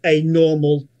 just a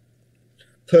normal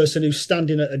person who's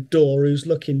standing at a door who's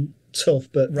looking tough,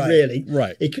 but really,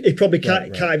 he probably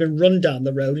can't even run down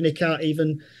the road, and he can't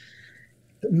even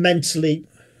mentally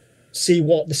see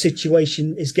what the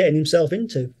situation is getting himself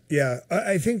into. Yeah,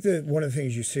 I think that one of the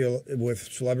things you see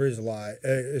with celebrities a lot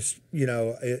is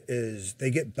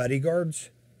they get bodyguards.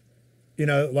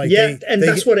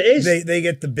 That's what it is. They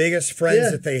get the biggest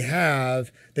friends that they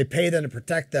have. They pay them to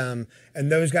protect them,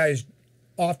 and those guys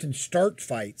often start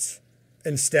fights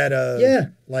instead of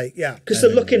because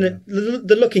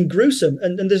they're looking gruesome,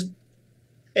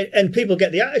 and people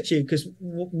get the attitude, because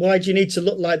why do you need to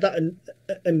look like that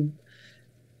and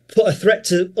put a threat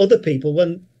to other people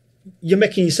when you're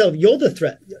making you're the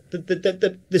threat?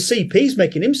 The CP's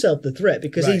making himself the threat,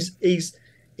 because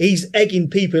he's egging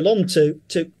people on to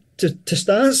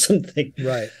start something.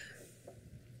 Right.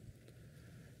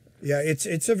 Yeah,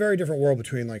 it's a very different world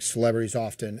between like celebrities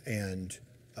often and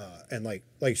like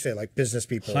you say, like business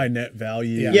people, high net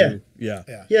value.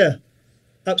 Yeah,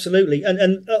 absolutely. And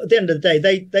at the end of the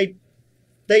day,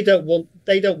 they don't want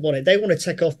it. They want to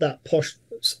take off that posh,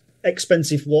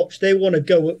 expensive watch. They want to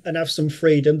go and have some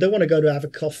freedom. They want to go to have a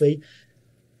coffee.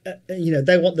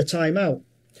 They want the time out.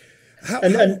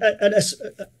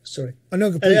 Sorry. I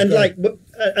know.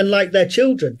 And like their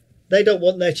children, they don't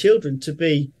want their children to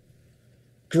be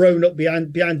grown up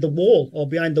behind the wall or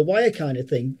behind the wire kind of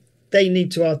thing. They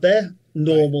need to have their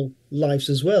normal lives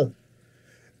as well.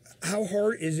 How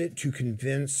hard is it to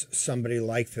convince somebody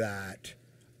like that?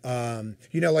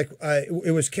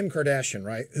 It was Kim Kardashian,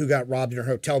 right, who got robbed in her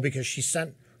hotel because she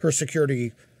sent her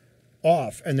security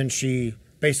off, and then she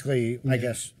basically, I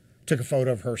guess, took a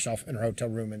photo of herself in her hotel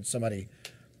room, and somebody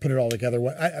put it all together.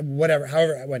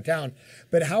 However it went down.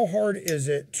 But how hard is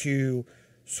it to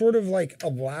sort of like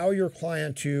allow your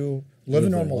client to live a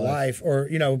normal life, or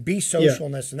be social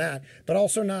and this and that, but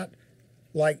also not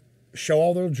like show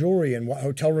all their jewelry and what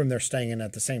hotel room they're staying in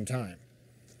at the same time?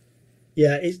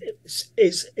 Yeah, it's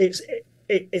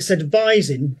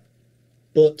advising,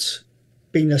 but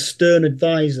being a stern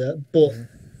advisor, but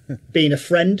being a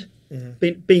friend,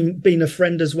 being a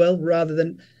friend as well, rather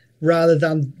than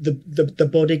the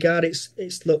bodyguard.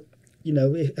 It's look,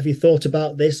 have you thought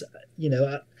about this?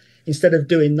 Instead of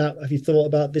doing that, have you thought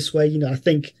about this way? I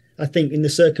think in the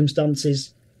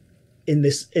circumstances in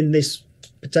this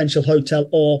potential hotel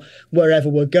or wherever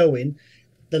we're going,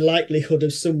 the likelihood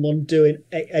of someone doing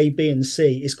A, B, and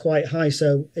C is quite high.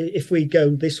 So if we go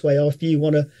this way, or if you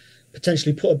want to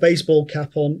potentially put a baseball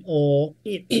cap on, or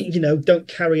don't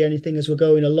carry anything as we're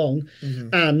going along,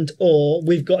 or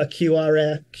we've got a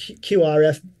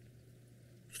QRF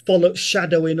follow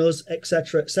shadowing us,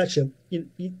 etc., etc.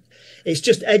 It's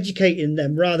just educating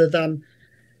them rather than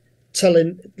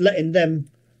letting them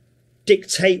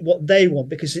dictate what they want,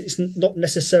 because it's not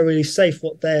necessarily safe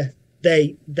what they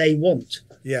want.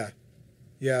 Yeah.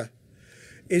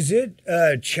 Is it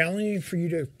challenging for you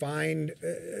to find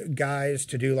guys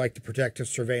to do like the protective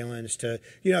surveillance, to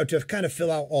kind of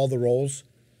fill out all the roles?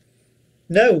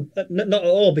 No, not at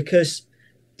all, because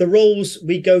the roles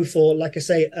we go for, like I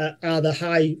say, are the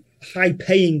high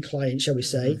paying clients, shall we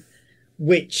say,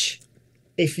 which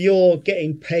if you're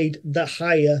getting paid the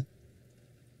higher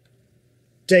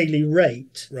daily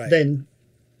rate, then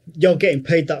you're getting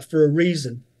paid that for a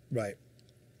reason. Right.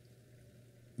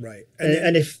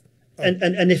 And if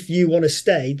you want to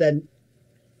stay, then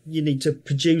you need to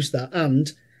produce that.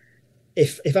 And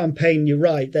if I'm paying you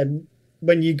right, then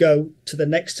when you go to the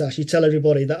next task, you tell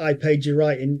everybody that I paid you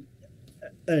right, and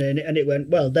it went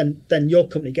well. Then your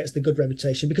company gets the good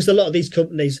reputation, because a lot of these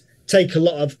companies take a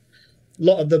lot of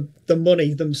the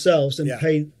money themselves and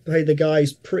pay the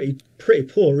guys pretty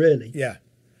poor, really.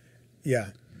 Yeah.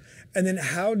 And then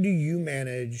how do you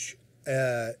manage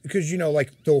because,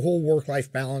 like the whole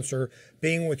work-life balance or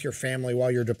being with your family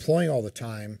while you're deploying all the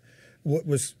time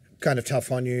was kind of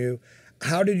tough on you.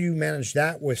 How did you manage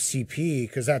that with CP?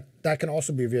 Because that can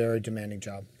also be a very demanding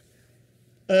job.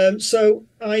 So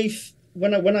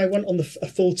when I went on a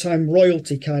full-time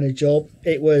royalty kind of job,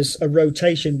 it was a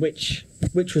rotation, which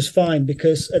was fine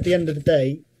because at the end of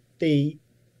the day,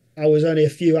 I was only a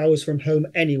few hours from home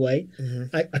anyway.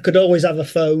 Mm-hmm. I could always have a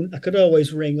phone. I could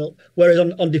always ring up. Whereas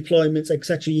on deployments,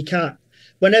 etc., you can't.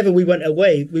 Whenever we went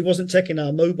away, we wasn't taking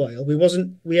our mobile. We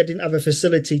didn't have a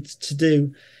facility to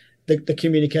do the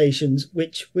communications,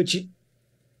 which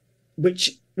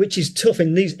is tough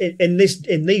in these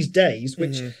days.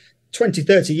 Which mm-hmm. 20,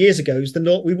 30 years ago is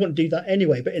we wouldn't do that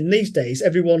anyway. But in these days,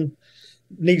 everyone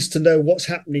needs to know what's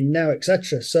happening now,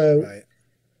 etc. So. Right.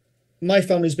 My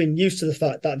family's been used to the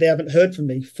fact that they haven't heard from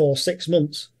me for 6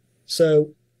 months.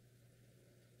 So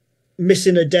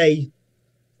missing a day,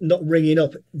 not ringing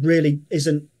up really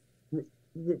isn't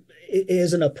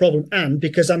a problem. And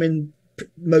because I'm in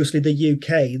mostly the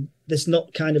UK, there's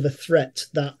not kind of a threat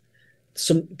that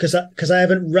because I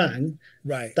haven't rang,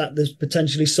 right, that there's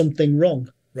potentially something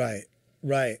wrong. Right.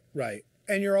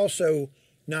 And you're also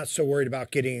not so worried about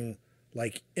getting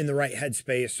like in the right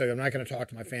headspace. So I'm not going to talk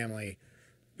to my family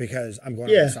because I'm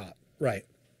going on stop. Right.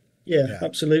 Yeah,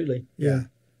 absolutely. Yeah.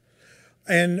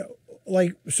 And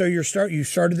like, so you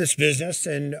started this business,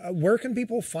 and where can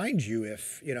people find you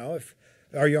if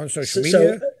are you on social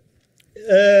media?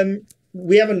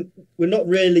 We're not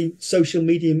really social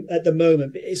media at the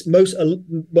moment. It's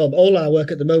all our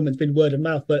work at the moment has been word of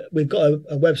mouth, but we've got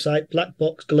a website,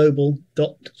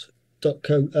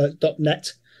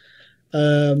 blackboxglobal.net.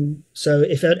 So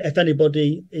if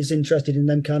anybody is interested in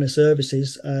them kind of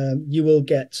services, you will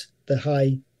get the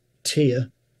high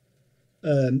tier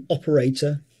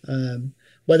operator,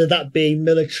 whether that be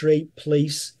military,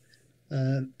 police,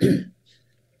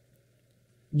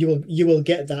 you will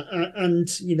get that, and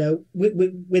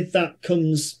with that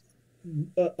comes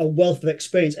a wealth of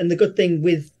experience. And the good thing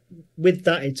with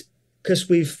that is because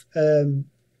we've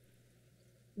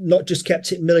not just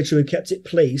kept it military, we kept it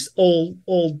police. All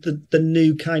the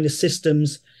new kind of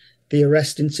systems, the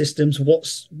arresting systems, what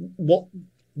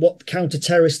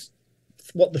counter-terrorist,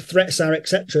 what the threats are,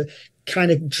 etc., kind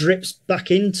of drips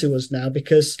back into us now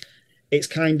because it's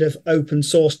kind of open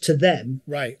source to them,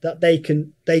 right? That they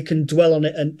can dwell on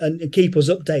it and keep us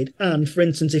updated. And for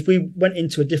instance, if we went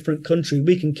into a different country,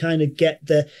 we can kind of get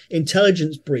the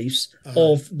intelligence briefs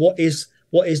of what is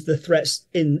the threats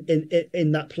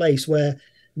in that place, where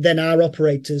then our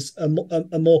operators are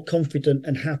more confident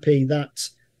and happy that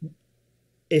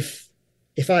if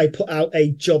I put out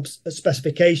a job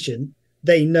specification,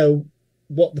 they know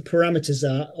what the parameters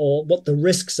are or what the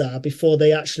risks are before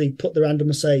they actually put their hand up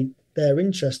and say they're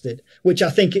interested. Which I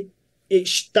think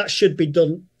that should be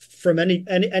done from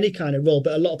any kind of role,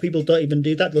 but a lot of people don't even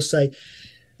do that. They'll say,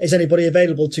 is anybody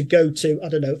available to go to, I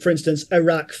don't know, for instance,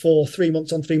 Iraq for 3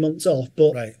 months on, 3 months off?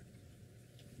 But right.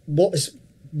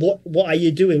 What are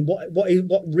you doing?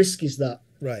 What risk is that?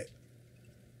 Right.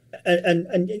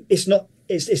 And it's not.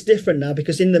 It's different now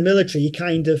because in the military, you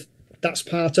kind of, that's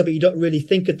part of it. You don't really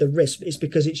think of the risk. It's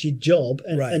because it's your job,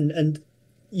 and right. and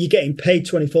you're getting paid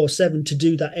 24/7 to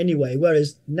do that anyway.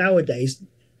 Whereas nowadays,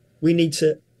 we need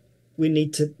to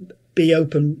be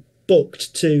open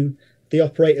booked to the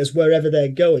operators wherever they're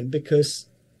going because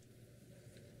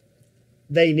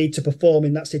they need to perform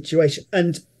in that situation.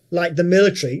 And like the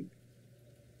military,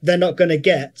 they're not going to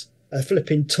get a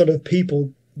flipping ton of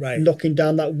people right. knocking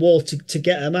down that wall to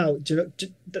get them out.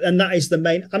 And that is the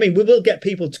main. I mean, we will get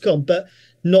people to come, but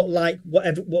not like what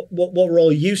we're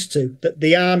all used to. That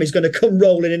the army's going to come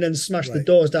rolling in and smash right. the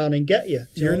doors down and get you.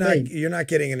 You're not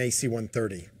getting an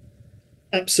AC-130.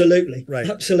 Absolutely. Right.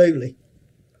 Absolutely.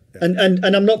 Yeah.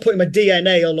 And I'm not putting my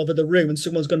DNA all over the room and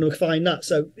someone's going to find that.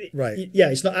 So right.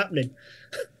 Yeah, it's not happening.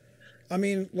 I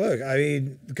mean, look,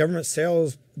 the government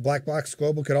sales, Black Box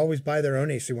Global could always buy their own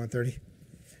AC-130.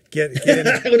 Get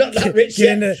We're not that rich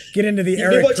get into the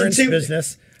Eric Prince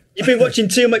business. You've been watching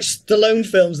too much Stallone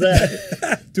films there.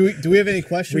 Do we have any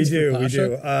questions? We do.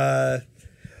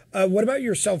 What about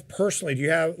yourself personally? Do you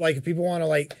have, like, if people want to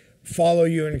like follow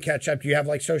you and catch up, do you have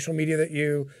like social media that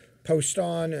you post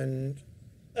on? And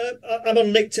I'm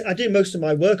on LinkedIn. I do most of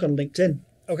my work on LinkedIn.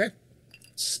 Okay.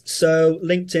 So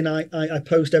LinkedIn, I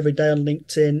post every day on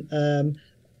LinkedIn.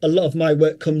 A lot of my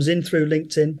work comes in through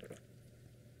LinkedIn.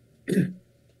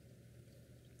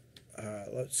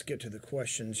 Let's get to the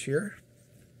questions here.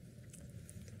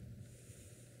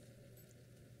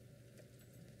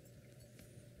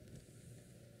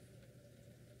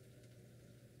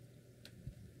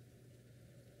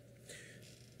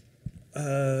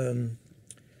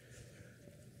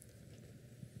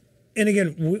 And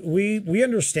again, we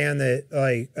understand that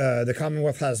the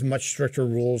Commonwealth has much stricter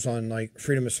rules on like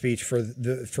freedom of speech for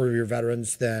your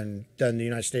veterans than the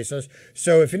United States does.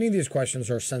 So if any of these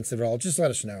questions are sensitive at all, just let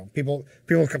us know. People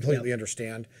completely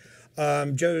understand.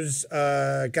 Joe's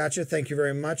gotcha. Thank you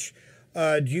very much.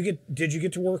 Did you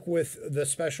get to work with the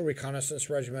Special Reconnaissance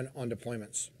Regiment on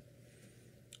deployments?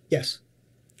 Yes.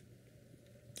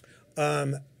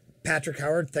 Patrick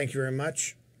Howard, thank you very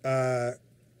much.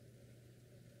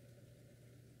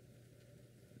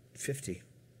 50.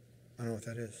 I don't know what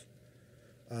that is.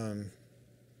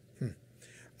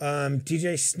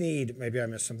 DJ Sneed, maybe I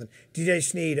missed something. DJ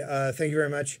Sneed, thank you very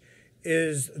much.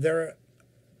 Is there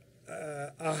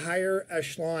a higher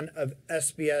echelon of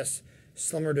SBS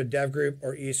similar to Dev Group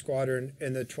or E Squadron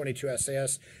in the 22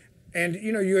 SAS? And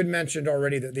you had mentioned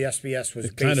already that the SBS was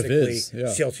basically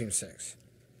SEAL Team 6.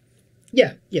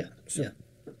 Yeah. So,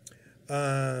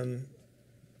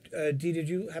 Dee, did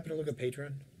you happen to look at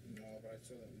Patreon? No, but I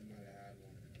saw that we might have had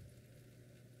one.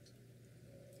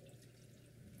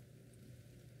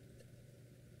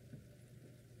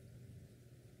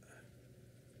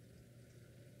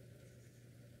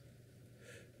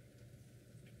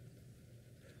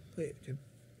 Wait,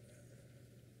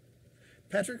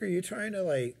 Patrick, are you trying to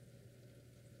like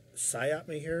psyop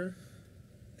me here?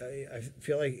 I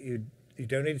feel like you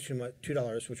donated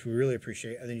 $2, which we really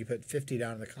appreciate, and then you put 50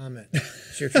 down in the comment.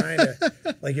 So you're trying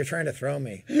to throw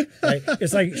me. Right?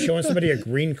 It's like showing somebody a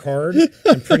green card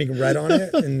and printing red on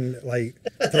it and like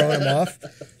throwing them off.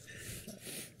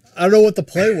 I don't know what the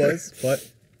play was, but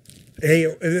hey,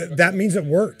 that means it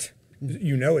worked.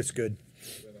 It's good.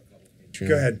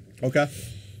 Go ahead. Okay.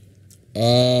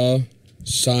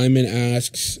 Simon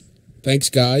asks,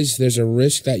 thanks guys. There's a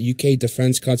risk that UK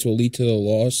defense cuts will lead to the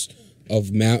loss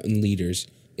of mountain leaders.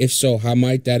 If so, how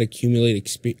might that accumulated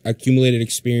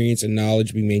experience and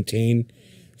knowledge be maintained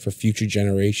for future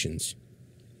generations?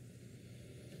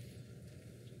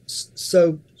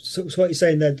 So what you're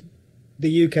saying that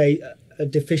the UK are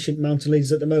deficient mountain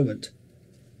leaders at the moment?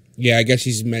 Yeah, I guess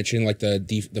he's mentioning like the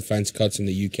defense cuts in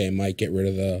the UK might get rid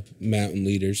of the mountain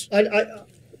leaders. I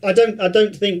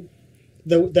don't think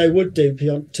they would do,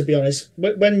 to be honest.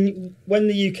 When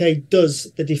the UK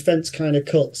does the defence kind of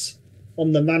cuts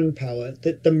on the manpower,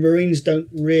 the Marines don't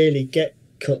really get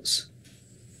cuts.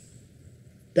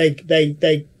 It's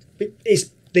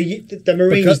the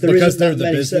Marines because they're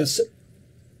the business.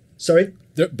 Sorry,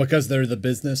 because they're the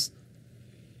business.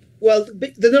 Well,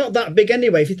 they're not that big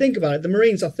anyway. If you think about it, the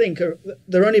Marines, I think,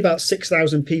 they're only about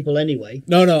 6,000 people anyway.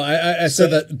 No, I said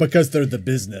that because they're the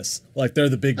business, like they're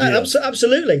the big deal.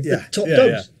 Absolutely, yeah, the top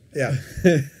dogs. Yeah.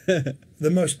 The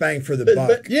most bang for the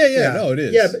buck. No, it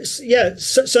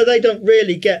is. So they don't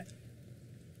really get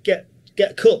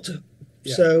cut.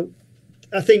 Yeah. So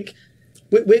I think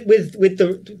with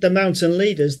the mountain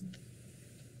leaders,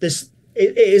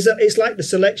 it's like the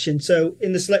selection. So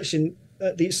in the selection,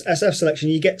 the SF selection,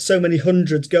 you get so many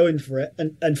hundreds going for it,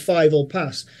 and 5 will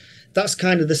pass. That's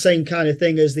kind of the same kind of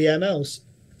thing as the MLs,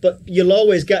 but you'll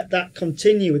always get that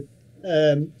continued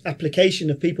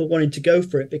application of people wanting to go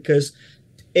for it because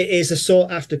it is a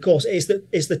sought after course. It's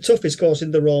the toughest course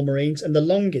in the Royal Marines and the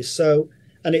longest. So,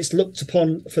 and it's looked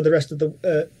upon for the rest of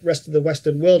the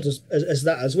Western world as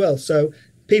that as well. So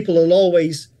people will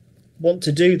always want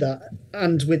to do that,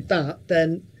 and with that,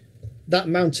 then that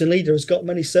mountain leader has got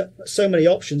so many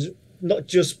options. Not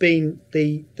just being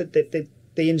the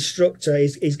instructor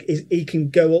is he can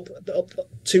go up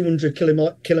 200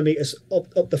 kilometers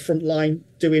up the front line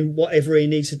doing whatever he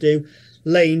needs to do,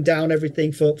 laying down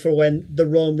everything for when the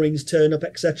Royal Marines turn up,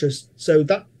 etc. So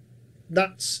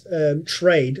that's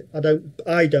trade. I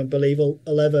don't believe will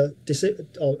ever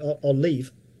or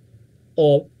leave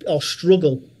or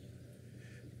struggle.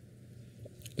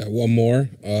 One more.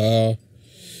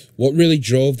 What really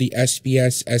drove the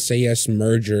SBS SAS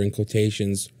merger in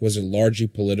quotations? Was it largely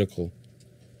political?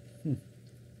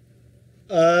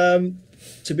 To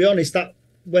be honest, that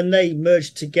when they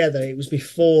merged together, it was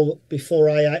before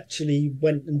I actually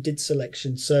went and did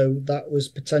selection. So that was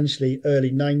potentially early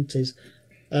 90s,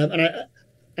 and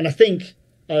I think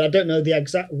I don't know the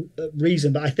exact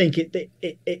reason, but I think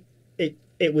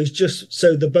it was just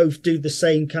so they both do the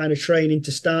same kind of training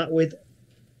to start with.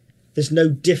 There's no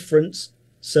difference,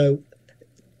 so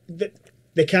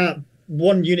they can't.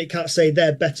 One unit can't say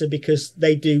they're better because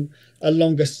they do a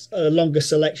longer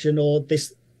selection or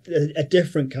a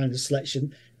different kind of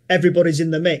selection. Everybody's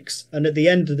in the mix, and at the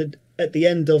end of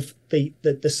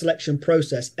the selection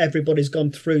process, everybody's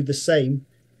gone through the same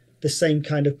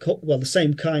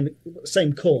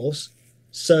same course.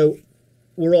 So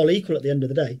we're all equal at the end of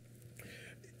the day.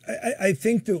 I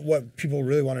think that what people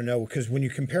really want to know, because when you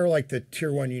compare like the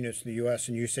tier 1 units in the US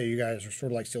and you say you guys are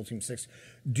sort of like SEAL Team 6,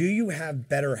 do you have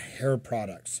better hair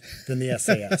products than the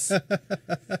SAS?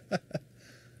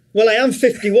 Well, I am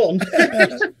 51.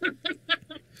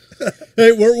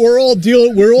 Hey, we're all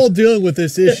dealing with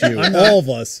this issue. All of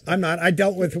us. I'm not. I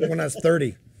dealt with it when I was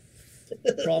 30.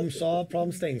 Problem solved,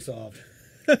 problem staying solved.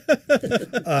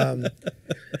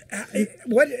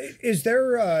 What is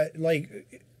there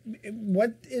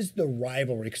what is the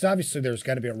rivalry? Because obviously there's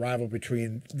got to be a rivalry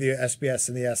between the SBS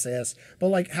and the SAS. But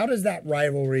like, how does that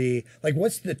rivalry? Like,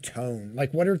 what's the tone?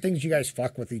 Like, what are things you guys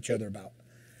fuck with each other about?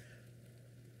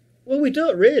 Well, we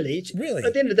don't really. Really?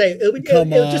 At the end of the day, it'll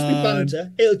just be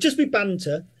banter. It'll just be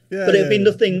banter. Yeah, but it'll be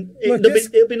nothing.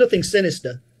 It'll be nothing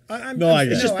sinister.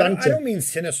 It's just banter. I don't mean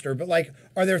sinister, but like,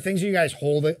 are there things you guys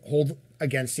hold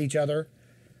against each other?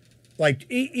 Like,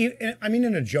 I mean,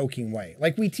 in a joking way.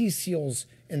 Like, we tease SEALs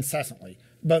incessantly,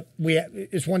 but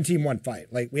it's one team, one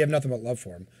fight. Like, we have nothing but love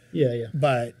for them. Yeah.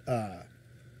 But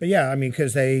yeah, I mean,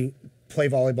 because they play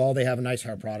volleyball, they have nice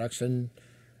hair products, and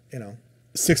you know,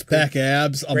 6-pack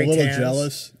abs. I'm a little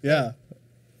jealous. Yeah,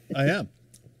 I am.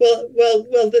 Well,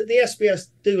 the SBS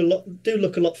do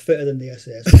look a lot fitter than the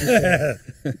SAS.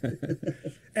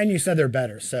 And you said they're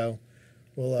better, so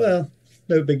well,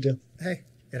 no big deal. Hey,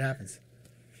 it happens.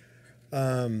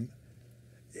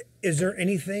 Is there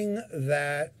anything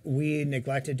that we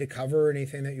neglected to cover?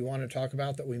 Anything that you want to talk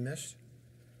about that we missed?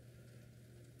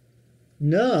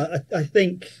 No, I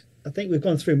think we've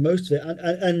gone through most of it,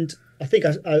 and I think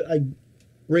I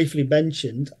briefly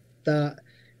mentioned that,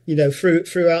 you know,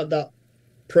 throughout that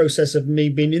process of me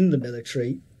being in the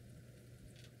military,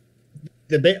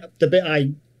 the bit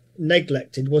I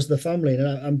neglected was the family,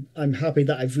 and I'm happy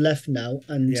that I've left now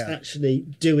and actually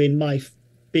doing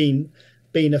being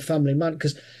a family man,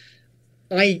 because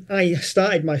I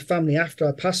started my family after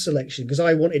I passed selection because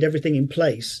I wanted everything in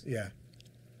place,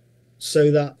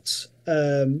 so that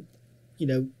you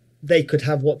know, they could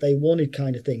have what they wanted,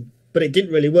 kind of thing. But it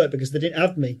didn't really work because they didn't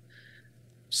have me.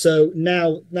 So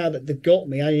now that they've got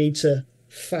me, I need to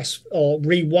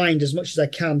rewind as much as I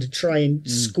can to try and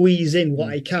squeeze in what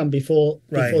I can before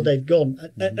they've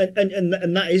gone,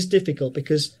 and that is difficult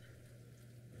because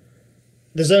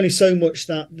there's only so much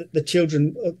that the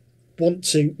children want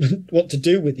to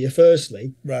do with you.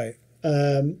 Firstly,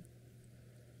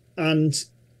 and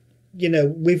you know,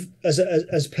 we've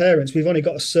as parents, we've only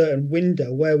got a certain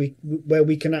window where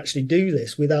we can actually do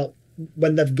this without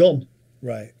when they've gone.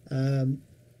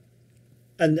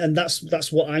 And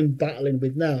that's what I'm battling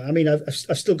with now. I mean,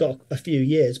 I've still got a few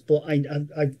years, but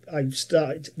I've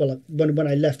started. Well, when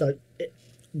I left,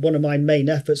 one of my main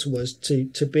efforts was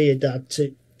to be a dad,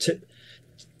 to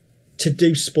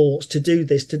do sports, to do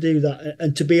this, to do that,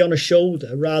 and to be on a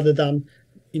shoulder rather than,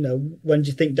 you know, when do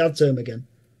you think Dad's home again?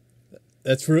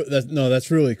 That's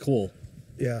really cool.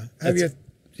 Yeah. Have you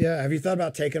thought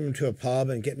about taking them to a pub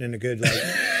and getting in a good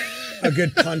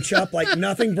punch up? Like,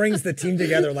 nothing brings the team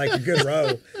together like a good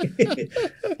row.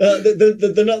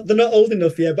 They're not old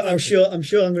enough yet, but I'm sure I'm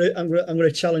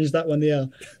gonna challenge that when they are.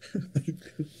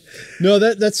 No,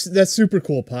 that's super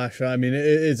cool, Pasha. I mean,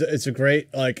 it's a great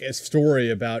story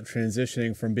about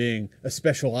transitioning from being a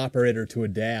special operator to a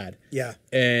dad. Yeah,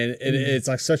 and it's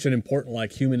like such an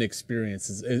important human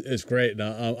experience. It's great, and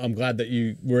I'm glad that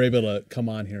you were able to come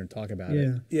on here and talk about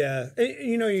it. Yeah.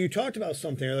 You know, you talked about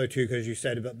something earlier too, because you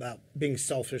said about being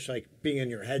selfish, like being in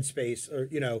your headspace, or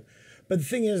you know. But the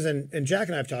thing is, and Jack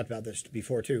and I have talked about this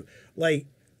before too, like,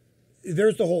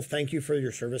 there's the whole thank you for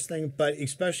your service thing, but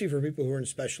especially for people who are in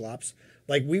special ops,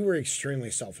 like, we were extremely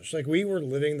selfish. Like, we were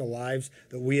living the lives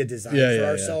that we had designed for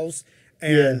ourselves.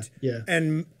 And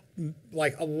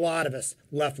like, a lot of us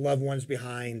left loved ones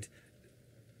behind,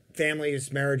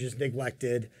 families, marriages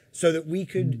neglected, so that we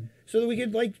could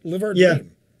like live our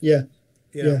dream. You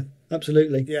know?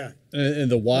 Absolutely. Yeah. And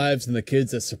the wives and the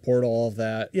kids that support all of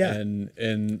that. Yeah.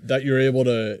 And that you're able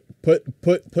to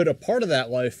put a part of that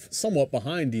life somewhat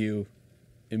behind you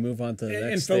and move on to the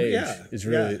next stage is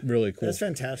really cool. That's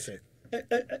fantastic.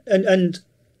 And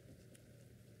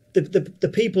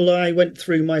the people I went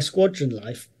through my squadron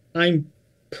life, I'm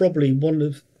probably one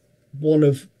of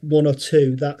one or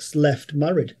two that's left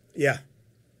married. Yeah.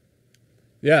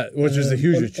 Yeah, which is a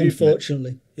huge achievement.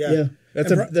 Unfortunately. Yeah.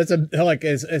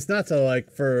 It's not to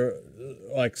for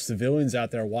civilians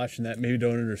out there watching that maybe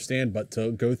don't understand, but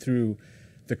to go through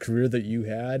the career that you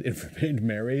had and remained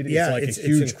married, it's a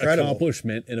huge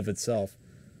accomplishment in of itself.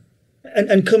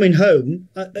 And coming home,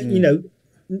 you know,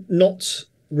 not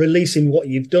releasing what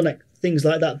you've done, things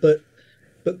like that, but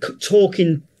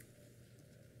talking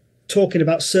talking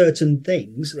about certain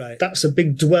things, that's a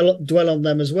big dwell on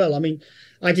them as well. I mean,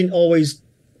 I didn't always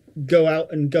go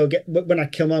out and when I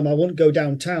come home, I wouldn't go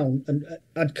downtown, and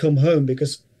I'd come home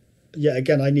because,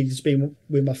 again, I needed to be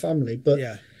with my family. But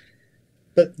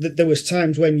there was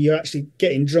times when you're actually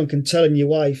getting drunk and telling your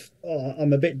wife, "Oh,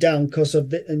 I'm a bit down because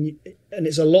of it," and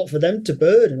it's a lot for them to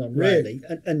burden on, really,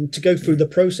 and to go through the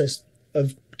process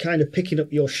of kind of picking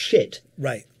up your shit,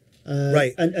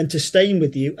 and to staying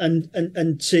with you,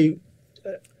 and to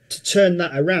turn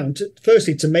that around,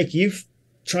 firstly to make you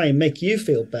try and make you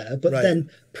feel better, but then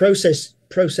process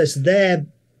their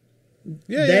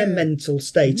mental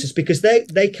status, because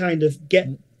they kind of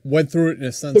went through it in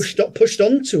a sense, pushed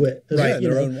onto it,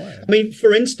 their own way. I mean,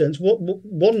 for instance,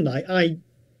 one night I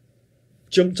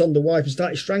jumped on the wife and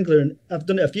started strangling her, and I've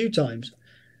done it a few times,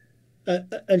 and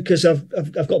because I've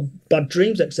got bad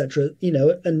dreams, etc.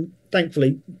 And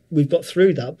thankfully we've got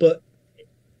through that. But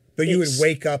you would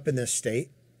wake up in this state.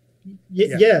 And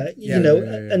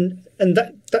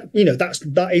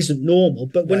that isn't normal.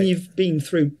 But when you've been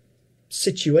through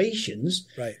situations,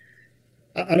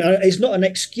 and it's not an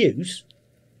excuse,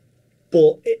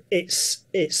 but it's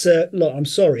look, I'm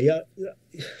sorry,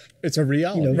 it's a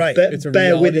reality, it's a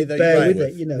bear with it.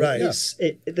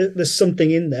 There's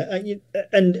something in there,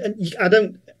 and I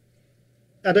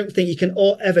don't think you can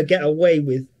ever get away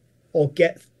with or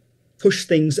push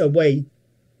things away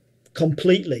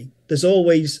completely. There's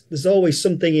always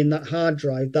something in that hard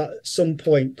drive that at some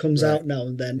point comes out now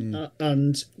and then,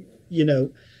 and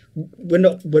we're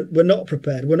not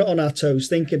prepared. We're not on our toes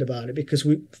thinking about it, because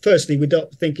we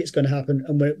don't think it's going to happen,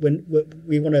 and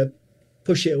we want to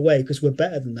push it away because we're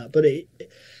better than that. But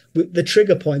the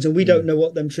trigger points, and we don't know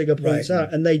what them trigger points are,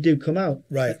 and they do come out,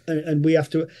 and we have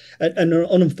to. And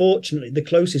unfortunately, the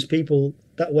closest people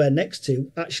that we're next to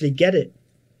actually get it,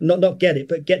 not get it,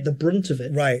 but get the brunt of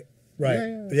it.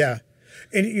 Yeah.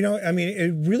 And I mean,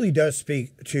 it really does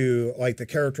speak to like the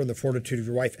character and the fortitude of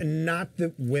your wife, and not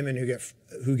the women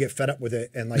who get fed up with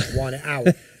it and like want it out.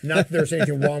 Not that there's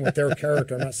anything wrong with their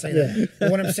character. I'm not saying that.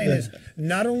 But what I'm saying is,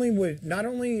 not only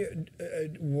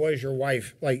was your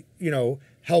wife like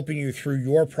helping you through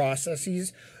your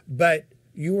processes, but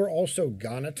you were also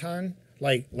gone a ton,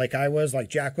 like I was, like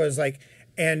Jack was,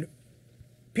 and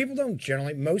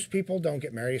most people don't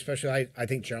get married, especially I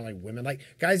think generally women, like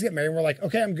guys get married and we're like,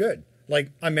 okay, I'm good.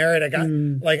 Like I'm married. I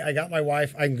got my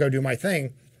wife. I can go do my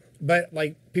thing. But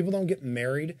like people don't get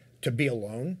married to be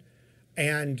alone.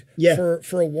 And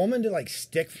for a woman to like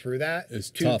stick through that,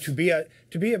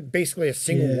 to be basically a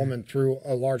single woman through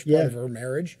a large part of her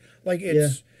marriage, like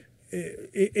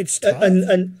it's tough.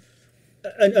 And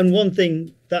one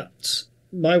thing that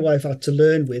my wife had to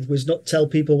learn was not tell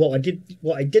people what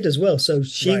I did as well. So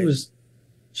she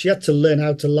had to learn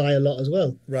how to lie a lot as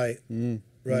well.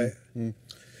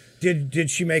 Did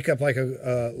she make up like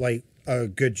a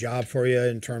good job for you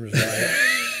in terms of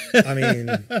like, I mean,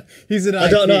 he's an I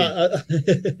don't know.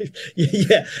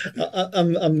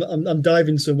 I'm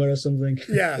diving somewhere or something.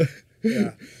 Yeah.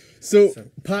 So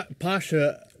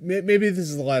Pasha, maybe this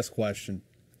is the last question.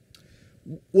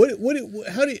 How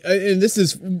do you, and this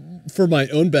is for my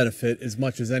own benefit as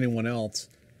much as anyone else,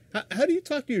 how do you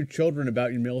talk to your children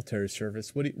about your military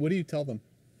service? What do you tell them?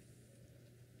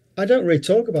 I don't really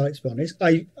talk about it, to be honest.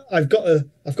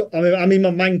 I'm in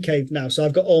my man cave now, so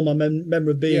I've got all my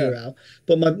memorabilia out.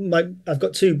 But I've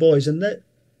got two boys, and they're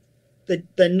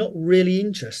not really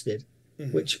interested,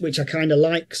 which I kind of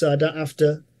like, so I don't have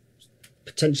to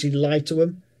potentially lie to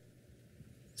them.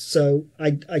 So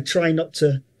I try not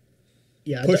to.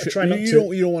 Yeah, I try not to.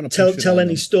 You don't want to tell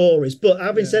any stories. But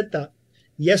having said that,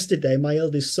 yesterday my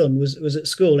eldest son was at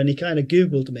school, and he kind of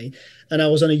Googled me, and I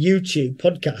was on a YouTube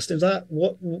podcast. And I was like,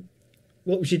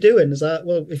 what was you doing? I was like,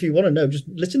 well, if you want to know, just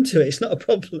listen to it. It's not a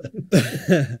problem.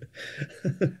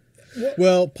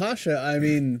 Well, Pasha, I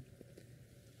mean,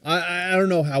 I don't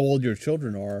know how old your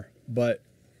children are, but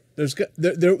there's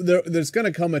going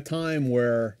to come a time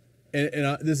where,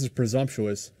 and this is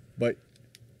presumptuous, but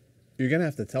you're going to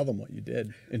have to tell them what you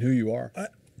did and who you are.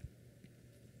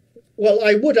 Well,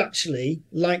 I would actually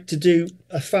like to do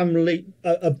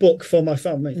a book for my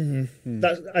family.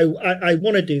 That I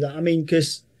want to do that. I mean,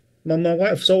 because my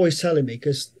wife's always telling me,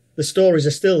 because the stories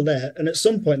are still there, and at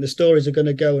some point the stories are going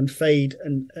to go and fade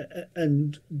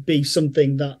and be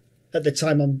something that at the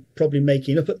time I'm probably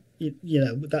making up.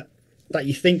 That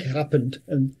you think happened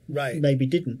and maybe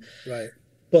didn't. Right.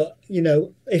 But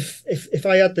if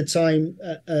I had the time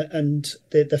and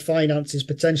the finances,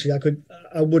 potentially,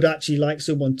 I would actually like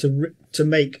someone to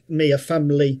make me a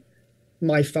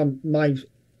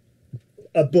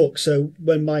book. So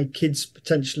when my kids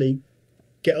potentially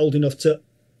get old enough to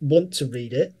want to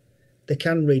read it, they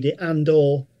can read it, and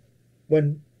or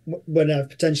when I've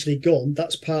potentially gone,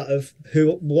 that's part of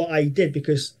what I did,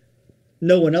 because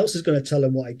no one else is going to tell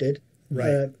them what I did.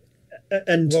 Right.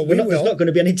 And there's not going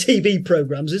to be any TV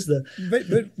programs, is there?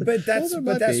 But that's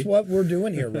what we're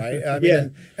doing here, right? I mean, Yeah.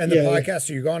 and the podcasts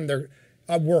that you're going,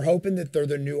 we're hoping that they're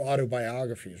the new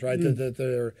autobiographies, right? That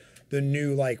they're the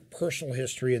new like personal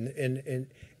history in the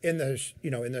in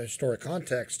the historic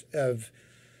context of,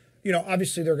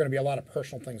 obviously there are going to be a lot of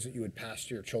personal things that you would pass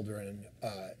to your children,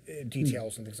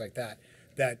 details and things like that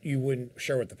you wouldn't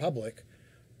share with the public,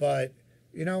 but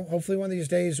hopefully one of these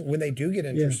days when they do get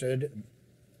interested. Yeah.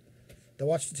 They'll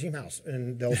watch the Team House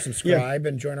and they'll subscribe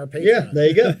and join our Patreon. Yeah, there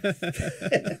you go.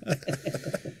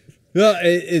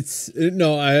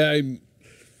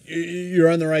 You're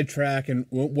on the right track. And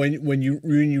when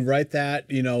you write that,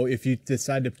 if you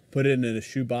decide to put it in a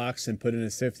shoebox and put it in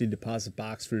a safety deposit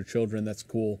box for your children, that's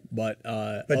cool. But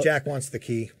Jack wants the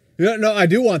key. No, I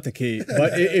do want the key.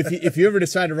 But if you ever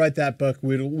decide to write that book,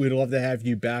 we'd love to have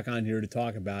you back on here to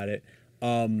talk about it.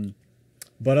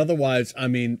 But otherwise, I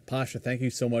mean, Pasha, thank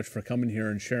you so much for coming here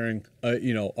and sharing,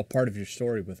 a part of your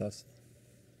story with us.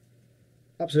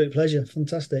 Absolute pleasure.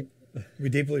 Fantastic. We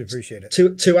deeply appreciate it.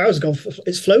 2 hours gone.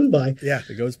 It's flown by. Yeah,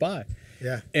 it goes by.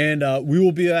 Yeah. And we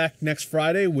will be back next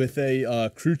Friday with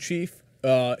a crew chief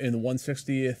in the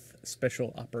 160th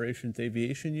Special Operations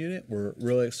Aviation Unit. We're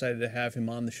really excited to have him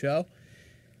on the show.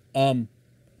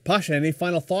 Pasha, any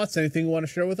final thoughts? Anything you want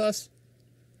to share with us?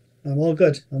 I'm all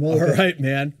good. All good. Right,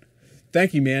 man.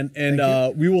 Thank you, man.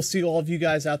 And we will see all of you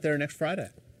guys out there next Friday.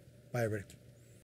 Bye, everybody.